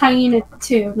 but it's Hyena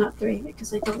 2, not 3,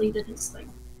 because I deleted his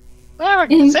thing. There we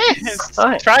go. See, it's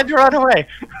Alright. tried to run away.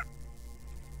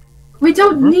 We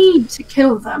don't need to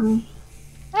kill them.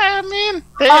 I mean,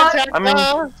 they I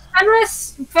attacked.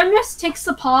 Fenris takes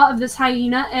the paw of this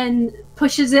hyena and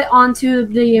pushes it onto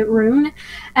the rune,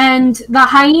 and the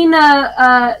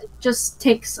hyena just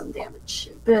takes some damage,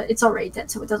 but it's already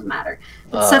dead, so it doesn't matter.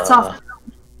 It sets off.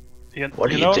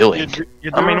 What are you doing?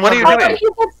 I mean, what are you Oh, doing? he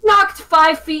gets knocked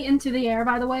 5 feet into the air,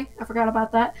 by the way. I forgot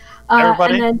about that.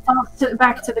 Everybody? And then falls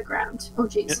back to the ground. Oh,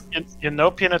 jeez. You know,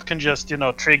 Peanut can just,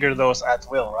 trigger those at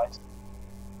will, right?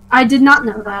 I did not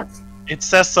know that. It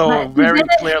says so But he very did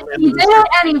it- clearly. in He the did it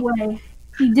anyway.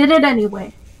 He did it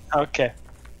anyway. Okay.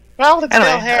 Well, it's still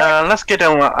Anyway, here. let's get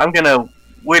on. I'm gonna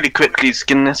really quickly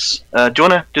skin this. Do you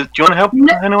wanna help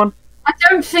No. anyone? I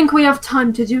don't think we have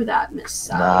time to do that, Miss.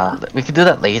 Nah, we can do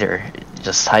that later.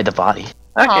 Just hide the body.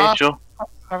 Okay, Aw. sure.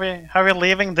 Are we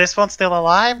leaving this one still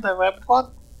alive? The webbed one?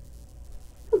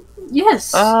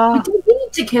 Yes. We don't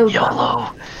need to kill them. YOLO.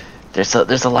 There's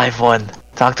a live one.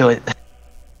 Talk to it.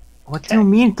 What do you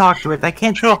mean talk to it? I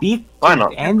can't speak Why to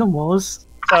not? animals.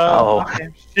 So, Oh. okay.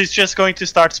 She's just going to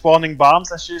start spawning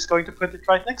bombs and she's going to put it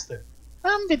right next to her.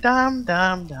 Dum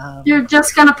dum dum. You're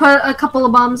just gonna put a couple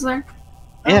of bombs there.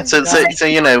 Yeah, so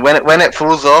when it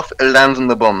falls off, it lands on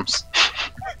the bombs.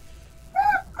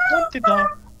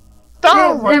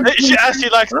 Don't worry. Yeah, As she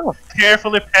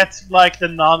carefully pets the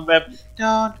non-web.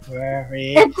 Don't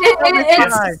worry.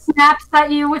 It snaps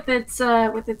at you with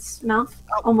its mouth,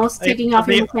 almost taking off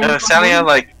your mechanical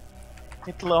Salia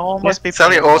It'll almost be.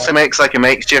 Salia also makes a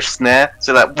makeshift snare,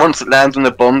 so that once it lands on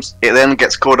the bombs, it then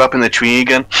gets caught up in the tree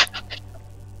again.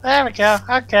 There we go.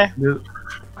 Okay. Dude,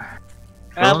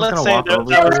 And Someone's let's gonna say walk that, over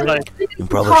that was to like. You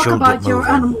probably Talk should about get your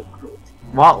moving. animal.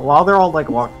 while they're all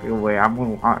walking away,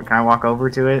 can I walk over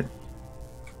to it?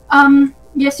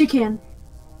 Yes, you can.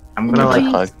 I'm gonna Like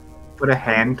hug. put a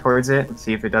hand towards it and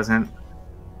see if it doesn't.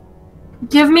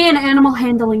 Give me an animal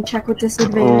handling check with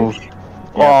disadvantage.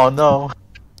 Oh no.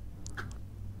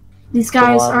 These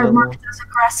guys Come on, are Lily. marked as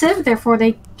aggressive, therefore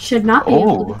they should not be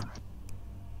able Oh.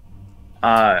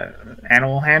 to.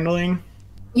 Animal handling.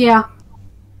 Yeah.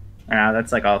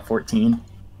 That's like a 14.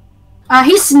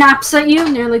 He snaps at you,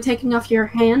 nearly taking off your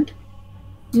hand.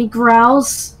 And he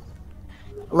growls,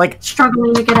 Like,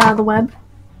 struggling to get out of the web.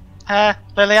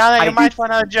 Liliana, you might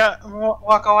want to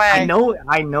walk away.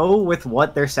 I know with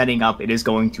what they're setting up, it is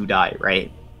going to die,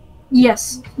 right?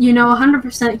 Yes, you know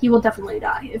 100% he will definitely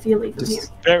die if you leave him here.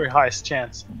 Very high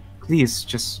chance. Please,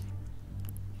 just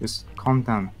calm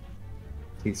down.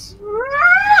 Please.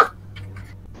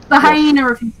 The hyena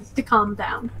refuses to calm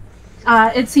down.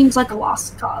 It seems like a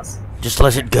lost cause. Just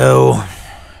let it go.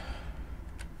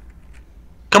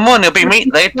 Come on, there'll be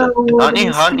meat later.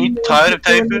 Aren't you tired of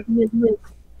tofu?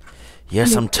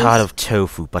 Yes, I'm tired of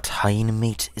tofu, but hyena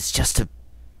meat is just a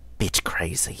bit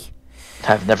crazy.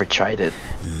 I've never tried it.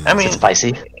 I mean, Is it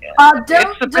spicy?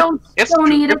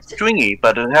 Don't eat it. It's stringy,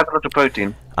 but it has a lot of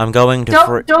protein. I'm going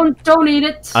to Don't eat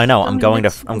it. I know. Don't I'm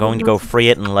eat going it. to go free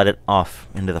it and let it off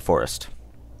into the forest.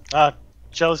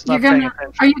 Jelly's You're not paying gonna.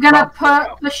 attention. Are you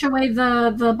gonna push away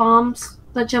the bombs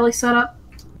that Jelly set up?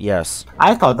 Yes.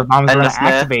 I thought the bombs were And gonna the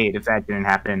snare. activate if that didn't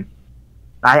happen.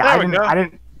 I There we go.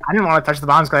 didn't want to touch the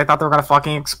bombs because I thought they were gonna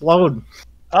fucking explode.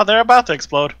 Oh, they're about to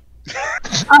explode.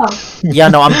 Oh, Yeah.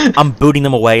 No. I'm booting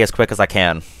them away as quick as I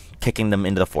can, kicking them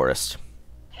into the forest.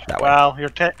 That way. Well,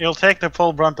 you'll take the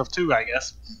full brunt of 2, I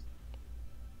guess.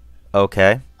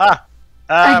 Okay. I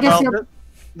guess Well, you'll-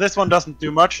 this one doesn't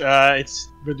do much. It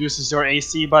reduces your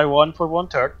AC by 1 for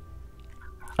 1/3.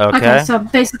 Okay. so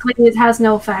basically it has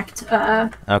no effect.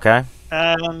 Okay.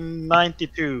 And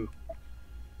 92.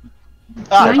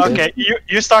 92? Okay.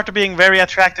 You start being very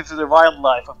attractive to the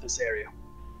wildlife of this area.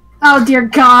 Oh dear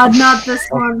God, not this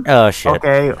one. Oh shit.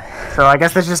 Okay, so I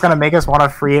guess that's just gonna make us want to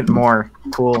free it more.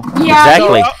 Cool. Yeah,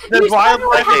 Exactly. The You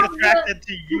wildlife have is the- attracted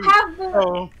to You you. have the.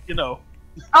 So, you know.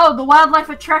 Oh, the wildlife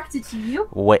attracted to you.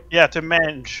 Wait. Yeah, to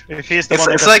Mange. If he's the It's,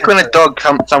 one it's that like when a dog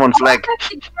comes someone's leg.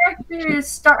 The characters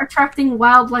start attracting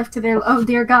wildlife to their. Oh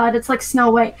dear God, it's like Snow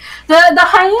White. The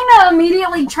hyena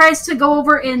immediately tries to go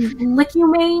over and lick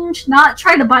you, Mange. Not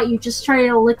try to bite you, just try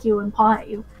to lick you and paw at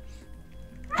you.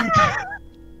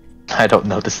 I don't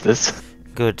notice this.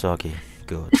 Good doggy.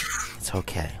 Good. It's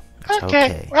okay. It's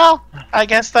okay. Well, I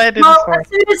guess I didn't. Well, as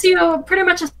soon as you pretty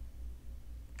much.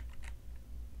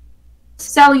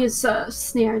 Sally's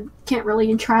snare can't really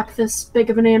entrap this big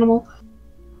of an animal,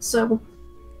 so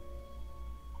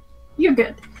you're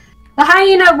good. The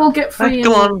hyena will get free.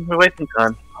 Come on, we're wasting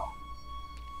time.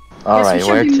 Alright, Yes,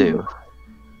 we where should to?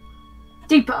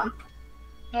 Deepa.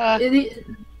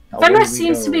 Oh, Fenris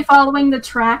seems to be following the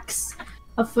tracks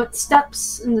of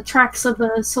footsteps and the tracks of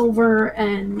the silver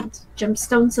and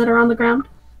gemstones that are on the ground.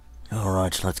 All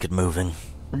right. Let's get moving.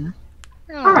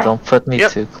 All right. Don't put me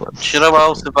Yep. too close. Should I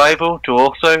roll survival to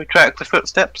also track the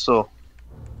footsteps, or?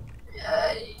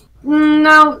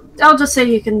 No, I'll just say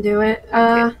you can do it.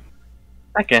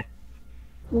 Okay.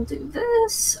 We'll do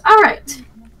this. All right.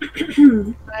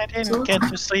 I didn't get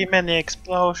to see many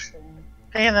explosions.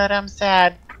 Hey, that I'm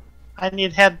sad. I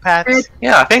need head pats.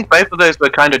 Yeah, I think both of those were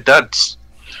kind of duds.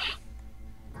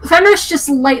 Fenris just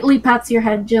lightly pats your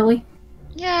head, Jilly.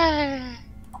 Yay!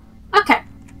 Okay.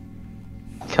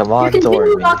 Come You on, continue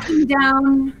Dormy. walking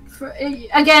down.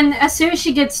 Again, as soon as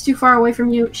she gets too far away from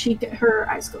you, her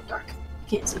eyes go dark.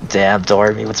 You can't see. Damn,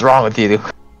 Dormy, what's wrong with you?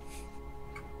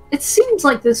 It seems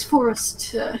like this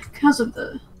forest, because of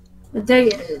the day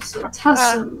it is, it has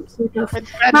some sort of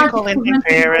It's magical Magical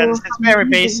interference. It's very something.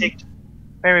 basic.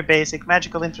 Very basic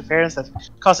magical interference that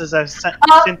causes a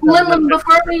Lilum,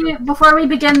 before we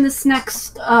begin this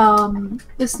next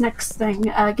thing,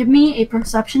 give me a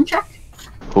perception check.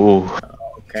 Ooh,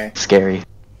 Okay. scary.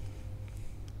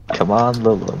 Come on,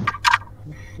 Lilum.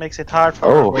 makes it hard for.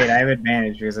 Oh, Wait, I have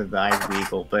advantage because of the eyes of the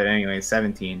eagle, but anyway,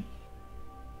 17.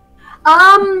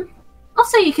 I'll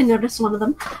say you can notice one of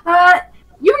them.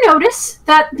 You notice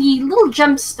that the little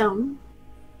gemstone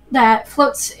that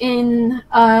floats in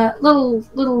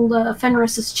little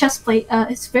Fenris's chest plate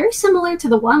is very similar to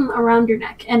the one around your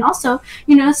neck, and also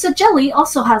you notice that Jelly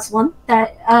also has one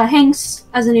that hangs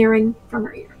as an earring from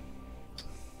her ear.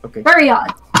 Okay. Very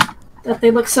odd that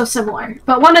they look so similar,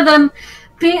 but one of them,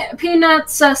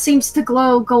 Peanuts, seems to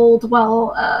glow gold,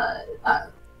 while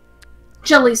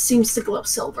Jelly seems to glow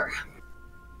silver.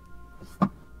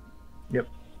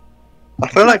 I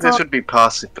feel like That's this would be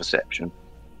passive perception.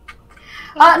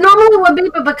 Normally it would be,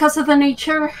 but because of the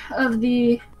nature of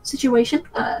the situation,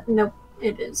 no,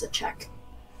 it is a check.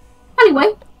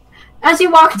 Anyway, as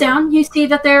you walk down, you see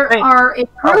that there are a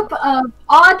group of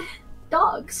odd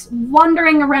dogs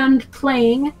wandering around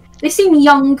playing. They seem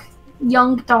young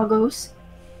doggos,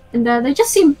 and they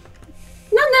just seem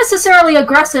not necessarily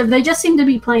aggressive. They just seem to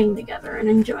be playing together and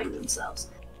enjoying themselves.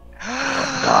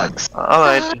 Dogs.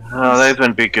 Alright, those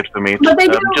wouldn't be good for me. But they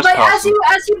do. Just But pass them.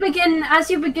 as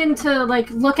you begin to like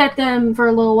look at them for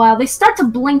a little while, they start to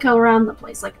blink around the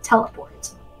place like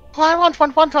teleport. Oh, I want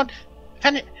one.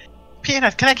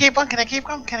 Peanut, can I keep one? Can I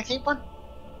keep one?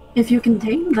 If you can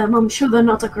tame them, I'm sure they're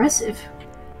not aggressive.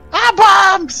 Ah,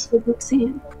 bombs! They look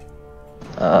seeing.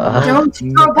 Uh, Don't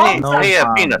throw bombs. No. at Hey,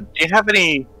 Um, Peanut, do you have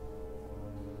any...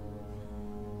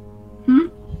 Hmm?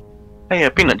 Hey,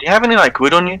 Peanut, do you have any, like,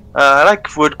 wood on you? I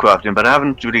like wood crafting, but I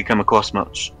haven't really come across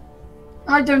much.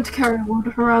 I don't carry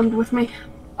wood around with me.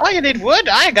 Oh, you need wood?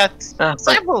 I got But-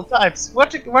 several types.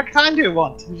 What kind do you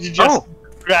want? You just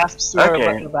grasp your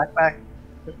okay. little backpack.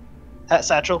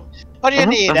 Satchel. What do you Mhm,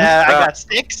 need? mhm. I got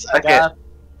sticks. I okay. got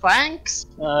planks.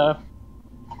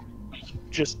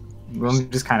 Just William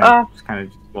just kind Uh, of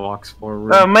walks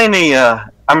forward. mainly,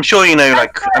 I'm sure you know,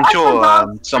 like, I'm As sure the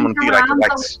dogs someone turn be like, around,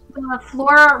 likes... the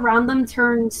flora around them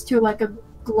turns to like a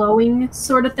glowing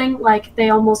sort of thing. Like they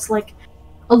almost like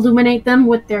illuminate them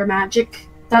with their magic.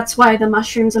 That's why the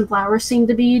mushrooms and flowers seem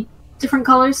to be different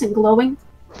colors and glowing.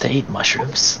 they eat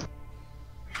mushrooms.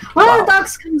 One of Wow. the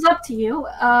dogs comes up to you,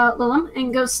 Lilim,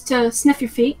 and goes to sniff your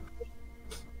feet.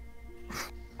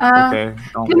 Okay,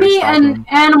 don't Give me stop an him.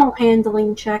 animal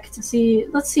handling check to see.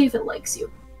 Let's see if it likes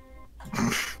you.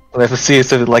 Let's see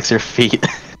if it likes your feet.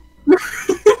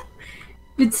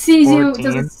 It sees you. 14.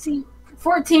 Does it see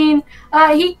 14?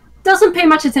 He doesn't pay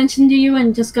much attention to you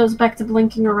and just goes back to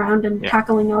blinking around and Yeah.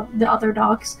 tackling up the other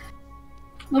dogs.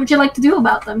 What would you like to do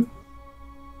about them?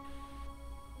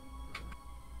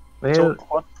 Well, so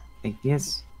what? I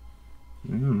guess.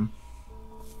 Hmm.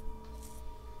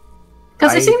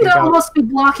 Because they I seem think to I'll- almost be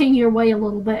blocking your way a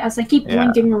little bit as they keep Yeah.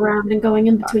 blinking around and going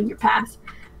in between your path.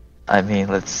 I mean,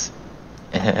 let's.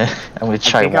 I'm gonna I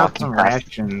try take out walking some past.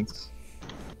 rations.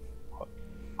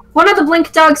 One of the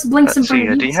blink dogs blinks in Let's front see,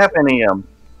 of do you. you have any,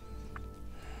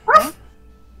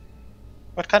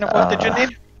 What kind of wood did you Uh,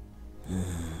 need?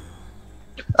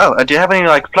 do you have any,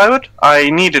 like, plywood? I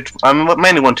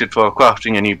mainly wanted for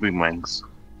crafting any boomerangs.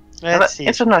 Let's see.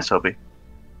 It's a nice hobby.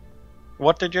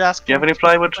 What did you ask? Do you have for? any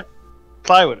plywood?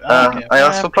 Plywood. Okay. I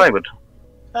asked for plywood.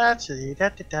 Let's see.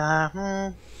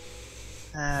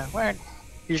 Where?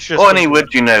 You should Or any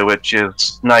wood, you know, which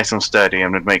is nice and sturdy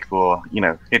and would make for, you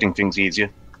know, hitting things easier.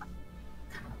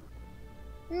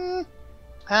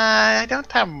 I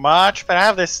don't have much, but I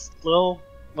have this little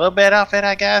bit of it.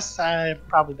 I guess I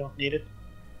probably don't need it.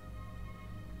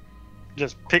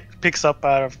 Just picks up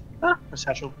out of the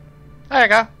satchel. There you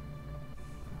go.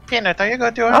 Peanut, are you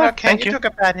good? Doing Oh, okay? thank You you. took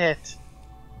a bad hit.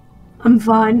 I'm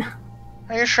fine.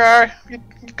 Are you sure? You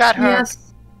got hurt. Yes.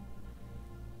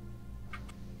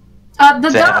 The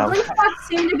Damn. blink dogs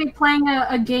seem to be playing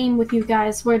a game with you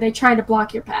guys where they try to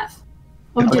block your path.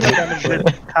 What would you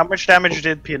like? How much damage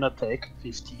did Peanut take?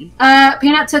 15.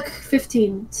 Peanut took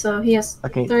 15, so he has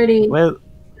Okay. 30, Well,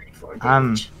 34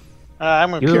 damage.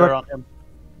 I'm gonna You cure look- on him.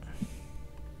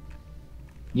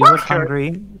 you look Sure.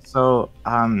 hungry, so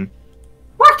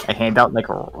What? I hand out like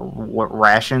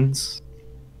rations,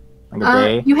 like a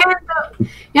day. You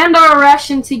hand out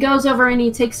rations, he goes over and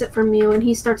he takes it from you and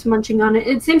he starts munching on it.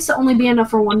 It seems to only be enough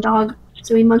for one dog,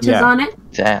 so he munches Yeah. on it.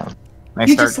 Damn. I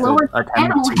You start just lower to attempt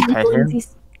animal to pet handling. him.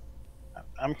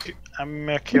 I'm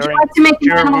Would you curing. like to make an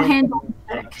cure animal wound. handling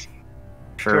check?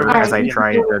 Sure, Alright, as I yeah.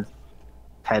 try to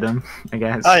pet him, I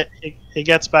guess. He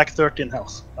gets back 13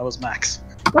 health. That was max.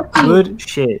 Good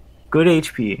shit. Good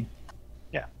HP.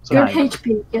 Yeah. So Good Nice.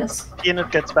 HP, yes.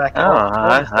 Peanut gets back Oh,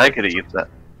 I could have used that.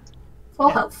 Full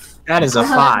health. That is a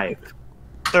 5.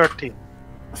 13.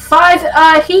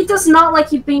 5, he does not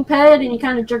like you being petted and he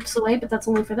kind of jerks away, but that's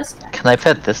only for this guy. Can I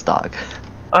pet this dog?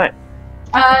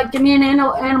 Give me an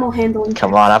animal handling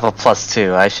Come check. on, I have a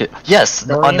 +2. I should. Yes,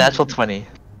 William? unnatural 20.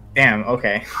 Damn,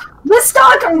 okay. This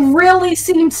dog really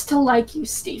seems to like you,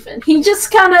 Stephen. He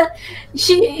just kind of,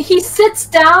 he sits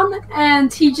down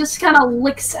and he just kind of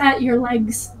licks at your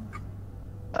legs.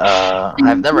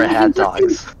 I've never had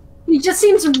dogs. He just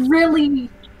seems really,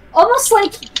 almost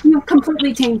like you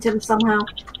completely tamed him somehow.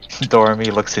 Dormy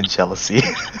looks in jealousy.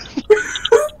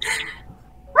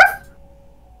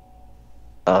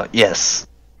 Yes.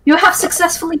 You have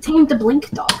successfully tamed a blink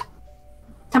dog.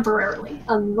 Temporarily,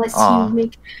 unless Aw. you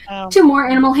make Um, 2 more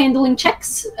animal handling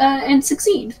checks and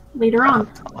succeed later on.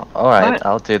 Alright, Right.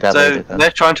 I'll do that So later then.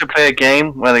 they're trying to play a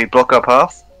game where they block our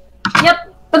path.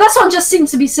 Yep, but this one just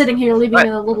seems to be sitting here, leaving Right.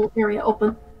 a little area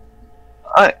open.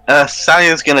 Alright,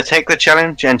 Sally's gonna take the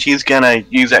challenge and she's gonna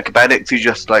use acrobatics to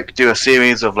just like do a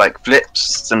series of like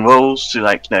flips and rolls to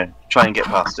like, you know, try and get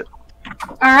past it.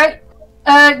 Alright,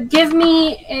 give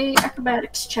me a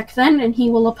acrobatics check then, and he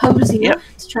will oppose you Yep.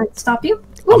 to try to stop you.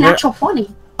 Ooh, I'm gonna- natural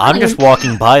 20. I'm just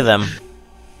walking by them.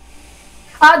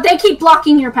 They keep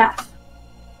blocking your path.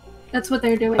 That's what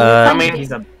they're doing. I I think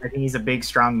he's a big,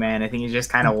 strong man. I think he's just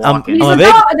kind of I'm walking. He's a a big-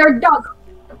 dog. They're dog.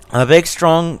 I'm a big,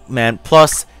 strong man.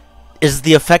 Plus, is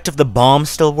the effect of the bomb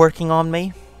still working on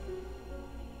me?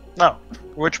 No.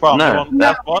 Which bomb? No, The one,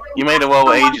 that- that one? You made a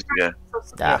roll ages ago.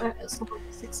 Ah. It's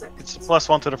a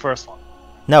 +1 to the first one.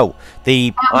 No,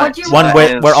 the What'd you one That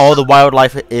where is- all the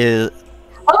wildlife is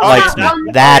likes me. one.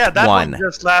 That yeah, one.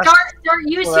 Just last. Dart,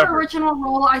 use your Whatever. original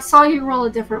roll. I saw you roll a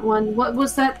different one. What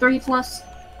was that? 3 plus?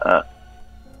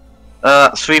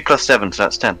 3 plus 7, so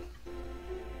that's 10.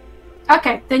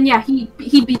 Okay, then yeah, he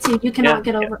beats you. You cannot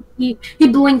Yeah, get over. He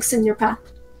blinks in your path.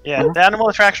 Yeah, the animal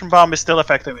attraction bomb is still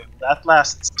effective. That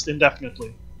lasts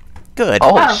indefinitely. Good.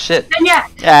 Oh shit! And yeah,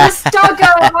 Yeah. this dog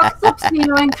walks up to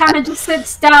you and kind of just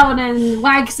sits down and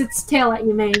wags its tail at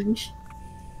you, Mange.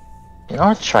 You know, I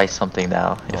want to try something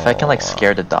now. If I can like Aw.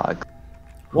 scare the dog.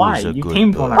 Why? Who's a You good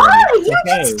tamed one boy? already. Why? You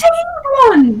Okay. just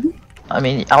tamed one! I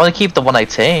mean, I want to keep the one I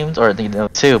tamed, or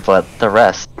two, but the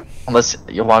rest, unless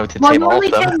you want me to Well, tame you all only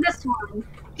of them, tamed this one.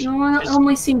 You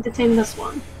only seem to tame this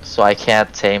one. so I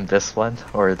can't tame this one,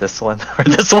 or this one, or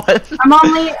this one.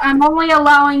 I'm only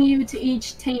allowing you to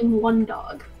each tame one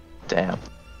dog. Damn.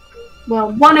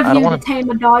 Well, one of I don't you wanna- to tame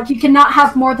a dog. You cannot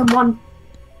have more than one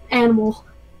animal.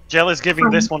 Jelly's giving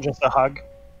this one just a hug.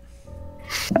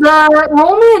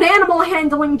 Roll me an animal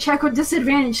handling check with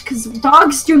disadvantage, because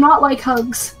dogs do not like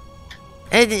hugs.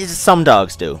 Some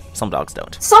dogs do. Some dogs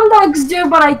don't. Some dogs do,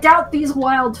 but I doubt these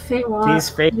wild Feywild. These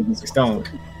fakes don't.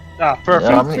 Ah, perfect.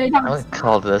 Yeah, They I'm don't. gonna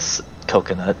call this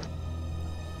coconut.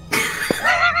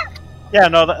 Yeah,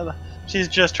 no, she's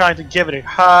just trying to give it a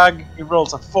hug. He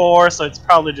rolls a 4, so it's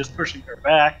probably just pushing her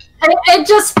back.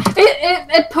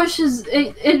 It pushes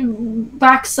it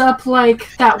backs up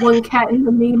like that one cat in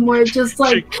the meme where it just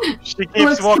like She keeps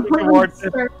looks walking towards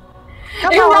it.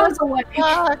 It runs away.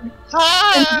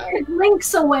 It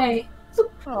blinks away.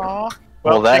 Aw. Well,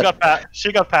 Well, that-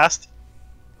 she got past.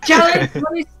 Jelly,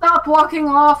 please stop walking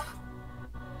off.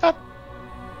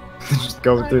 Just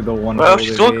go through the one. Well, hole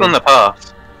she's they walking made. on the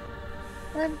path.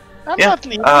 I'm Yeah, not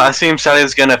leaving. I assume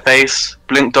Sally's gonna face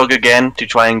Blink Dog again to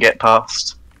try and get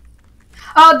past.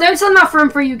 There's enough room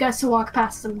for you guys to walk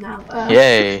past them now.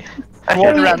 Yay! Walk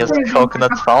I around. guess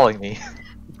coconut's following me.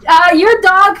 Your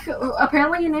dog,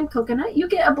 apparently you're named Coconut, you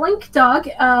get a blink dog,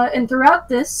 and throughout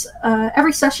this,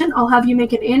 every session, I'll have you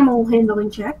make an animal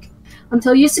handling check.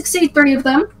 Until you succeed 3 of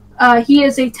them, he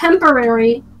is a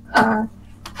temporary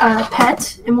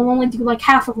pet, and will only do like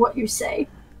half of what you say.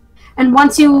 And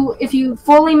if you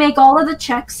fully make all of the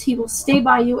checks, he will stay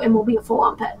by you and will be a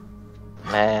full-on pet.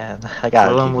 Man, I got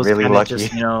Willem was really kinda lucky.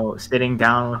 just, sitting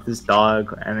down with his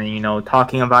dog, and then,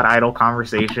 talking about idle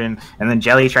conversation. And then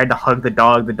Jelly tried to hug the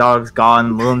dog. The dog's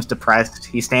gone. Willem's depressed.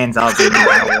 He stands up and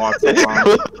kind of walks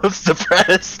along. Who's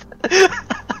depressed? The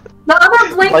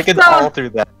other blink Like it's dog, all through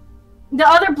that. the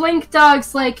other blink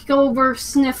dogs like go over,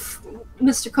 sniff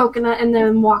Mr. Coconut, and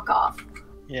then walk off.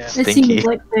 Yeah. It Stinky. seems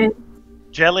like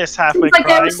Jelly is halfway seems like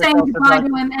they crying. were saying because the goodbye dog-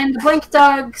 to him, and the blink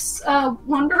dogs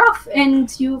wander off,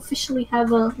 and you officially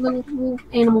have a little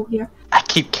animal here. I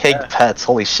keep king pets.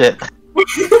 Holy shit.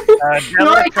 Jelly's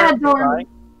already had currently Doran. crying.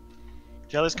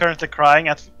 Jelly's currently crying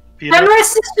at Peter.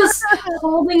 Fenris is just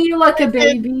holding you like a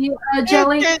baby,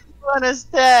 Jelly. wanna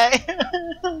stay.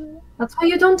 That's why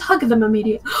you don't hug them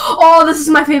immediately. Oh, this is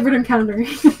my favorite encounter.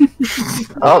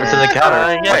 Oh, it's an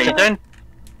encounter. Yeah, you don't.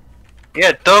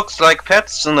 Yeah, dogs like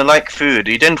pets and they like food.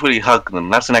 You don't really hug them.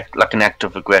 That's like an act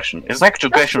of aggression. It's an act of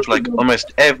aggression for like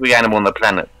almost every animal on the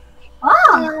planet.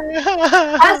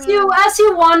 As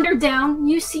you wander down,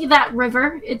 you see that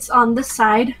river. It's on the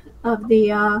side of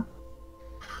the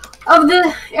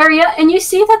area, and you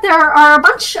see that there are a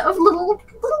bunch of little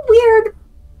weird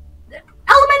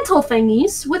elemental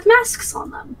thingies with masks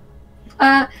on them.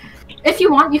 If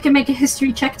you want, you can make a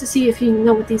history check to see if you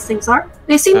know what these things are.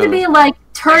 They seem to be like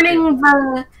turning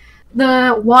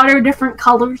the water different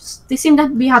colors. They seem to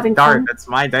be having Dart, fun. that's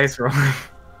my dice roll.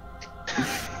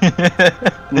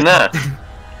 No,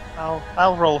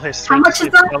 I'll roll history. How to much see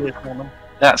is if that? Jelly's on them.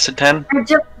 that's a 10.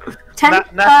 10.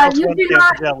 Natural You 20 do on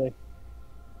not. Jelly.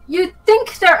 You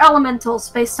think they're elementals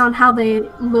based on how they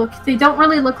look. They don't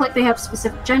really look like they have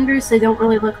specific genders. They don't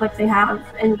really look like they have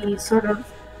any sort of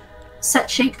set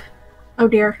shape. Oh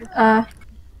dear.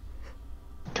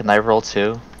 Can I roll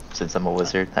too? Since I'm a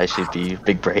wizard, I should be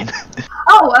big brain.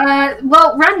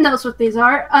 Well, Ren knows what these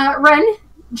are. Ren,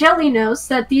 Jelly knows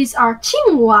that these are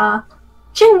Qinghua.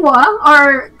 Qinghua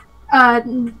are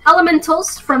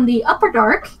elementals from the Upper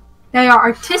Dark. They are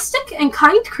artistic and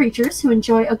kind creatures who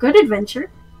enjoy a good adventure.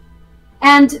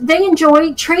 and they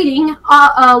enjoy trading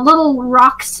little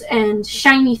rocks and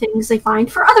shiny things they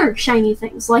find for other shiny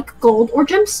things like gold or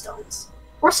gemstones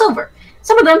or silver.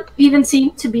 Some of them even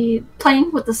seem to be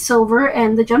playing with the silver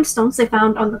and the gemstones they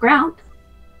found on the ground.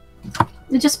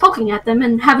 They're just poking at them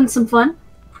and having some fun.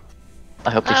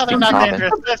 I hope they Oh, they're speak not common.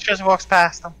 dangerous. Let's just walk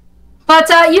past them. But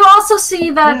you also see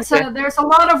that Okay. there's a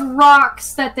lot of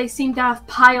rocks that they seem to have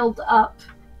piled up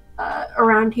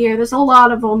around here. There's a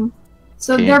lot of them.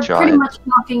 So Can you they're draw pretty it? much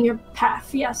blocking your path,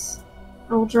 yes.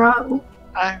 I'll draw. Ooh.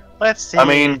 Let's see. I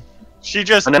mean, she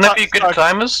just and none of you good starts-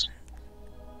 climbers.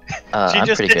 she I'm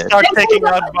just pretty did good. start They taking seem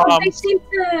out to- bombs. They seem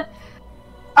to.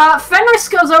 Fenris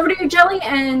goes over to you, Jelly,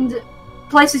 and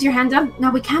places your hand down. Now,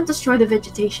 we can't destroy the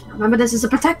vegetation. Remember, this is a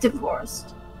protective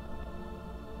forest.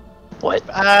 What?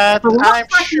 But what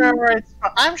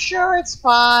I'm sure it's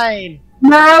fine.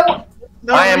 No!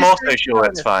 No, I am it's also good. sure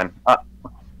it's fine.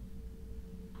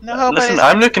 No, Listen, but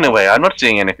I'm looking away. I'm not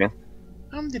seeing anything.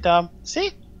 I'm the dumb.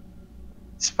 See?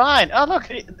 It's fine. Oh look,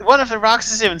 one of the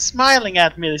rocks is even smiling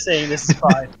at me, saying this is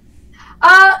fine.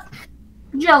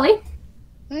 Jelly?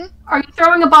 Hmm? Are you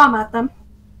throwing a bomb at them?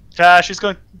 She's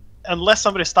going. Unless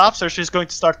somebody stops her, she's going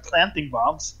to start planting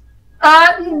bombs.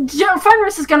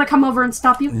 Fenris is gonna come over and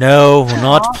stop you. No,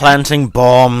 not planting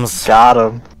bombs. Got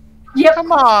him. Yep.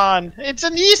 Come on, it's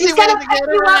an easy He's way gonna to pick get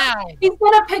you up. around. He's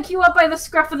gonna pick you up by the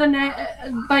scruff of the neck,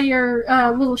 by your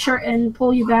little shirt, and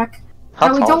pull you back. How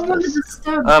Now, we tall don't is want to this?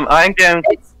 disturb.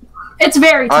 It's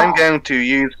very tall. I'm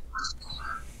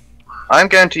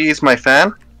going to use my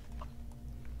fan.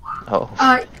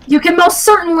 Oh. You can most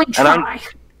certainly And I'm- try.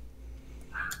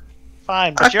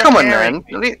 Fine, but you're Come on, carrying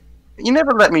man. me. You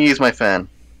never let me use my fan.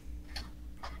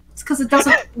 It's because it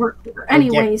doesn't work here.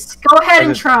 Anyways, go ahead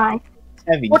and try.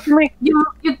 Heavy. What do you mean?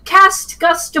 You cast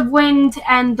Gust of Wind,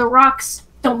 and the rocks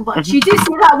don't budge. Mm-hmm. You do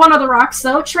see that one of the rocks,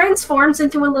 though, transforms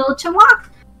into a little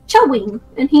chowing,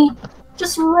 and he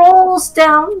just rolls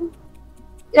down.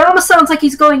 It almost sounds like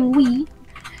he's going wee,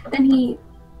 and he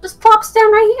just plops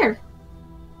down right here,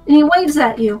 and he waves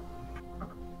at you.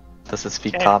 Does it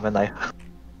speak Okay. common?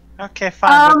 Okay, fine.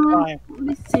 That's fine. Let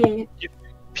me see.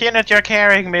 Peanut, you're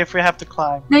carrying me if we have to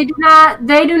climb. They do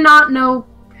not know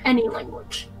any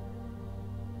language.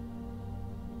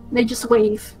 They just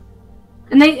wave.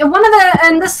 And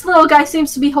this little guy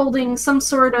seems to be holding some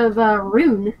sort of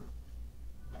rune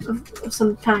of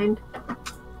some kind.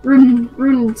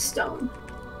 Rune stone.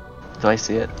 Do I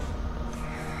see it?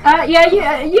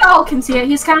 Yeah, you all can see it.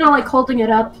 He's kind of like holding it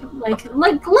up, like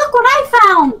look what I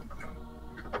found.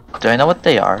 Do I know what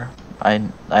they are? I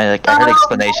heard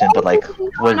explanation, but like,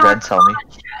 would No, Red tell me?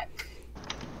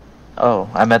 Oh,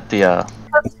 I meant the Ren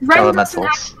doesn't elementals.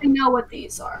 actually know what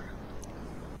these are.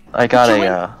 I got Did you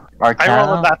a I rolled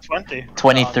Arcana that 20.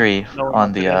 23 No,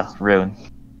 on the it is. rune.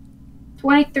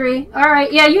 23.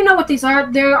 Alright, yeah, you know what these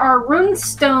are. There are rune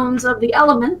stones of the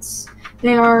elements.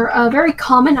 They are very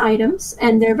common items,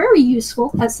 and they're very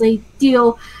useful as they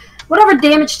deal whatever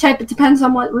damage type. It depends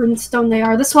on what rune stone they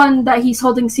are. This one that he's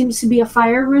holding seems to be a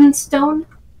fire rune stone.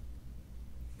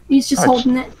 He's just Ouch.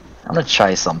 holding it. I'm gonna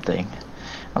try something.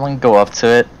 I'm gonna go up to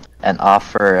it and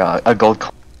offer a gold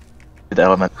coin to the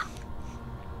element.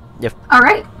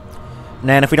 Alright.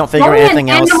 And if we don't figure Roll me anything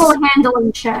an else... animal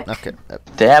handling check. Okay.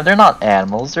 Damn, they're not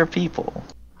animals, they're people.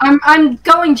 I'm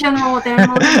going general with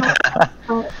animals.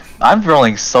 but- I'm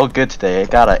rolling so good today. I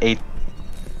got a 8.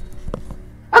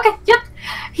 Okay, yep.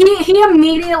 He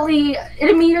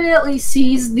immediately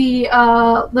sees the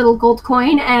little gold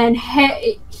coin, and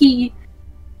he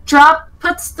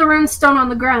puts the rune stone on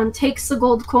the ground, takes the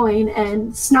gold coin,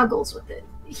 and snuggles with it.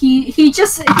 He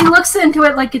looks into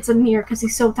it like it's a mirror because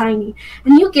he's so tiny,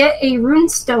 and you get a rune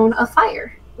stone of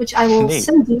fire, which I will Neat.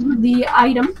 send you the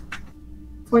item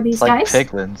for these It's like guys.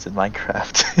 piglins in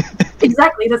Minecraft.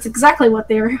 Exactly, that's exactly what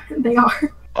they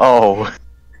are. Oh.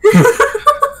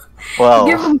 Well,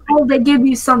 Give them gold, they give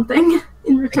you something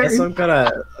in I guess return. I'm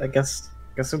gonna. I guess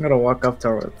I'm gonna walk up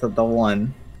to the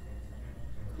one,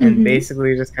 and Mhm.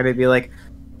 basically just kind of be like,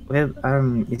 "Well,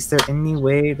 is there any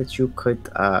way that you could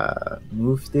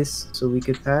move this so we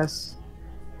could pass?"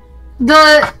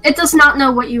 It does not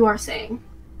know what you are saying.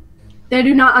 They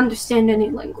do not understand any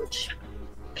language.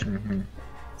 Mm-hmm.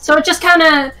 So it just kind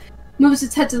of moves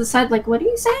its head to the side, like, what are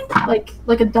you saying?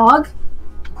 Like a dog,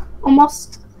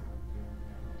 almost.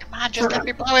 Come on, just let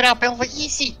me blow it up. It'll be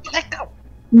easy. Let go.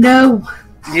 No,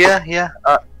 Yeah.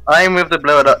 I'm with the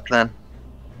blow it up plan.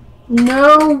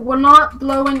 no, we're not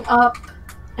blowing up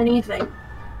anything.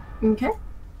 Okay.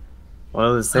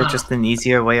 Well, is there just an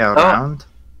easier way around?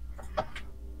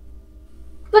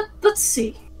 Let's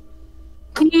see.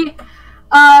 He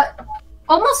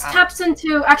almost taps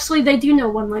into. Actually, they do know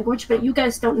one language, but you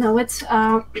guys don't know it.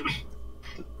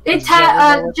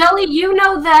 Jelly, you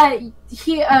know that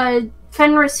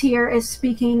Fenris here is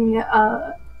speaking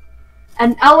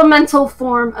an elemental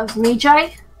form of Magi,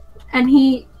 and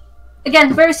he,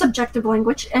 again, very subjective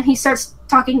language, and he starts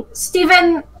talking.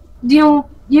 Steven,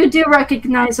 you do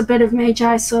recognize a bit of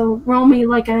Magi, so roll me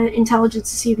like an intelligence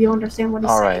to see if you understand what he's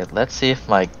saying. Alright, let's see if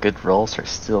my good rolls are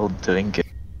still doing good.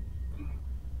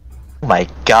 Oh my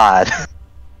god.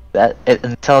 That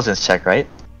intelligence check, right?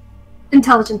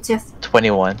 Intelligence, yes.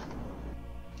 21.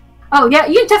 Oh yeah,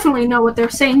 you definitely know what they're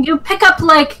saying. You pick up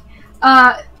like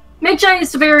Magi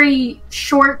is a very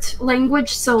short language,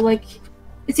 so like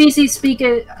it's easy to speak.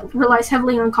 It relies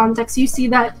heavily on context. You see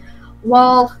that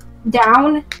wall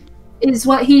down is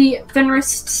what Fenris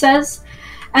says,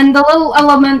 and the little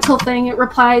elemental thing it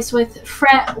replies with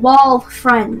wall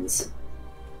friends.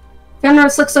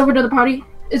 Fenris looks over to the party.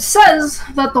 It says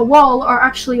that the wall are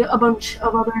actually a bunch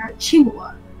of other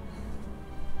Chingwa.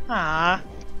 Ah.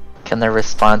 Can I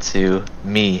respond to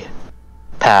me?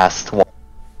 Past wall?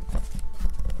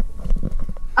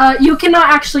 You cannot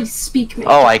actually speak Magi.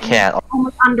 Oh, I can't.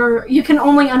 You can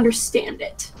only understand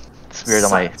it. It's weird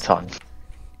on my tongue.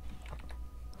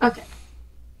 Okay.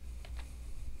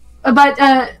 But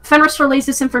Fenris relays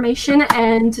this information,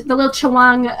 and the little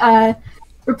Chawang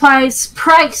replies,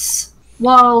 "Price,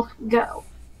 wall, go."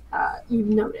 You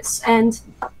notice, and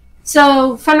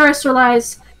so Fenris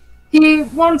realizes he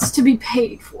wants to be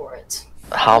paid for it.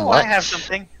 How much? I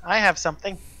have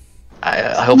something.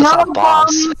 I hope it's not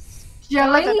bombs.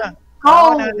 Jelly.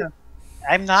 No.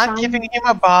 I'm not giving him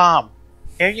a bomb.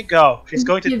 Here you go. She's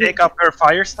going to take up her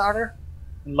fire starter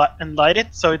and light it,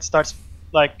 so it starts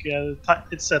like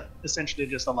it's essentially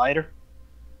just a lighter.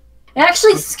 It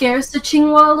actually scares the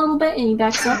Chingwa a little bit, and he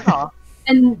backs up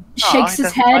and shakes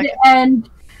his head and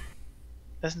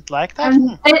doesn't like that.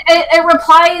 It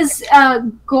replies,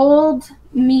 "Gold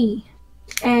me,"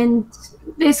 and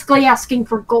basically asking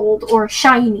for gold or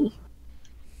shiny.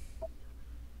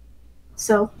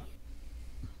 So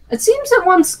it seems it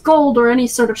wants gold or any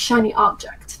sort of shiny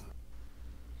object.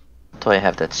 Do I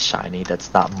have that shiny?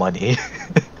 That's not money.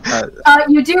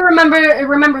 You do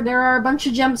remember there are a bunch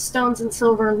of gemstones and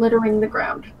silver littering the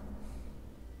ground.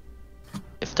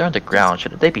 If they're on the ground,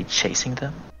 shouldn't they be chasing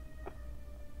them?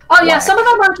 Oh yeah, some of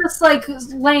them are just like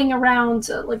laying around,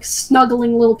 like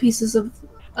snuggling little pieces of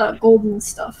golden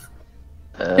stuff.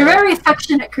 They're very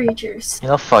affectionate creatures. You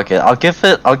know, fuck it. I'll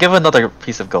give another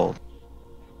piece of gold.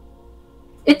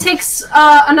 It takes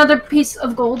another piece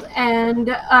of gold,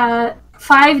 and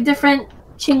 5 different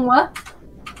Chingwa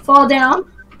fall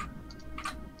down.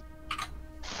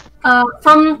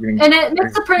 And it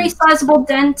makes a pretty sizable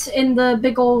dent in the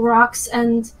big old rocks,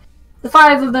 and the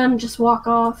 5 of them just walk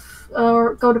off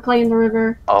or go to play in the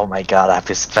river. Oh my god, I have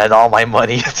to spend all my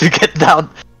money to get down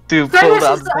to pull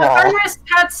down the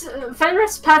wall.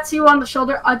 Fenris pats you on the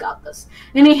shoulder. I got this,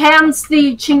 and he hands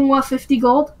the Chingwa 50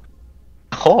 gold.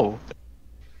 Oh.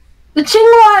 The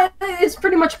Chingwa is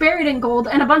pretty much buried in gold,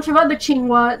 and a bunch of other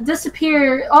Chingwa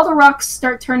disappear. All the rocks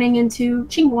start turning into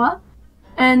Chingwa,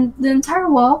 and the entire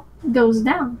wall goes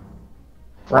down.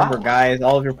 Remember, guys,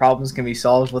 all of your problems can be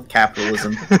solved with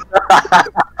capitalism.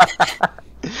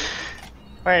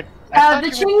 Wait. The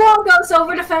Chingwa goes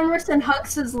over to Fenris and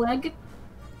hugs his leg.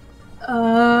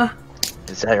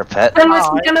 Is that your pet? Fenris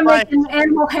is gonna make an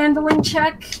animal handling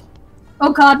check.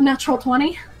 Oh god, natural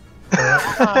 20.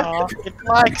 Oh, it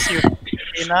likes you.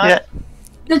 Yeah.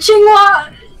 The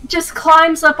Chingwa just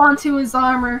climbs up onto his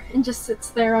armor and just sits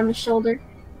there on his shoulder.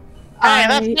 Hey,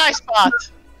 that's my spot.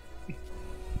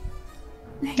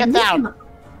 Get down.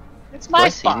 It's my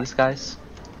spot. See these guys?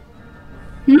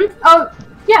 Oh,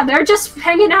 yeah, they're just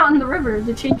hanging out in the river.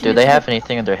 Do they have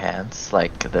anything in their hands,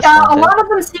 like this one? one A did? lot of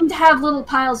them seem to have little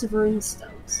piles of rune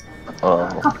stones. Oh.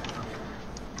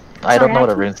 I don't know what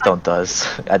a runestone does.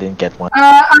 I didn't get one.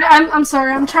 I'm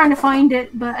sorry. I'm trying to find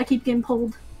it, but I keep getting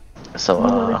pulled. So,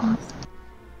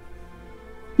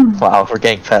 wow, we're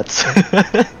getting pets.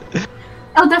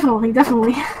 Oh,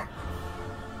 definitely.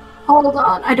 Hold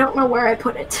on. I don't know where I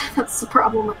put it. That's the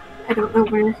problem. I don't know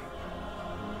where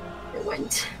it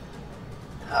went.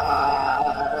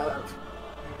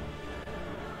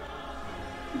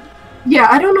 Yeah,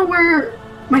 I don't know where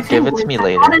my Give it to me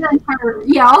later.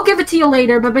 Yeah, I'll give it to you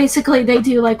later, but basically they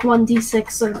do like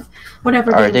 1d6 of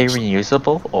whatever. Are they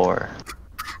reusable or?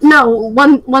 No,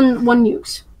 one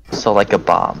use. So like a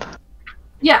bomb.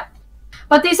 Yeah.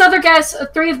 But these other guys,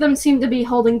 3 of them seem to be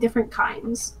holding different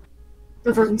kinds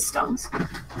of rune stones.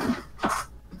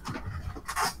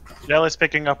 Jelly's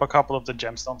picking up a couple of the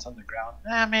gemstones on the ground.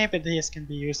 Maybe these can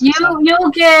be used. For something. You'll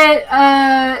get.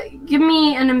 Give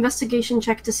me an investigation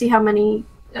check to see how many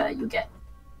you get.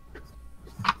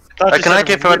 Thought you Can said I they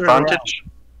give were her littered around. advantage?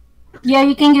 Yeah,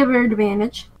 you can give her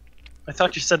advantage. I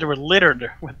thought you said they were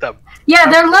littered with them. Yeah,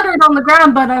 they're littered on the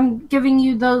ground, but I'm giving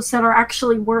you those that are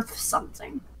actually worth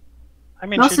something. I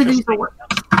mean, Most she of these just are worth.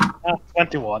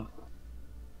 21.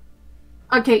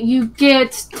 Okay, you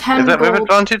get 10 Is that with gold.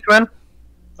 advantage, Ren?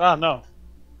 Oh no.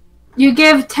 You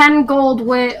give 10 gold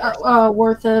worth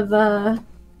of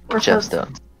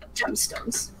Gemstones.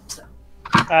 gemstones. So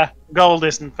Gold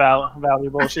isn't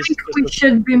valuable. I She's think just we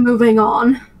should be moving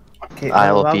on. Okay,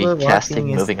 I will while be we're casting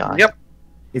walking, moving on. Yep.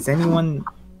 Is anyone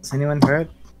hurt?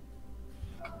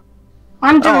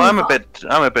 I'm doing. Oh, I'm a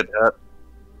fine. bit hurt.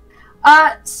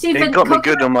 Steven, It got me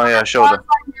good on my shoulder.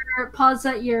 Pause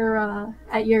at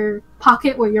your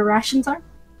pocket where your rations are.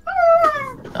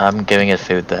 I'm giving it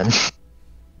food then.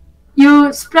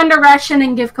 You spend a ration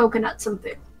and give Coconut some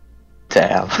food.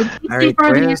 Damn. Alright, The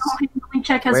where's handling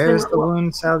check has been where's the rolled.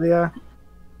 wound, Salvia?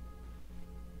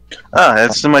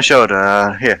 It's in my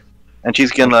shoulder. Here, and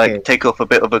she's gonna Okay. like take off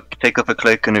a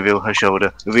cloak and reveal her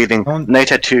shoulder, revealing Don't- no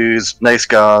tattoos, no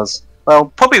scars. Well,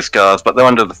 probably scars, but they're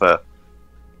under the fur.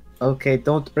 Okay,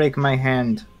 don't break my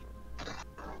hand.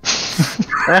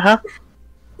 Uh-huh.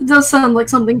 It does sound like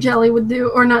something Jelly would do,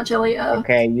 or not Jelly.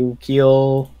 Okay, you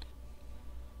heal.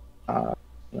 Let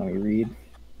me read.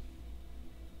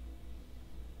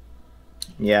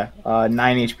 Yeah,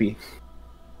 9 HP.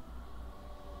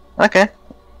 Okay.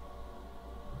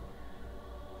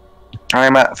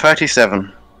 I'm at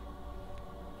 37.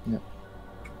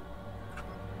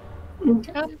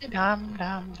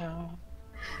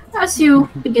 As you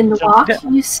begin to walk,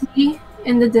 you see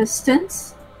in the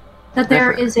distance that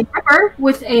there is a river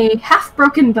with a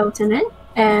half-broken boat in it,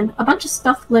 and a bunch of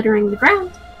stuff littering the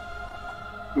ground.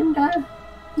 And,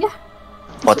 yeah.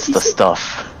 What's the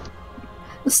stuff?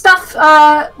 The stuff,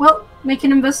 well, make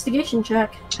an investigation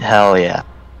check. Hell yeah.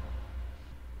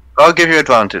 I'll give you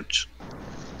advantage.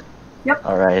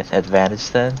 Alright, advantage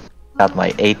then. Got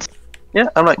my 8. Yeah,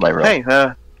 I'm like, My roll. hey,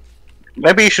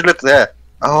 maybe you should look there.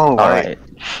 Oh, right. Alright,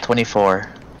 24.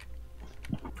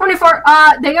 24,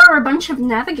 they are a bunch of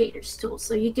navigator's tools,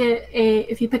 so you get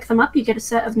if you pick them up, you get a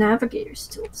set of navigator's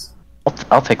tools.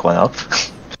 I'll pick one up.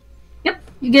 Yep,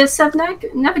 you get a set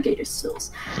of navigator's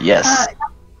tools. Yes.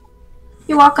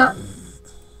 You walk up.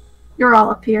 You're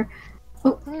all up here.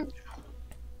 Oh,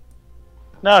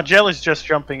 No, Jelly's just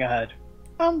jumping ahead.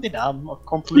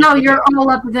 Completely. no, you're all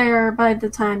up there by the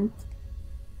time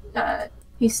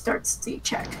he starts the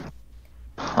check.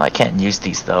 I can't use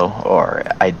these though, or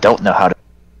I don't know how to.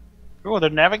 Oh,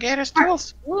 they're navigator's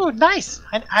tools? Ooh, nice!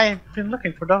 I've been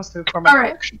looking for those two for my Alright.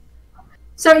 collection.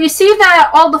 So you see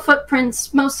that all the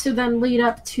footprints, most of them lead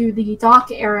up to the dock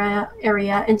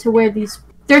area into where these...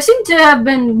 There seem to have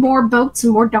been more boats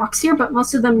and more docks here, but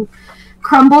most of them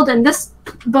crumbled, and this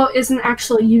boat isn't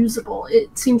actually usable.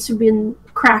 It seems to have been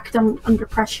cracked under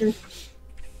pressure.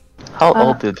 How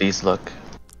old do these look?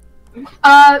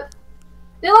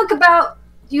 They look about,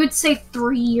 you would say,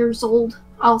 3 years old,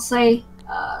 I'll say.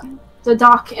 The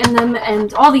dock in them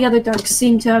and all the other docks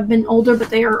seem to have been older, but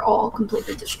they are all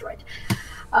completely destroyed.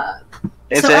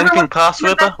 Is So there anything everyone- past the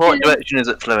river? What direction is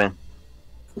it flowing?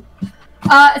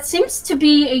 It seems to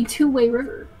be a two-way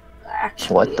river,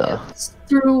 actually. What the? It's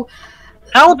through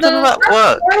How does that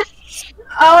work?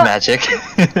 Magic.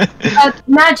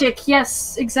 Magic,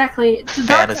 yes, exactly. The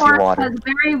Dark Fantasy Forest water. has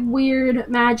very weird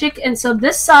magic, and so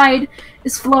this side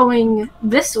is flowing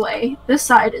this way, this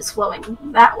side is flowing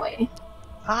that way.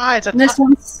 Ah, it's a And this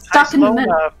one's stuck in the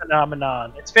middle. Islona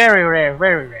phenomenon. It's very rare,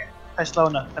 very rare.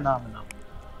 Islona phenomenon.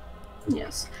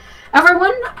 Yes.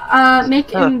 Everyone, make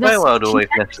Feywild always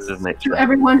investigation messes checks. with To nature.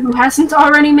 everyone who hasn't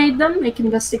already made them, make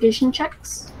investigation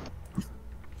checks.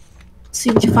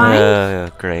 See what you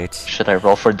find. Great. Should I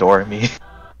roll for Dormy?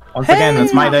 Once again,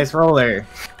 it's my dice roller.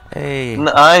 Hey.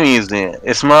 I'm using it.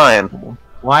 It's mine.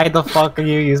 Why the fuck are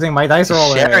you using my dice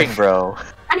roller? Sharing, bro.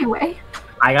 Anyway,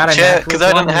 I got a Share, natural because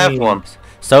I don't have 20. one.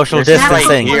 Social There's just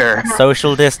distancing. right here.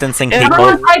 Social distancing, Yeah. people.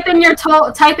 everyone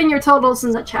type in your totals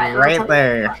in the chat. and I'll tell Right you.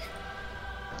 there.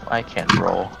 I can't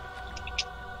roll.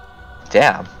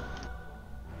 Damn.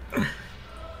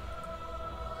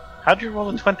 How'd you roll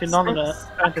a 29 on a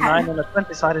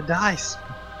 20-sided dice?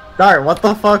 Dart, what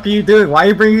the fuck are you doing? Why are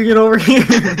you bringing it over here?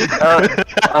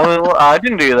 I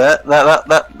didn't do that.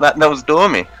 That was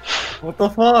Dormy. What the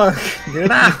fuck? Get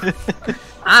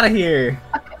out of here.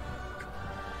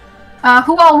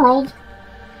 Who all rolled?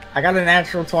 I got a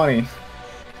natural 20.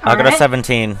 I got a Alright.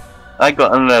 17. I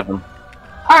got an 11.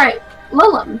 Alright,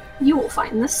 Lilum, you will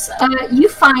find this. You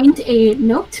find a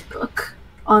notebook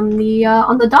on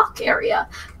the dock area,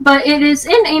 but it is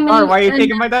in a Why are you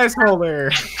taking my dice holder?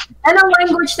 in a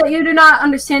language that you do not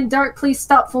understand. Dark, please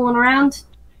stop fooling around.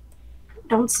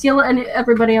 Don't steal it and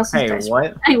everybody else's Hey, dice.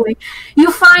 what? Anyway, you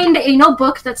find a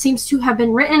notebook that seems to have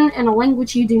been written in a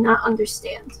language you do not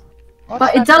understand.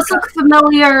 But it does look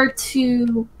familiar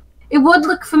to... It would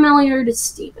look familiar to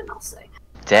Steven, I'll say.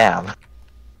 Damn.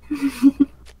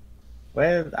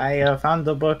 Well, I found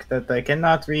a book that I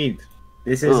cannot read.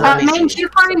 This is Mange, you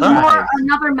find Nice.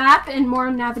 another map and more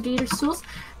navigator's tools.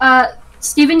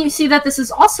 Steven, you see that this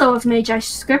is also of Magi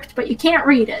script, but you can't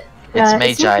read it. It's It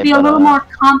Magi, seems to be a but, little more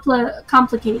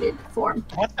complicated form.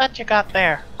 What's that you got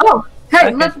there? Oh, hey,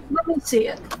 Okay. let me see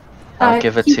it. I'll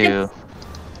give it he to... gets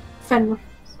Fenris.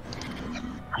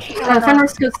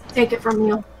 Fenris goes to take it from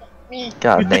you.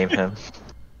 Gotta name him.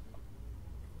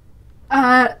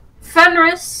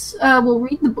 Fenris will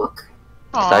read the book.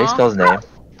 Is that how you spell his name?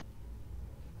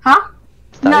 Huh?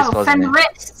 Is that how you No, spell his name?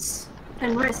 Fenris.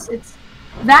 Fenris. It's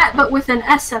that, but with an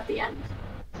S at the end,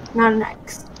 not an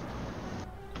X.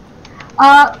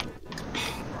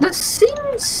 This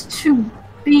seems to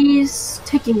be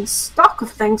taking stock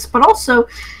of things, but also,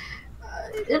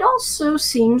 it also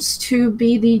seems to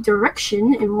be the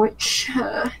direction in which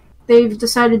they've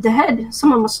decided to head.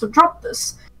 Someone must have dropped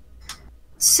this.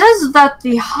 It says that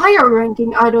the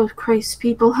higher-ranking Idocrace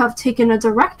people have taken a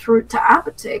direct route to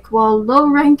Apatic, while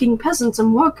low-ranking peasants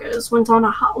and workers went on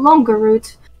a longer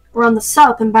route around the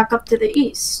south and back up to the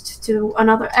east to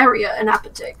another area in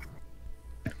Apatic.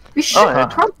 We should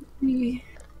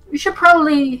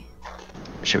probably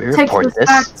Should we take report this this?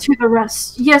 back to the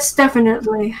rest. Yes,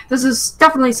 definitely. This is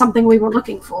definitely something we were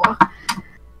looking for.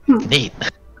 Neat.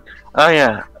 Oh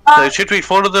yeah. So should we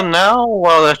follow them now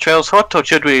while the trail's hot, or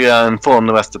should we inform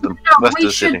the rest of them? No, Rest of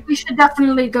the city? we should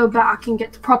definitely go back and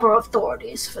get the proper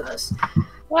authorities for this.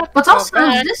 What? But Go also,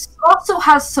 back. this also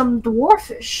has some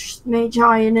dwarfish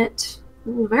magi in it.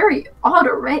 A very odd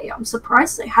array. I'm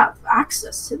surprised they have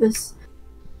access to this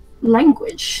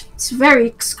language. It's very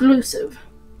exclusive.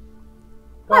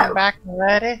 Going back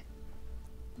already?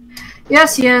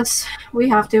 Yes, we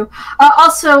have to.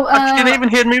 Also, I didn't even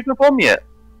hear move the bomb yet.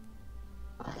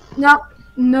 no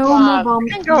more bomb.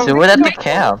 So we're at the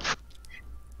camp.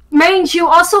 Mange, you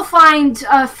also find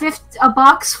a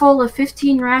box full of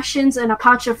 15 rations and a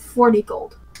pouch of 40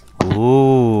 gold.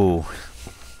 Ooh.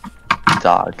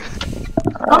 Dog.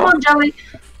 Come on, Jelly.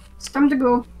 It's time to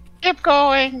go. Keep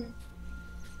going.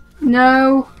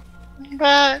 No.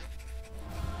 But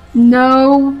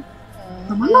No.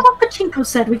 I wonder what Pachinko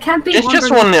said. We can't be It's longer just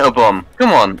than- one little bomb.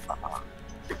 Come on.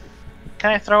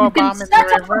 can I throw You a can bomb in set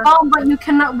the up a river? bomb, but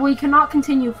we cannot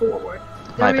continue forward.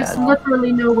 My There is bad.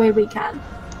 literally no way we can.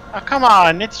 Oh, come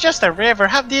on, it's just a river.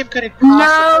 How deep could it No.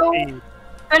 possibly be?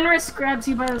 Fenris grabs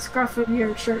you by the scruff of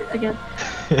your shirt again.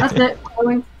 That's it.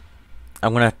 Going.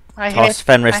 I'm gonna I toss hate-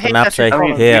 Fenris I the hate map. that Say, you're I mean,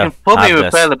 calling you here, can probably have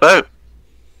repair this. the boat.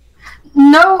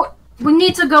 No, we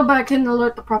need to go back and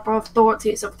alert the proper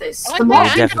authorities of this. Oh, The more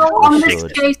yeah, people definitely on this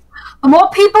should. case, the more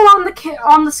people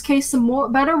on this case, the more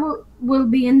better will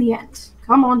be in the end.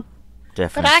 Come on.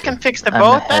 Definitely. But I can fix the I'm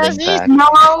boat heading as easy. back.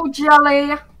 No,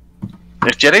 Jelly.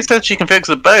 If Jelly says she can fix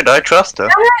the boat, I trust her.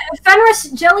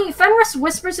 Fenris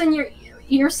whispers in your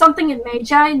ear something in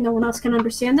Magi. No one else can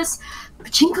understand this.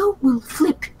 Pachinko will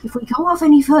flip if we go off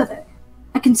any further.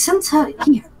 I can sense her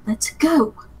here. Let's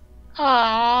go.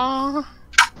 Aww.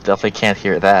 Definitely can't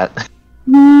hear that.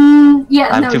 Yeah,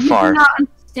 I'm no, too you far. do not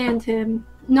understand him.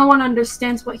 No one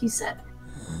understands what he said.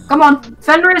 Come on.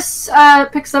 Fenris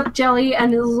picks up Jelly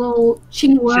and his little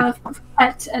Chingua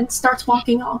pet and starts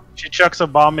walking off. She chucks a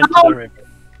bomb into Oh. the river.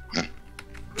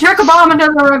 Jerk a bomb into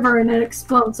the river and it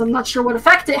explodes. I'm not sure what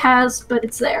effect it has, but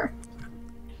it's there.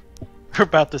 We're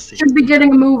about to see. Should be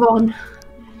getting a move on.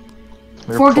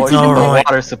 We're Before it gets poisoning the Alright.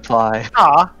 water supply.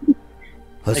 Ah,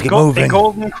 Let's a, get a moving.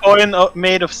 golden coin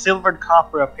made of silvered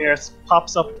copper appears,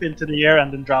 pops up into the air,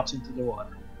 and then drops into the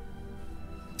water.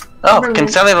 Oh, Brilliant. can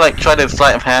Sally like try to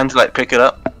sleight of hand to like pick it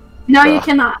up? No, you Ugh.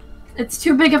 cannot. It's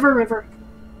too big of a river.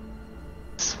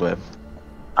 Swim.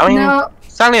 I mean, No,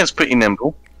 Sally is pretty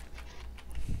nimble.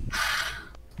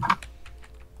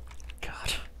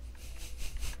 God.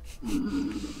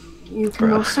 you can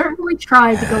most certainly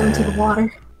try to go into the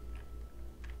water.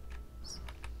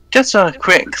 Just a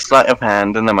quick sleight of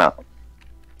hand and I'm out.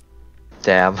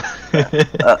 Damn.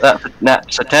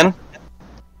 That's a 10.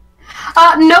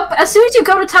 Nope. As soon as you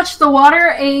go to touch the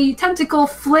water, a tentacle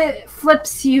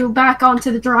flips you back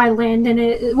onto the dry land,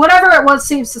 and whatever it was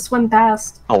seems to swim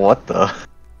past Oh, what the?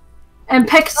 and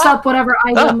picks up whatever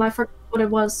item I forgot what it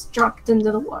was dropped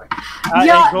into the water. A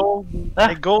Yeah.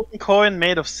 golden coin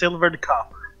made of silvered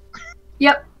copper.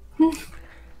 Yep.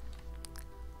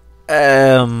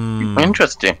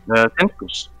 Interesting.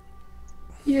 Tentacles.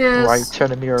 Yes. Why are you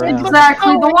turning me around?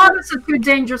 Exactly. The waters are too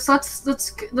dangerous.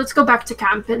 Let's go back to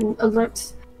camp and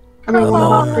alert. I mean,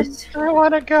 office. I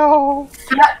want to go.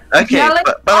 Okay, Jelly?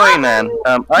 but by the way, man,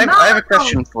 I have a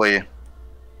question for you.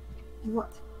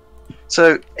 What?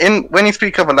 So, when you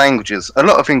speak other languages, a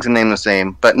lot of things are named the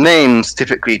same, but names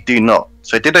typically do not.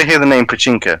 So, did I hear the name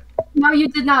Pachinko? No, you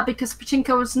did not, because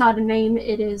pachinko is not a name.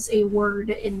 It is a word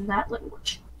in that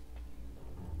language.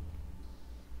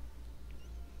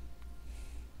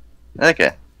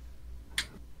 Okay.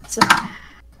 So,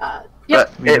 yep.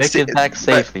 But We make it back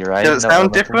safely, right? Does it No, sound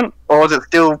nothing. different, or is it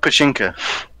still Pachinko?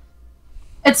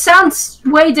 It sounds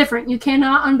way different. You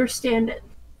cannot understand it.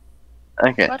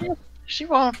 Okay. But she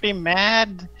won't be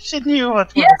mad. She knew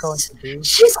what we Yes. were going to do.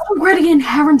 She's already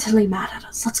inherently mad at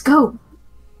us. Let's go.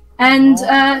 And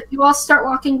you all start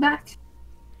walking back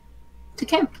to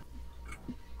camp.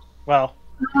 Well,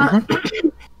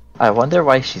 I wonder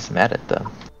why she's mad at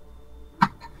them.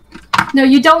 No,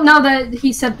 you don't know that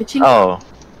he said pachinko. Oh,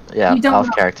 yeah, You don't off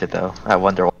know. character though. I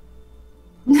wonder.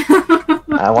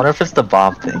 I wonder if it's the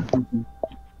bomb thing.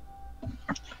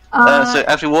 So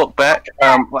as we walk back,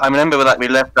 I remember that we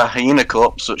left the hyena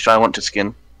corpse, which I want to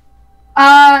skin.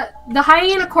 The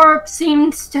hyena corpse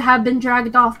seems to have been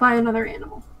dragged off by another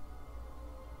animal.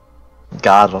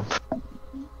 Got him.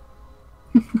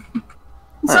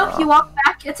 So you walk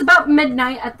back. It's about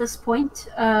midnight at this point,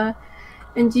 and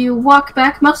you walk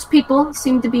back. Most people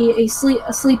seem to be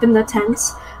asleep in the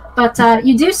tents, but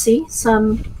you do see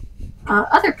some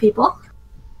other people.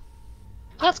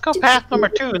 let's go path number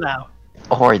 2 now.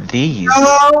 Or these.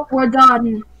 Oh, we're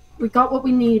done. We got what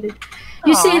we needed.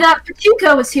 You see that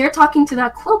Pachinko is here talking to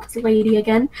that cloaked lady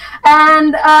again.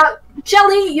 And,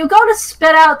 Jelly, you go to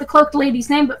spit out the cloaked lady's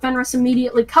name, but Fenris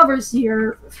immediately covers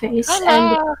your face,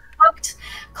 and the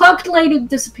cloaked lady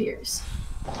disappears.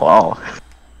 Wow.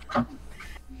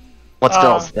 What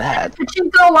spells that?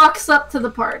 Pachinko walks up to the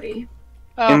party.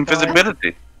 Oh,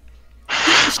 Invisibility.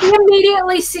 She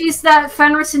immediately sees that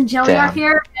Fenris and Jelly are Damn.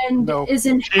 here, and Nope. is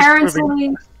inherently...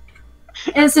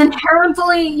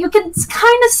 you can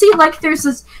kind of see like there's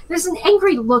an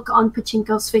angry look on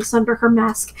Pachinko's face under her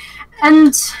mask,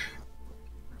 and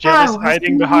Jelly's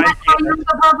hiding behind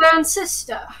the brother and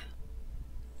sister.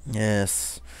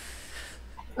 Yes.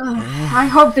 I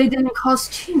hope they didn't cause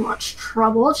too much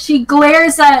trouble. She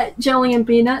glares at Jelly and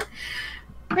Peanut.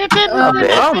 We didn't.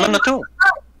 Oh, none at all.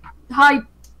 Hi,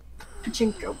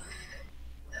 Pachinko.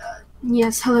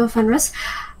 Yes, hello, Fenris.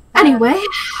 Anyway,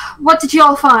 what did you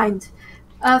all find?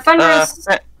 Fenris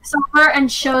comes over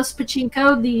and shows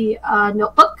Pachinko the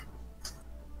notebook.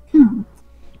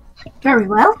 Very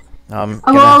well. I'm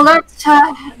I will gonna, alert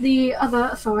the other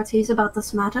authorities about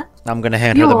this matter. I'm gonna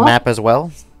hand her the You- map as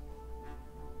well.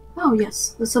 Oh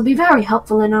yes, this will be very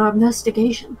helpful in our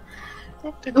investigation.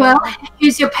 Well,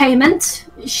 here's your payment.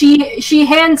 She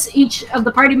hands each of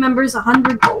the party members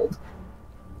 100 gold.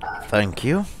 Thank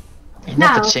you. You know,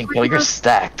 Now, Pachinko, you're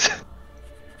stacked.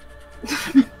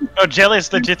 Oh,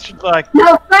 Jelly's legit like.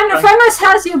 No, Fenris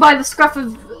has you by the scruff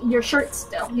of your shirt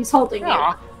still. He's holding you.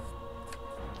 Aw.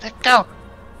 Let go.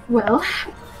 Well,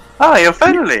 Ah, you're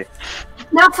finally.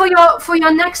 now for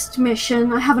your next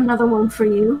mission, I have another one for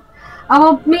you. I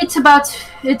will meet about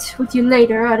it with you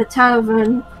later at a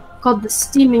tavern called the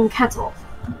Steaming Kettle.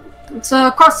 It's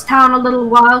across town a little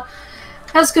while.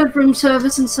 Has good room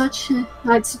service and such.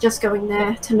 I'd suggest going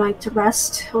there tonight to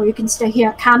rest, or you can stay here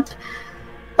at camp.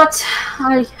 But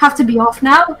I have to be off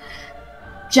now.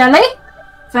 Jelly?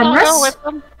 Fenris? I'll go with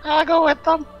them. I'll go with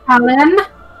them.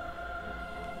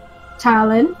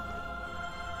 Talon?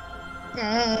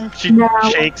 She No.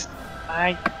 shakes.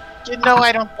 You know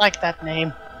I don't like that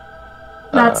name.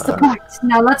 That's the point.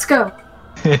 Now let's go.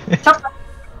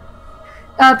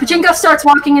 Pachinko starts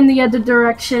walking in the other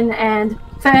direction, and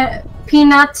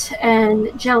Peanut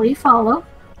and Jelly follow.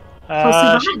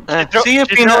 Closely behind. See you,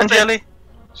 she Peanut throws and a- Jelly.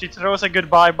 She throws a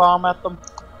goodbye bomb at them.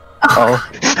 Oh,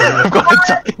 I'm going to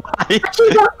die.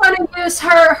 Pachinko's going to use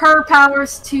her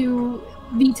powers to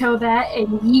veto that and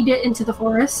yeet it into the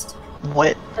forest.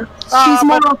 What? She's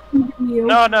more open than you.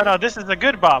 No. This is a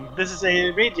good bomb. This is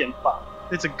a radiant bomb.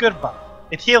 It's a good bomb.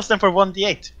 It heals them for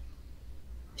 1d8.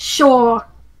 Sure.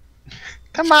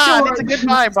 Come on, Sure. it's a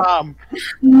goodbye bomb.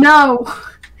 No.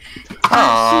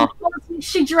 Aww.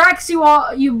 She drags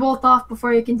you both off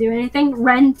before you can do anything.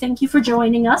 Ren, thank you for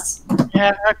joining us.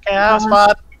 Yeah, okay, that was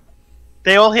fun.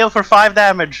 They all heal for 5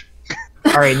 damage.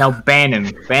 Alright, now ban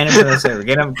him. Ban him from the server.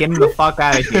 Get him the fuck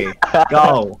out of here.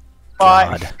 Go.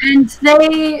 Bye. God. And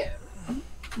they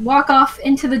walk off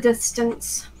into the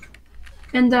distance.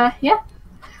 And yeah,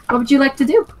 what would you like to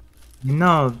do?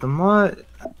 The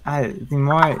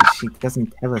more she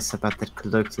doesn't tell us about that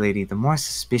cloaked lady, the more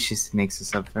suspicious it makes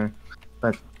us of her.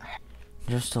 But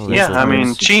Just a Yeah, little. I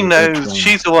mean, She's she a good knows. trainer.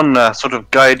 She's the one sort of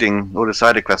guiding all the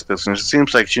side quest business. It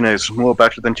seems like she knows more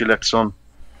about it than she lets on.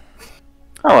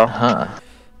 Oh well. Huh.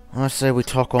 I say we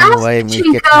talk on the As way and we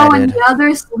get Chico and headed. the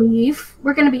others leave,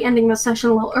 we're going to be ending the session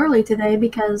a little early today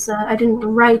because I didn't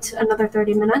write another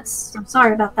 30 minutes. I'm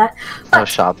sorry about that. No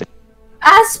shopping.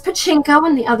 As Pachinko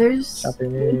and the others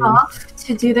Shopping. leave off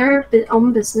to do their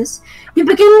own business, you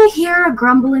begin to hear a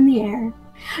grumble in the air.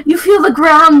 You feel the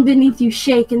ground beneath you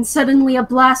shake, and suddenly a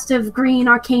blast of green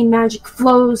arcane magic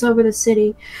flows over the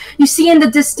city. You see in the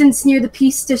distance near the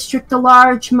Peace District a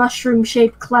large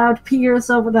mushroom-shaped cloud peers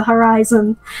over the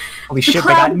horizon. Holy shit, they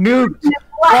got nuked!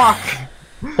 Fuck!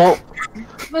 Well,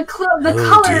 The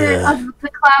Oh, color dear. of the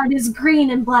cloud is green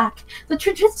and black, the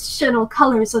traditional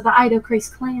colors of the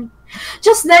Idocrace clan.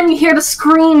 Just then you hear the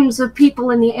screams of people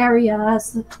in the area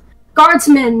as the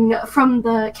guardsmen from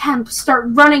the camp start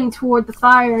running toward the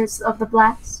fires of the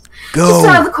blast. Just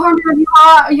out of Go! the corner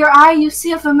of your eye, you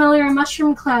see a familiar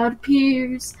mushroom cloud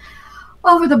peers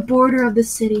over the border of the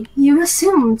city. You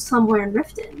assume somewhere in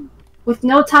Riften. With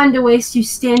no time to waste, you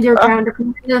stand your ground to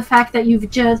consider the fact that you've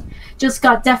just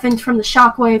got deafened from the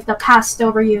shockwave that passed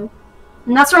over you.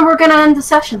 And that's where we're gonna end the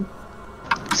session.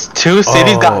 2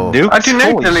 cities got Oh. nuked. I didn't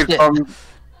know Holy Jelly's shit. bomb.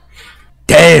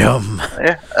 Damn!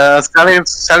 Yeah,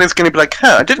 Sally's going to be like,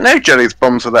 huh, I didn't know Jelly's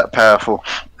bombs were that powerful.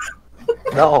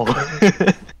 No.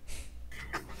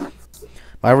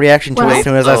 My reaction to it Well, as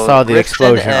soon as I so saw the Riften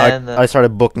explosion, and, I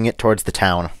started booking it towards the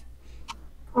town.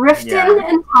 Riften Yeah.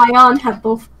 and Tyon have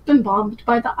both been bombed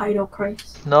by the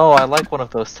Idocrace. No, I like one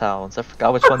of those towns. I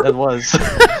forgot which one that was.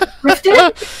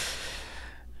 Riften?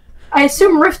 I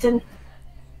assume Riften.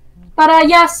 But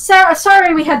yeah,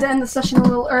 sorry we had to end the session a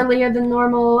little earlier than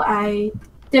normal. I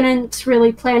didn't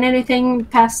really plan anything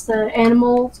past the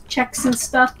animal checks and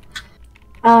stuff.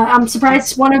 I'm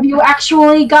surprised one of you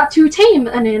actually got to tame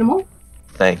an animal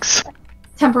Thanks.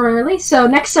 temporarily. So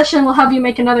next session we'll have you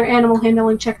make another animal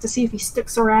handling check to see if he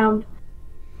sticks around.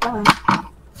 I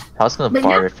was gonna But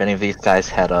barter if any of these guys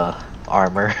had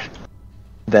armor.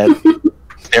 That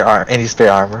there aren't any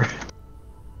spare armor.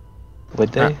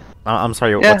 Would they? I'm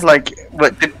sorry, Yeah, what's... like,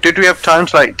 what, did we have time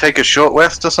to, like, take a short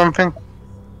rest or something?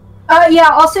 Yeah,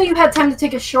 also you had time to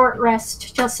take a short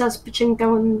rest just as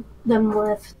Pachinko and them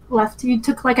left. You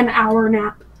took like an hour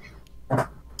nap.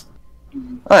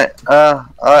 Alright,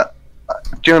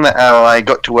 during that hour I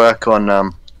got to work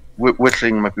on,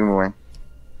 whittling my boomerang.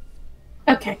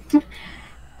 Okay.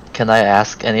 Can I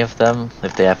ask any of them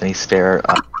if they have any spare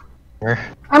armor?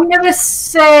 I'm gonna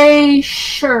say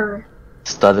sure.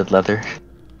 Studded leather?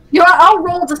 I'll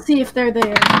roll to see if they're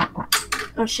there.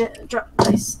 Oh shit, drop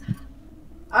dice.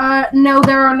 No,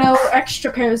 there are no extra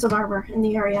pairs of armor in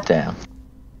the area. Damn.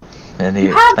 Any?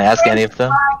 You had Can I ask any chance of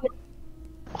them?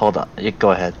 Hold on. You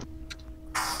go ahead.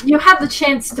 You had the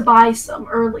chance to buy some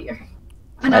earlier.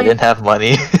 I didn't have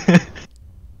money.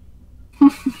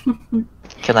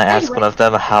 Can I ask one of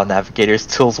them how navigator's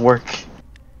tools work?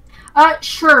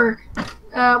 Sure.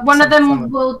 One of them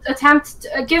will attempt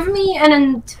to give me an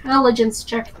intelligence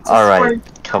check. Alright,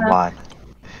 come on.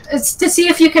 It's to see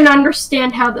if you can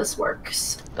understand how this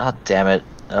works. God damn it.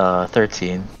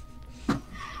 13.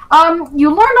 You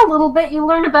learn a little bit. You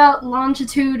learn about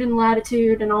longitude and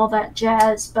latitude and all that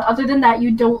jazz, but other than that,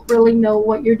 you don't really know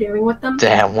what you're doing with them.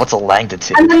 Damn, what's a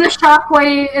longitude? And then the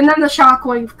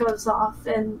shockwave goes off,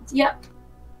 and yep,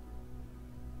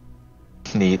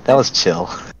 Neat. That was chill.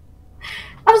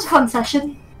 that was a fun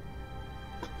session.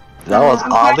 That was I'm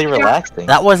glad oddly you're- relaxing.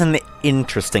 That was an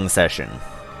interesting session.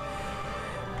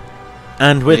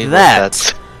 And We with need that,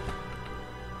 that.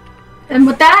 And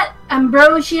with that,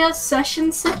 Ambrosia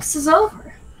Session 6 is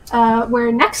over. Where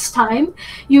next time,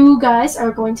 you guys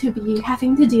are going to be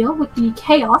having to deal with the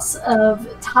chaos of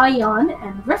Tyon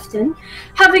and Riften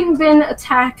having been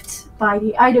attacked by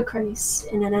the Idocrace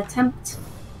in an attempt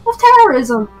of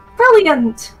terrorism.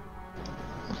 Brilliant!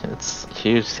 It's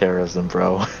huge terrorism,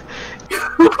 bro.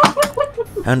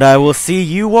 and I will see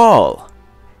you all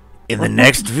in the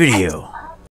next video.